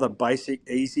another basic,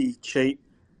 easy, cheap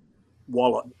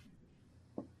wallet."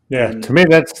 Yeah, to And me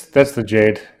that's the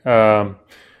Jade.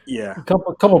 yeah,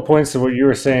 A couple points to what you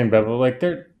were saying, Bevel. Like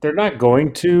they're not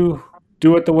going to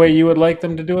do it the way you would like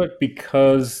them to do it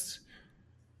because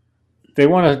they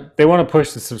want to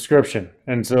push the subscription,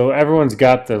 and so everyone's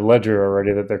got the ledger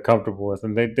already that they're comfortable with,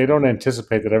 and they don't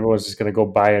anticipate that everyone's just going to go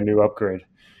buy a new upgrade.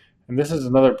 And this is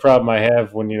another problem I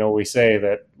have when we say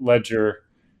that ledger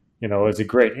is a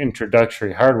great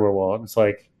introductory hardware wallet. It's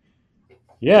like,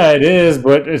 yeah, it is,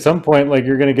 but at some point, like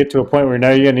you're going to get to a point where now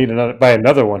you're going to need buy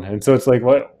another one, and so it's like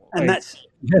what, and like, that's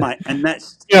yeah, mate, and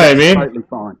you know what I that's mean? totally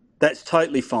fine. That's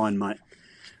totally fine, mate.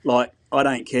 Like I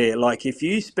don't care. Like if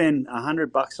you spend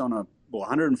 $100 on a or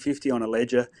 150 on a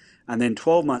ledger, and then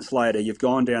 12 months later you've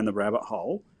gone down the rabbit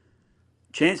hole,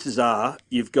 chances are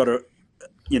you've got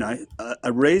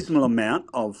a reasonable amount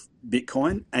of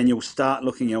Bitcoin, and you'll start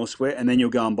looking elsewhere, and then you'll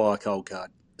go and buy a cold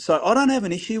card. So I don't have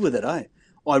an issue with it, eh?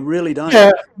 I really don't.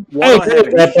 Yeah, I What I agree have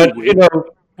with an that, issue but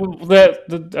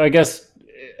with, I guess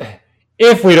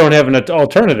if we don't have an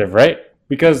alternative, right?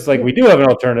 Because like yeah, we do have an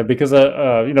alternative, because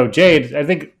Jade. I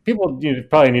think people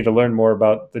probably need to learn more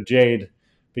about the Jade,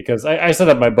 because I set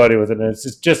up my buddy with it, and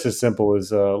it's just as simple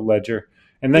as Ledger.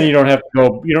 And then yeah, you don't have to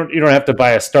go. You don't have to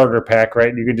buy a starter pack,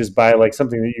 right? You can just buy like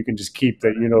something that you can just keep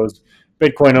that is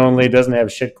Bitcoin only, doesn't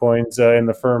have shit coins in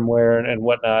the firmware and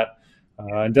whatnot.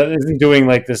 And isn't doing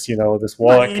like this mate,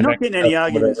 wallet you're not connect getting stuff any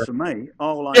or arguments whatever. from me.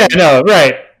 I'll Yeah, only, no,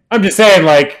 right. I'm just saying,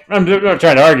 like, I'm not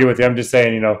trying to argue with you. I'm just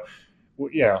saying,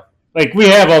 like we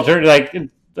have alternative. Like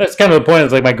that's kind of the point.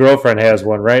 Is like my girlfriend has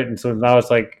one, right? And so now it's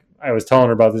like I was telling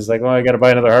her about this, like, oh, I got to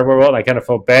buy another hardware wallet. And I kind of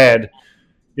felt bad.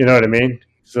 You know what I mean?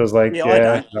 So it's like, yeah, I yeah,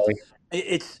 don't. like,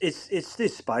 It's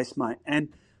this space, mate, and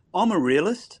I'm a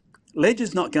realist.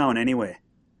 Ledger's not going anywhere.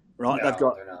 Right? They've No,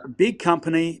 got they're a not. big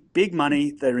company, big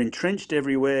money. They're entrenched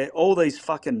everywhere. All these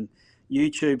fucking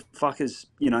YouTube fuckers,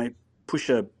 push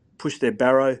a push their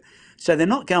barrow, so they're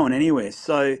not going anywhere.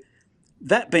 So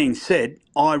that being said,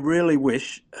 I really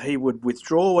wish he would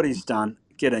withdraw what he's done,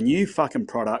 get a new fucking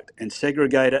product, and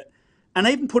segregate it, and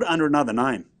even put it under another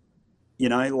name.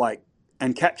 Like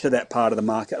and capture that part of the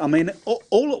market. I mean, all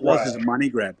it was is a Right. money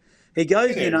grab. He It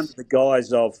goes in under is. the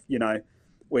guise of,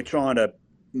 we're trying to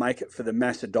make it for the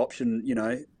mass adoption,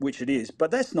 which it is,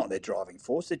 but that's not their driving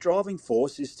force. Their driving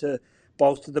force is to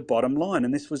bolster the bottom line,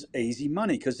 and this was easy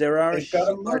money because there are a They've got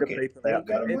a shitload of market. people They've out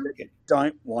got a there that market.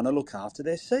 don't want to look after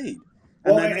their seed,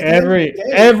 and Well, they and need at the to. end of the every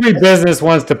day, every let's business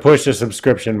wants to push a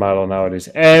subscription model nowadays.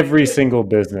 Every yeah, single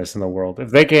business in the world, if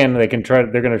they can, they can try.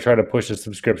 They're going to try to push a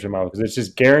subscription model because it's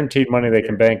just guaranteed money they Yeah,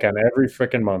 can bank on every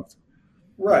freaking month.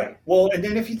 yeah, right. Well, and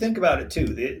then if you think about it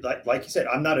too, like you said,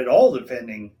 I'm not at all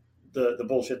defending the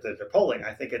bullshit that they're pulling.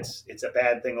 I think it's a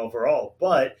bad thing overall,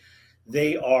 but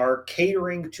they are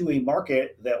catering to a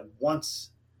market that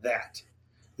wants that.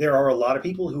 There are a lot of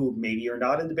people who maybe are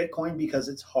not into Bitcoin because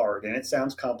it's hard and it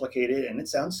sounds complicated and it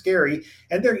sounds scary.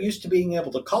 And they're used to being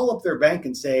able to call up their bank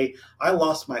and say, I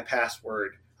lost my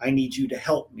password. I need you to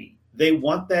help me. They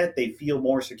want that. They feel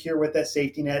more secure with that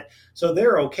safety net. So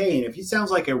they're okay. And if it sounds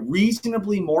like a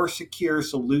reasonably more secure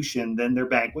solution than their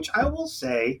bank, which I will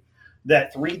say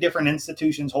that three different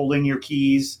institutions holding your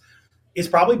keys is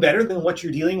probably better than what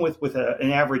you're dealing with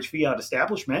an average fiat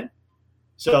establishment.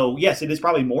 So, yes, it is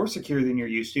probably more secure than you're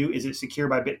used to. Is it secure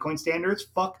by Bitcoin standards?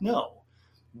 Fuck no.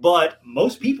 But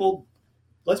most people,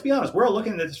 let's be honest, we're all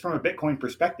looking at this from a Bitcoin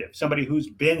perspective. Somebody who's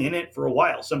been in it for a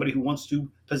while, somebody who wants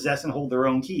to possess and hold their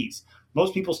own keys.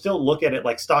 Most people still look at it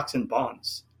like stocks and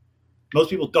bonds. Most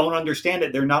people don't understand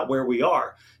it. They're not where we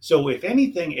are. So, if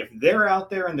anything, if they're out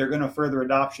there and they're going to further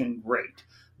adoption, great.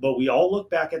 But we all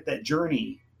look back at that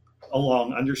journey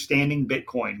along understanding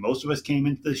Bitcoin. Most of us came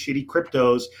into the shitty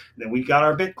cryptos, and then we got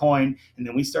our Bitcoin, and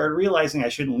then we started realizing I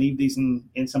shouldn't leave these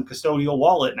in some custodial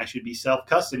wallet and I should be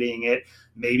self-custodying it.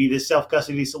 Maybe this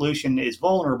self-custody solution is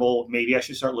vulnerable. Maybe I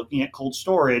should start looking at cold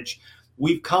storage.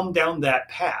 We've come down that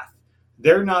path.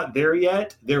 They're not there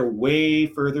yet. They're way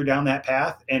further down that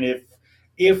path. And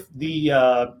if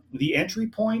the entry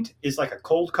point is like a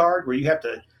cold card where you have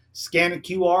to scan a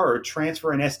QR or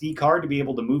transfer an SD card to be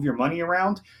able to move your money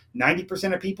around,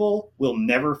 90% of people will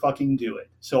never fucking do it.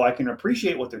 So I can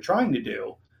appreciate what they're trying to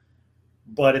do,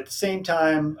 but at the same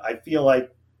time, I feel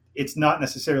like it's not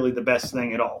necessarily the best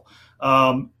thing at all.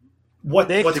 The What's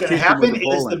going to execution was happen is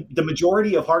appalling. the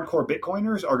majority of hardcore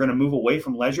Bitcoiners are going to move away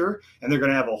from Ledger, and they're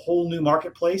going to have a whole new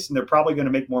marketplace, and they're probably going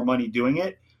to make more money doing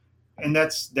it. And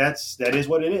that is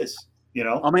what it is, you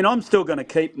know. I mean, I'm still going to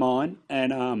keep mine,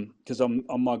 and because I'm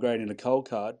migrating to cold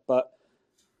card, but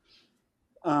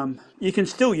you can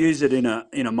still use it in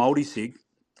a multi sig,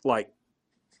 like.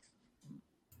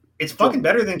 It's fucking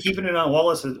better than keeping it on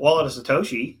wallet of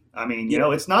Satoshi. I mean, you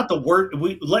know, it's not the word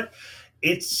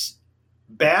it's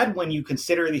bad when you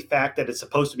consider the fact that it's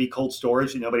supposed to be cold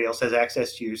storage and nobody else has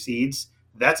access to your seeds.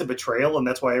 That's a betrayal, and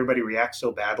that's why everybody reacts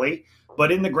so badly.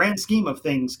 But in the grand scheme of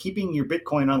things, keeping your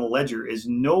Bitcoin on a ledger is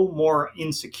no more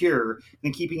insecure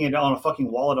than keeping it on a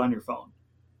fucking wallet on your phone.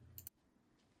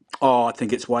 Oh, I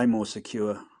think it's way more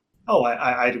secure. Oh,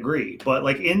 I'd agree. But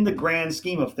like in the grand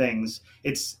scheme of things,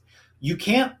 it's you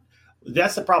can't.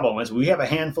 That's the problem. Is we have a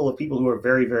handful of people who are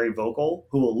very, very vocal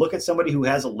who will look at somebody who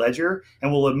has a ledger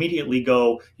and will immediately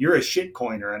go, "You're a shit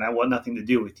coiner, and I want nothing to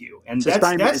do with you." And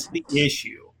that's the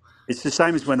issue. It's the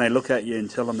same as when they look at you and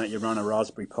tell them that you run a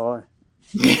Raspberry Pi.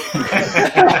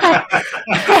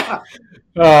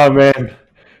 Oh man,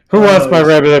 who wants my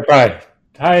Raspberry Pi?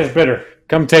 Highest bidder,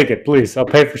 come take it, please. I'll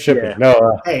pay for shipping. Yeah.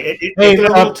 No, hey, if they're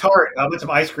a little tart, I'll put some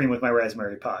ice cream with my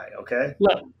Raspberry Pi. Okay.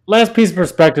 Last piece of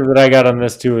perspective that I got on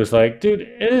this too is like, dude,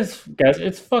 it is, guys,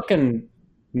 it's fucking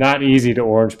not easy to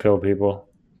orange pill people.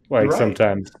 Like Right.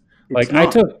 sometimes, It's like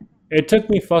not. it took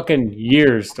me fucking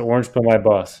years to orange pill my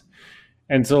boss,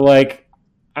 and so like,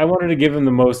 I wanted to give him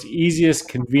the most easiest,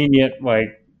 convenient,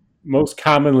 like most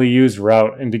commonly used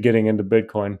route into getting into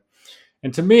Bitcoin.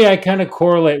 And to me, I kind of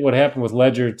correlate what happened with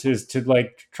Ledger to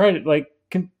like try to like.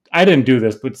 I didn't do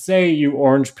this, but say you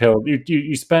orange pilled,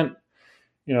 you spent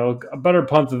a better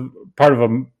part of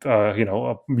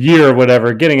a year or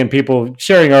whatever getting in people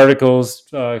sharing articles,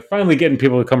 finally getting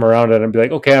people to come around it and be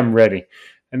like, okay, I'm ready.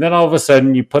 And then all of a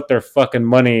sudden, you put their fucking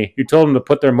money. You told them to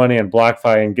put their money in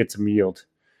BlockFi and get some yield.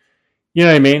 You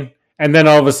know what I mean? And then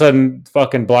all of a sudden,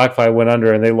 fucking BlockFi went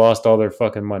under and they lost all their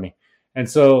fucking money. And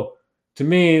so, to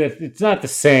me, it's not the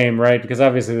same, right? Because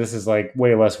obviously, this is like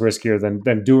way less riskier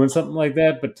than doing something like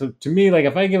that. But to me, like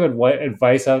if I give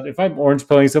advice out, if I'm orange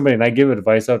pilling somebody and I give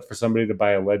advice out for somebody to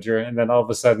buy a ledger, and then all of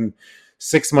a sudden,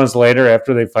 6 months later,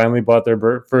 after they finally bought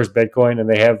their first Bitcoin and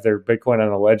they have their Bitcoin on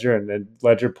a ledger, and then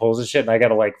ledger pulls the shit, and I got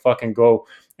to like fucking go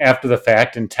after the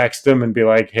fact and text them and be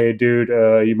like, hey, dude,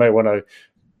 you might want to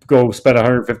go spend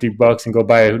 $150 and go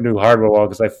buy a new hardware wall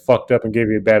because I fucked up and gave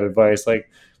you bad advice. Like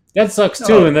that sucks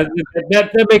too, and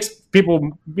that makes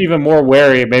people even more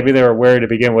wary. Maybe they were wary to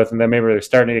begin with, and then maybe they're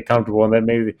starting to get comfortable, and then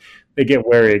maybe they get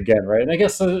wary again, right? And I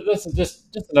guess this is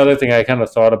just another thing I kind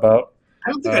of thought about. I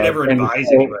don't think I'd ever advise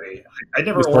anybody. I'd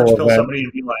never orange pill somebody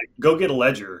and be like, "Go get a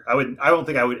ledger." I don't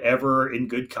think I would ever, in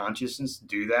good conscience,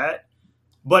 do that.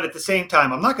 But at the same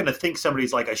time, I'm not going to think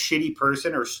somebody's like a shitty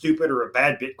person or stupid or a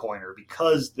bad Bitcoiner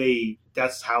because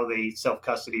that's how they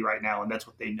self-custody right now and that's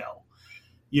what they know.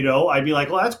 I'd be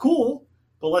like, well, that's cool,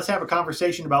 but let's have a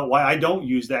conversation about why I don't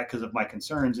use that because of my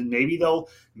concerns. And maybe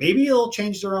they'll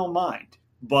change their own mind.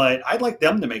 But I'd like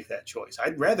them to make that choice.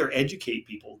 I'd rather educate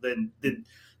people than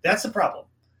that's the problem.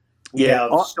 We have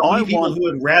so many people who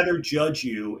would rather judge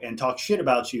you and talk shit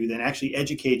about you than actually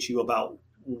educate you about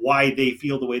why they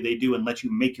feel the way they do and let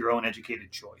you make your own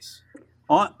educated choice.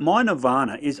 My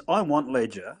nirvana is I want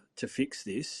Ledger to fix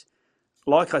this.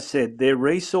 Like I said, their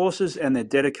resources and their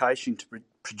dedication to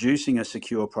producing a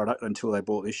secure product until they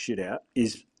bought this shit out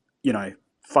is,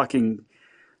 fucking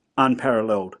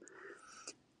unparalleled.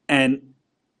 And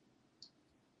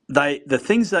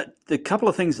the couple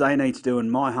of things they need to do, in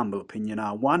my humble opinion,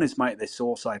 are one is make their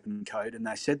source open code, and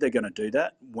they said they're going to do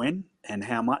that. When and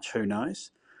how much, who knows?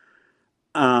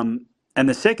 And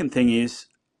the second thing is,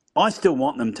 I still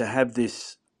want them to have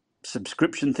this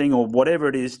subscription thing or whatever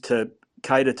it is to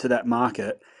cater to that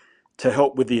market to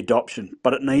help with the adoption.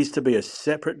 But it needs to be a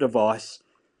separate device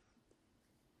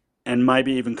and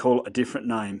maybe even call it a different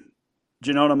name. Do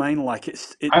you know what I mean? Like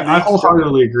I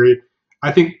wholeheartedly agree.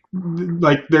 I think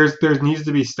like there needs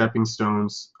to be stepping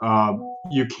stones.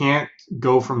 You can't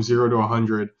go from 0 to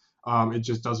 100. It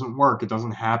just doesn't work. It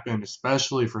doesn't happen,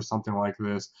 especially for something like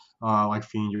this. Like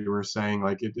Fiend, you were saying,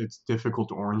 like it's difficult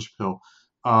to orange pill.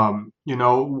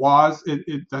 WAS,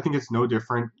 I think it's no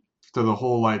different to the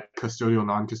whole like custodial,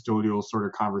 non-custodial sort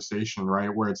of conversation, right?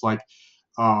 Where it's like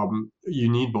you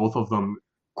need both of them.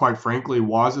 Quite frankly,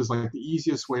 WAS is like the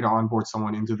easiest way to onboard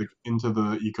someone into the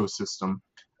ecosystem.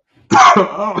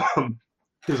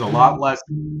 There's a lot less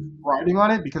riding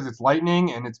on it because it's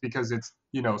lightning and it's because it's,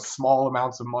 small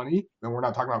amounts of money. And we're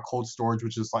not talking about cold storage,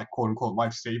 which is like quote unquote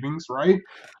life savings, right?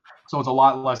 So it's a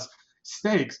lot less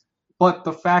stakes. But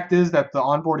the fact is that the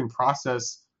onboarding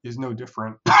process is no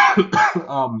different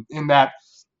in that,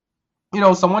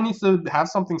 someone needs to have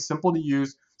something simple to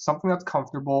use, something that's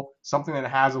comfortable, something that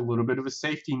has a little bit of a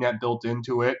safety net built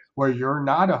into it, where you're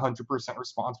not 100%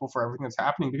 responsible for everything that's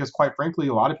happening, because quite frankly,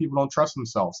 a lot of people don't trust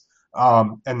themselves.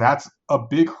 And that's a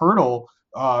big hurdle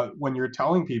when you're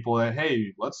telling people that,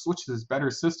 hey, let's switch to this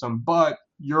better system, but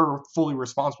you're fully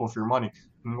responsible for your money.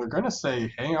 And they're going to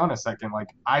say, hang on a second, like,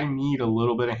 I need a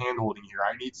little bit of handholding here.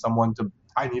 I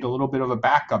need a little bit of a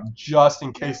backup just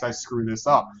in case I screw this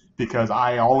up, because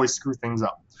I always screw things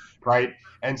up, right?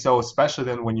 And so especially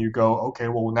then when you go, okay,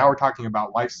 well, now we're talking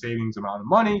about life savings amount of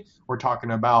money. We're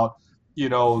talking about,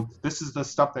 this is the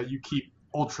stuff that you keep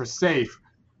ultra safe.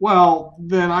 Well,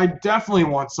 then I definitely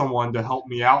want someone to help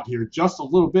me out here just a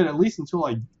little bit, at least until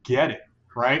I get it,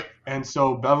 right? And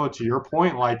so, Bevo, to your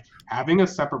point, like having a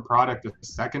separate product, a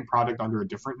second product under a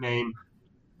different name,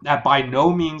 that by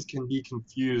no means can be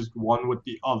confused one with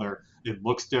the other. It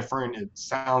looks different, it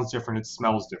sounds different, it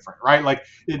smells different, right? Like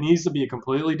it needs to be a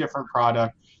completely different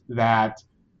product that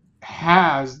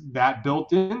has that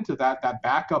built into that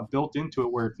backup built into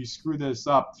it, where if you screw this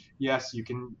up, yes, you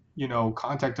can,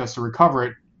 contact us to recover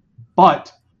it,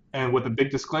 but, and with a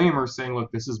big disclaimer saying,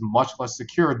 look, this is much less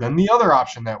secure than the other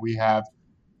option that we have,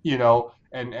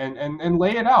 and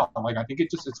lay it out. Like, I think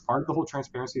it's part of the whole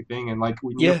transparency thing, and like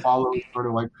we need to follow sort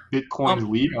of like Bitcoin's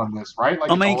lead on this, right?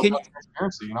 Like, it's all about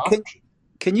transparency and option.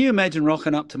 Can you imagine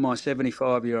rocking up to my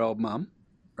 75-year-old mum,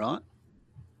 right,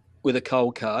 with a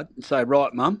cold card and say,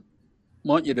 right, mum,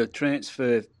 want you to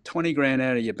transfer 20 grand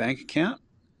out of your bank account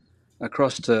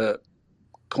across to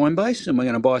Coinbase, and we're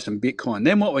going to buy some Bitcoin.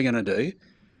 Then what we're going to do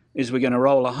is we're going to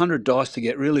roll 100 dice to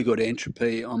get really good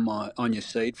entropy on your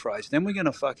seed phrase. Then we're going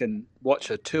to fucking watch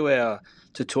a 2-hour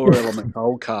tutorial on the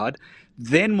cold card.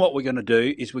 Then what we're going to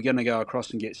do is we're going to go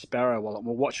across and get Sparrow Wallet.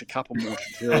 We'll watch a couple more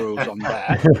tutorials on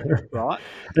that, right?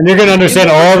 And you're going to understand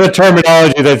all the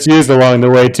terminology that's used along the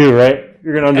way too, right?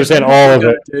 You're going to understand all of it. What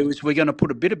we're going to do is we're going to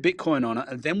put a bit of Bitcoin on it,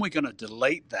 and then we're going to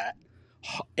delete that,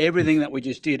 everything that we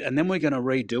just did, and then we're going to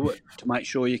redo it to make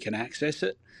sure you can access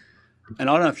it. And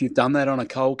I don't know if you've done that on a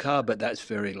cold card, but that's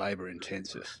very labor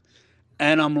intensive.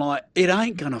 And I'm like, it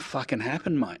ain't going to fucking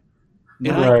happen, mate. It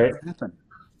ain't going to happen.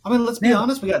 I mean, let's be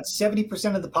honest. We got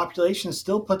 70% of the population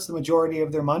still puts the majority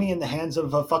of their money in the hands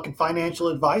of a fucking financial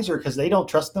advisor because they don't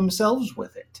trust themselves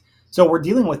with it. So we're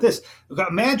dealing with this.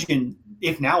 Imagine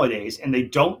if nowadays, and they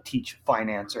don't teach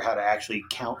finance or how to actually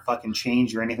count fucking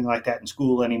change or anything like that in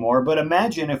school anymore. But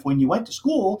imagine if when you went to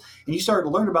school and you started to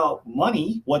learn about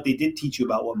money, what they did teach you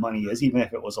about what money is, even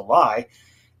if it was a lie,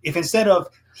 if instead of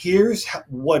here's how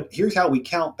we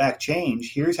count back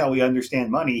change, here's how we understand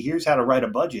money, here's how to write a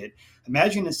budget.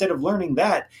 Imagine instead of learning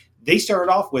that, they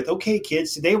started off with, okay,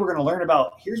 kids, today we're going to learn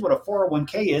about here's what a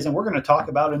 401k is, and we're going to talk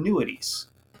about annuities.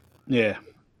 Yeah.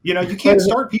 You can't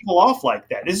start people off like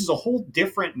that. This is a whole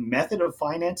different method of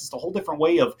finance. It's a whole different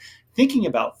way of thinking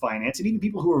about finance. And even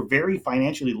people who are very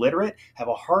financially literate have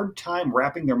a hard time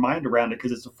wrapping their mind around it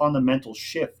because it's a fundamental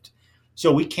shift.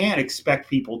 So we can't expect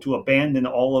people to abandon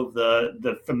all of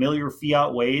the familiar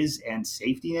fiat ways and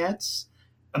safety nets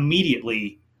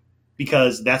immediately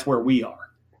because that's where we are.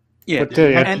 Yeah. But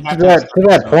to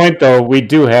that point, though, we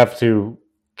do have to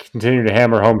continue to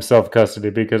hammer home self-custody,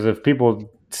 because if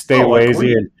people stay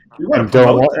lazy and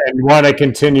don't want to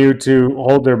continue to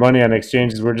hold their money on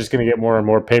exchanges, we're just going to get more and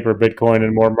more paper Bitcoin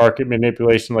and more market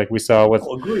manipulation like we saw with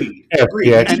FTX.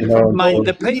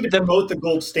 We need to promote the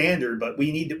gold standard, but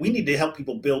we need to help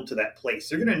people build to that place.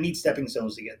 They're going to need stepping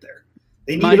stones to get there.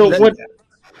 They need Go ahead,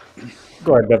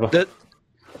 Beva.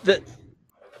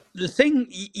 The thing,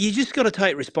 you just got to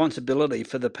take responsibility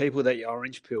for the people that you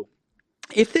orange pill.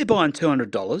 If they're buying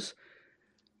 $200,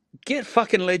 get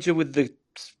fucking Ledger with the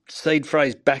seed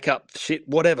phrase backup shit,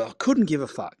 whatever. Couldn't give a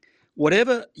fuck.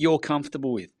 Whatever you're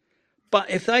comfortable with. But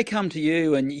if they come to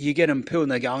you and you get them pill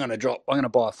and they go, I'm going to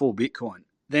buy a full Bitcoin,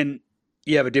 then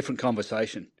you have a different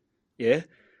conversation. Yeah?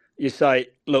 You say,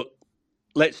 look,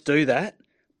 let's do that,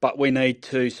 but we need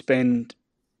to spend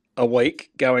a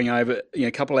week going over,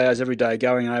 a couple of hours every day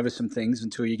going over some things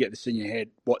until you get this in your head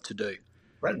what to do.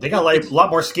 Right. They got a lot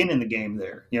more skin in the game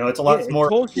there. It's a lot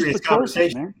more serious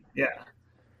conversation. Man. Yeah.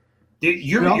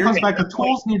 It all comes back to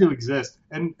tools need to exist.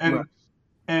 And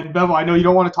Bevo, I know you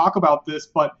don't want to talk about this,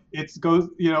 but it goes,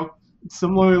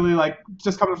 similarly, like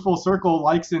just coming full circle,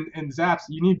 likes and zaps,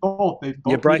 you need both. They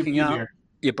both You're breaking up.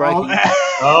 You're breaking.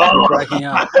 Oh. You're breaking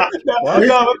up. What?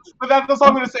 No, but that's all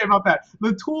I'm going to say about that.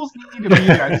 The tools need to be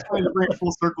there. I just wanted to bring it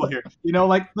full circle here.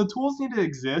 Like the tools need to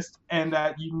exist, and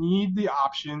that you need the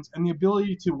options and the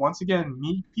ability to once again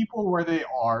meet people where they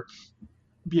are,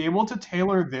 be able to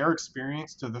tailor their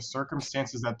experience to the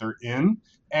circumstances that they're in,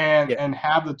 and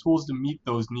have the tools to meet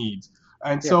those needs.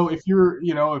 And so if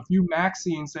if you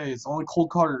maxi and say it's only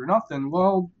cold carded or nothing,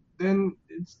 well, then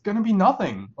it's going to be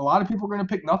nothing. A lot of people are going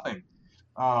to pick nothing.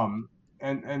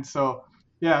 And so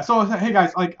yeah, so hey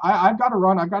guys, like I've got to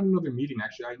run. I've got another meeting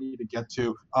actually I need to get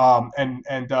to. And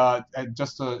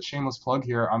just a shameless plug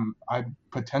here, I'm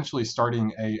potentially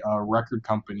starting a record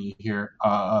company here,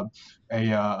 a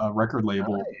record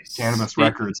label, Nice. Cannabis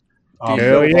Records.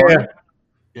 Hell yeah.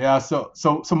 Yeah, so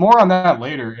more on that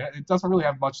later. It doesn't really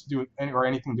have much to do with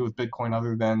anything to do with Bitcoin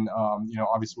other than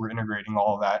obviously we're integrating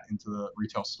all of that into the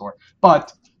retail store.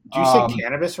 But Do you say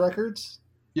Cannabis Records?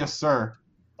 yes, sir.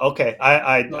 Okay,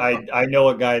 I know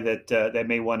a guy that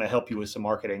may want to help you with some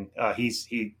marketing. He's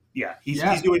doing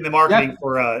the marketing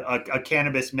for a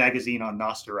cannabis magazine on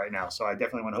Nostr right now. So I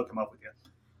definitely want to hook him up with you.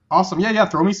 Awesome. Yeah.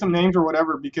 Throw me some names or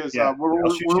whatever because we're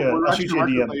actually a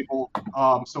record label.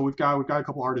 So we've got a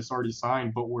couple artists already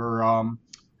signed, but we're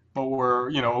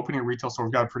opening a retail store.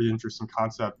 We've got a pretty interesting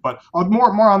concept. But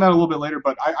more on that a little bit later.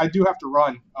 But I do have to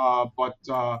run. But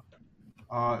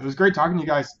it was great talking to you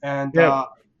guys, and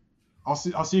I'll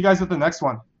see you guys at the next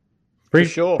one.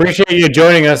 Sure. Appreciate you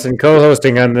joining us and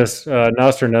co-hosting on this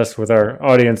Nostr Nest with our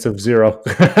audience of 0.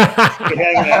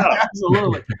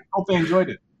 Absolutely. Hope they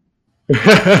enjoyed it.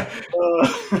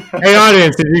 Hey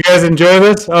audience, did you guys enjoy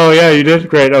this? Oh yeah, you did?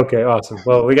 Great. Okay, awesome.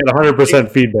 Well, we got 100%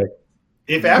 feedback.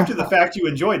 If after the fact you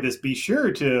enjoyed this, be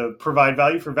sure to provide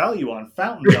value for value on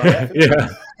Fountain. Yeah.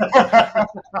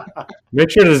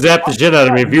 Make sure to zap the shit out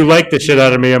of me. If you like the shit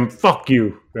out of me, fuck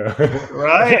you.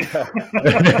 Right?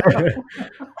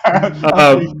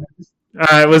 All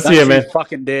right, we'll see you, man.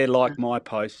 Fucking dare like my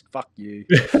post. Fuck you.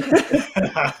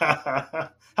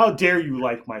 How dare you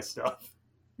like my stuff?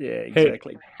 Yeah,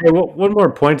 exactly. Hey, one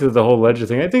more point to the whole ledger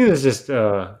thing. I think it's just,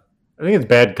 I think it's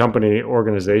bad company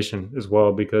organization as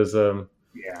well because,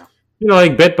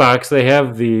 like Bitbox, they're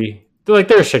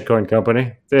a shitcoin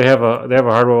company. They have a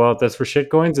hardware wallet that's for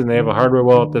shitcoins, and they have a hardware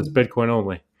wallet that's Bitcoin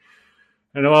only.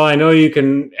 And while I know you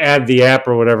can add the app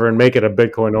or whatever and make it a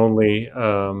Bitcoin only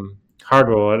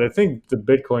hardware wallet, I think the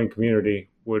Bitcoin community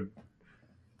would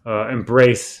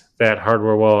embrace that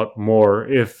hardware wallet more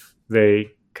if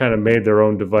they kind of made their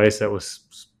own device that was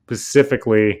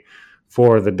specifically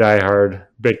for the diehard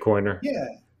Bitcoiner. Yeah.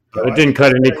 It didn't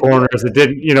cut any corners. It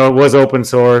didn't, it was open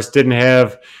source, didn't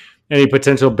have any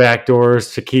potential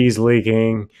backdoors to keys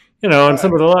leaking, and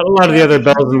some of a lot of the other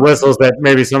bells and whistles that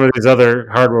maybe some of these other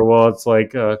hardware wallets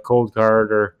like Cold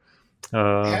Card or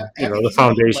the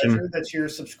Foundation. That's your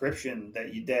subscription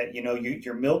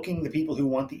you're milking the people who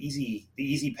want the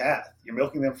easy path. You're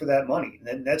milking them for that money.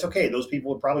 And that's okay. Those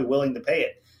people are probably willing to pay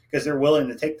it because they're willing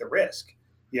to take the risk.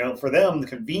 For them, the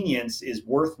convenience is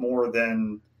worth more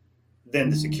than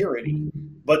the security.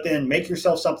 But then make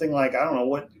yourself something like, I don't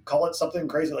know, call it something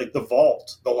crazy like the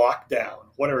vault, the lockdown,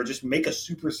 whatever. Just make a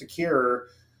super secure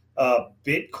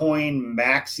Bitcoin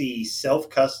maxi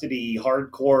self-custody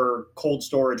hardcore cold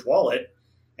storage wallet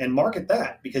and market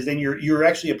that, because then you're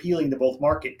actually appealing to both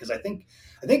market. Because I think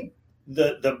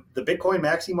the Bitcoin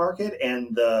maxi market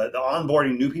and the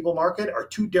onboarding new people market are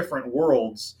two different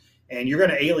worlds, and you're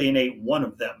going to alienate one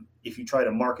of them if you try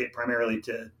to market primarily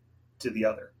to the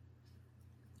other.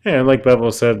 Yeah, and like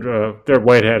Bevel said, their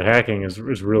white hat hacking is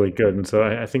really good, and so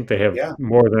I think they have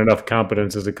more than enough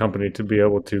competence as a company to be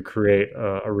able to create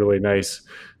a really nice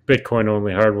Bitcoin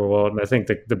only hardware wallet. And I think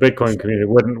the Bitcoin community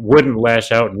wouldn't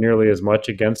lash out nearly as much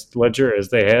against Ledger as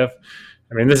they have.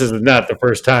 I mean, this is not the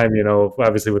first time,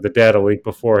 obviously with the data leak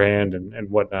beforehand and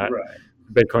whatnot. Right.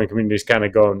 The Bitcoin community is kind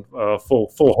of going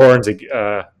full horns at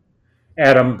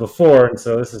them before, and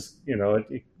so this is,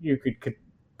 you could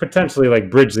potentially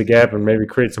like bridge the gap and maybe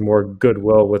create some more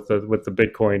goodwill with the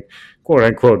Bitcoin quote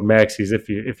unquote maxis if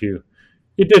you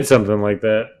did something like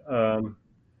that.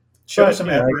 Show some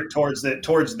effort towards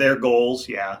their goals.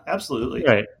 Yeah, absolutely.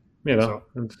 Right.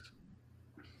 And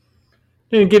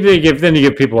you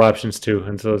give people options too,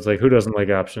 and so it's like, who doesn't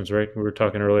like options, right? We were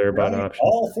talking earlier about options.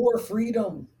 All for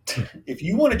freedom. If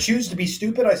you want to choose to be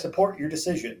stupid, I support your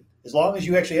decision, as long as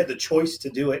you actually have the choice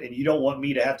to do it and you don't want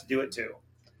me to have to do it too.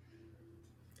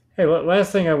 Hey,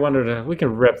 last thing I wanted to, we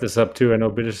can wrap this up too. I know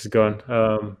British is gone.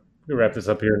 We'll wrap this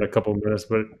up here in a couple of minutes,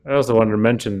 but I also wanted to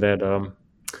mention that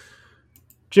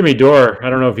Jimmy Dore, I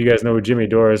don't know if you guys know who Jimmy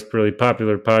Dore is, really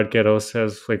popular podcast host,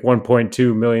 has like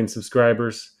 1.2 million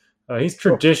subscribers. He's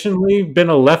traditionally been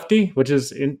a lefty, which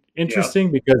is Yeah.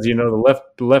 interesting because the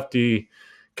lefty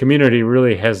community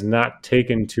really has not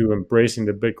taken to embracing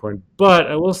the Bitcoin. But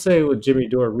I will say with Jimmy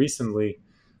Dore recently,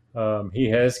 he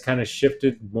has kind of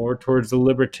shifted more towards the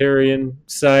libertarian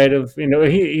side of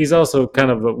he's also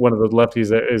kind of one of the lefties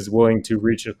that is willing to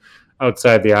reach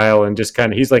outside the aisle and just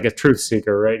kind of he's like a truth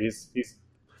seeker, right? He's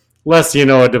less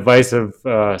a divisive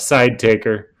side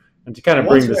taker, and to kind The of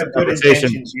ones bring who this have good conversation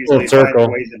intentions full usually find their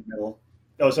circle. ways in the middle.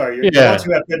 Oh, sorry. The ones Yeah,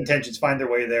 who have good intentions find their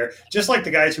way there. Just like the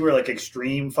guys who are like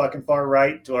extreme fucking far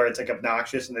right, or it's like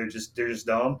obnoxious and they're just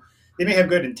dumb. They may have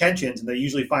good intentions, and they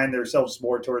usually find themselves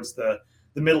more towards the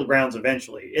middle grounds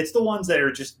eventually. It's the ones that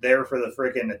are just there for the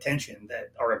freaking attention that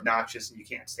are obnoxious and you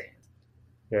can't stand.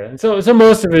 yeah. And so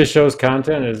most of his show's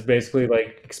content is basically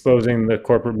like exposing the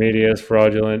corporate media as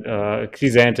fraudulent.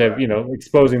 He's anti, Right.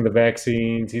 exposing the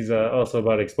vaccines. He's also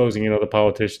about exposing, the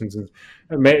politicians, and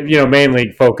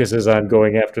mainly focuses on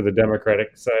going after the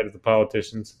Democratic side of the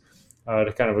politicians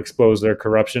to kind of expose their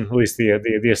corruption, at least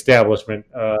the establishment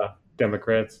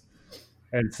Democrats.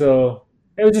 And so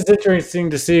it was just interesting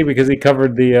to see because he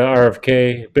covered the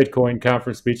RFK Bitcoin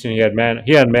conference speech, and he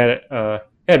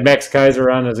had Max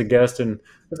Kaiser on as a guest, and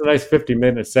it's a nice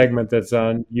 50-minute segment that's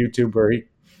on YouTube where he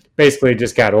basically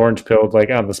just got orange pilled like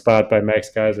on the spot by Max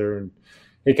Kaiser, and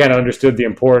he kind of understood the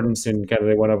importance, and kind of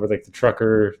they went over like the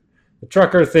trucker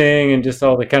thing, and just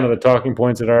all the kind of the talking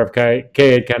points that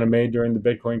RFK had kind of made during the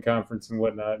Bitcoin conference and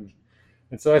whatnot.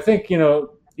 And so I think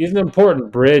he's an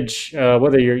important bridge.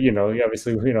 Whether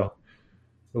obviously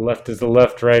the left is the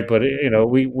left, right? But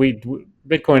we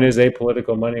Bitcoin is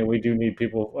apolitical money, and we do need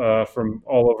people from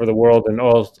all over the world and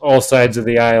all sides of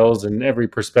the aisles and every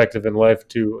perspective in life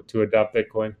to adopt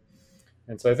Bitcoin.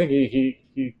 And so I think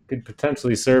he could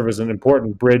potentially serve as an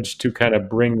important bridge to kind of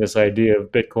bring this idea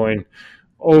of Bitcoin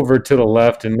over to the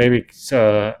left, and maybe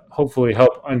hopefully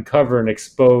help uncover and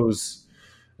expose,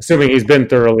 assuming he's been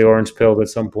thoroughly orange pilled at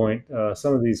some point,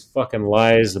 some of these fucking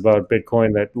lies about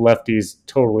Bitcoin that lefties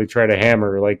totally try to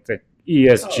hammer, like the Oh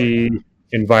ESG yeah.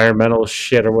 environmental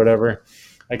shit or whatever.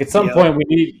 Like at some Yep. point,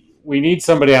 we need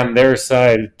somebody on their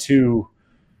side to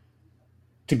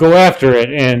go after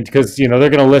it, and because they're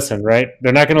going to listen, right?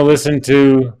 They're not going to listen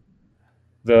to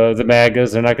the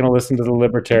MAGAs. They're not going to listen to the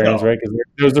libertarians, No. right? Because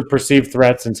those are perceived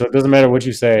threats, and so it doesn't matter what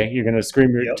you say. You're going to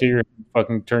scream Yep. till your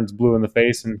fucking turns blue in the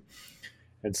face, and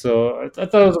so I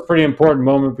thought it was a pretty important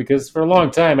moment because for a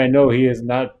long time I know he has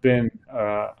not been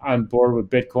on board with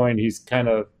Bitcoin. He's kind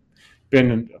of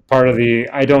been part of the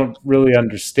I don't really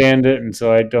understand it, and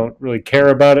so I don't really care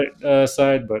about it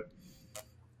side. But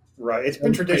Right. It's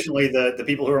been traditionally the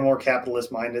people who are more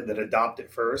capitalist minded that adopt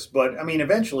it first. But I mean,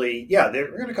 eventually, yeah,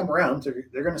 they're going to come around.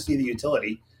 They're going to see the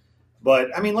utility. But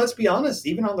I mean, let's be honest,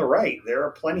 even on the right, there are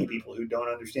plenty of people who don't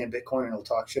understand Bitcoin and will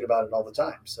talk shit about it all the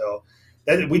time. So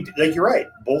like you're right.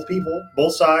 Both people,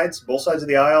 both sides of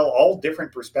the aisle, all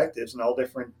different perspectives and all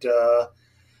different,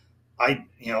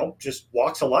 just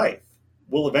walks of life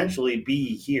will eventually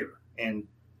be here. And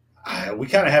we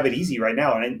kind of have it easy right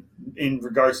now, and in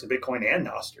regards to Bitcoin and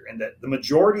Noster, and that the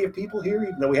majority of people here,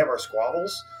 even though we have our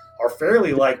squabbles, are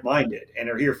fairly like-minded and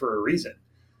are here for a reason.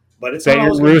 But is it's that not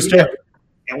your always going to be rooster? that.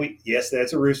 And yes,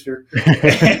 that's a rooster,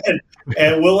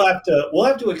 and we'll have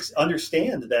to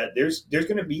understand that there's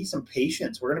going to be some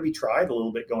patience. We're going to be tried a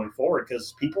little bit going forward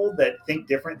because people that think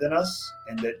different than us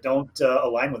and that don't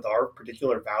align with our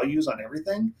particular values on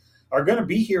everything are going to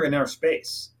be here in our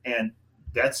space, and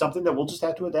that's something that we'll just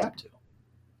have to adapt to.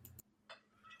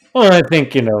 Well, I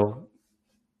think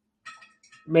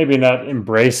maybe not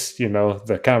embrace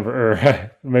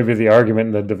or maybe the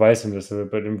argument and the divisiveness of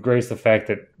it, but embrace the fact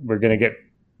that we're going to get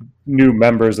new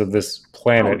members of this Oh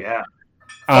planet yeah,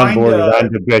 find onboarded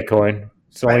onto Bitcoin.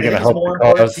 It's right. only I going think to it's help the more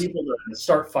important for cause. people to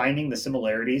start finding the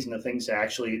similarities and the things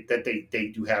actually that they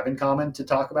do have in common to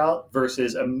talk about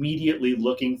versus immediately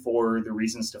looking for the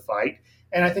reasons to fight.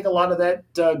 And I think a lot of that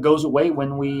goes away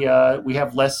when we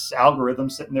have less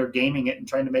algorithms sitting there gaming it and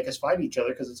trying to make us fight each other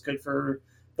because it's good for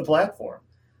the platform.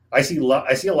 I see a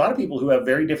lot of people who have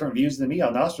very different views than me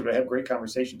on Nostr that I have great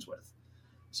conversations with.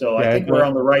 So I Yeah, think we're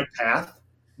on the right path,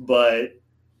 but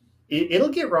it'll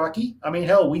get rocky. I mean,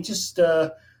 hell, we just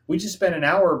spent an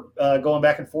hour going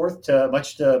back and forth to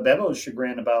much to Bevo's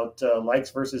chagrin about likes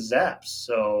versus zaps.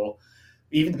 So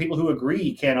even the people who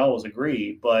agree can't always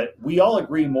agree, but we all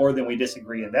agree more than we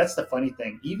disagree, and that's the funny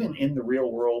thing. Even in the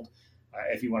real world,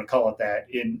 if you want to call it that,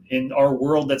 in our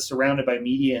world that's surrounded by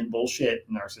media and bullshit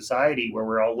in our society, where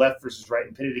we're all left versus right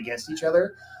and pitted against each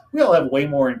other, we all have way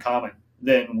more in common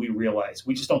than we realize.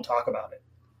 We just don't talk about it.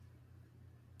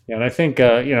 yeah, and I think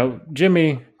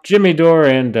Jimmy Jimmy Dore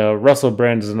and Russell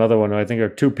Brand is another one. I think are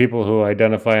two people who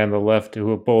identify on the left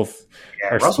who both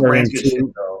Yeah, are Russell Brand's starting good shit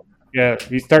to. though. Yeah,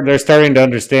 they're starting to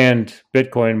understand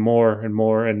Bitcoin more and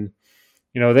more, and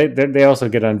they also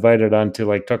get invited onto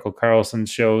like Tucker Carlson's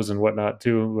shows and whatnot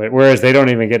too. Whereas they don't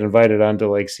even get invited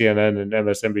onto like CNN and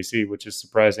MSNBC, which is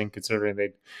surprising considering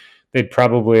they'd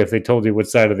probably, if they told you which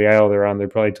side of the aisle they're on, they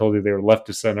probably told you they were left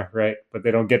to center, right? But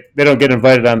they don't get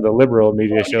invited on the liberal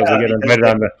media shows. They Yeah, get because invited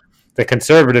on the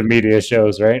conservative media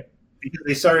shows, right?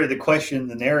 they started to question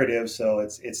the narrative, so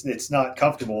it's not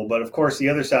comfortable. But of course, the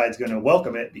other side's going to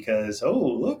welcome it because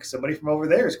look, somebody from over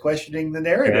there is questioning the Yeah,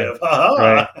 narrative.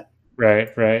 right, Ha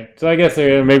right. So I guess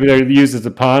maybe they're used as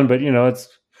a pawn, but it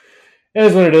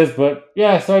is what it is. But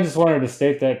yeah, so I just wanted to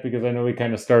state that because I know we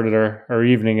kind of started our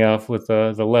evening off with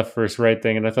the left versus right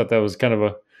thing, and I thought that was kind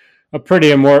of a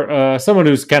pretty more someone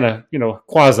who's kind of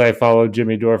quasi followed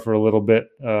Jimmy Dore for a little bit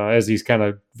as he's kind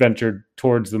of ventured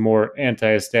towards the more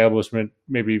anti-establishment,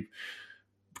 maybe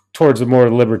towards the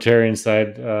more libertarian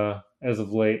side as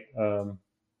of late. I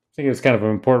think it was kind of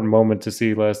an important moment to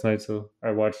see last night, so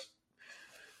I watched.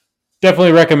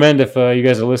 Definitely recommend if you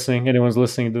guys are listening, anyone's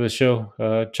listening to the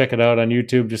show, check it out on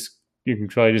YouTube. Just you can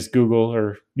probably just Google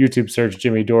or YouTube search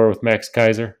Jimmy Dore with Max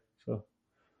Kaiser. So,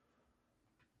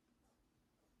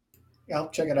 Yeah, I'll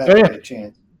check it out so if I yeah, get a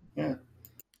chance. Yeah.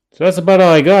 so that's about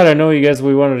all I got. I know you guys.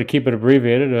 We wanted to keep it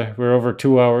abbreviated. We're over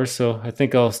 2 hours, so I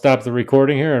think I'll stop the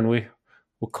recording here and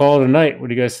we'll call it a night. What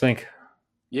do you guys think?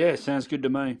 Yeah, sounds good to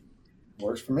me.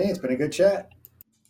 Works for me. It's been a good chat.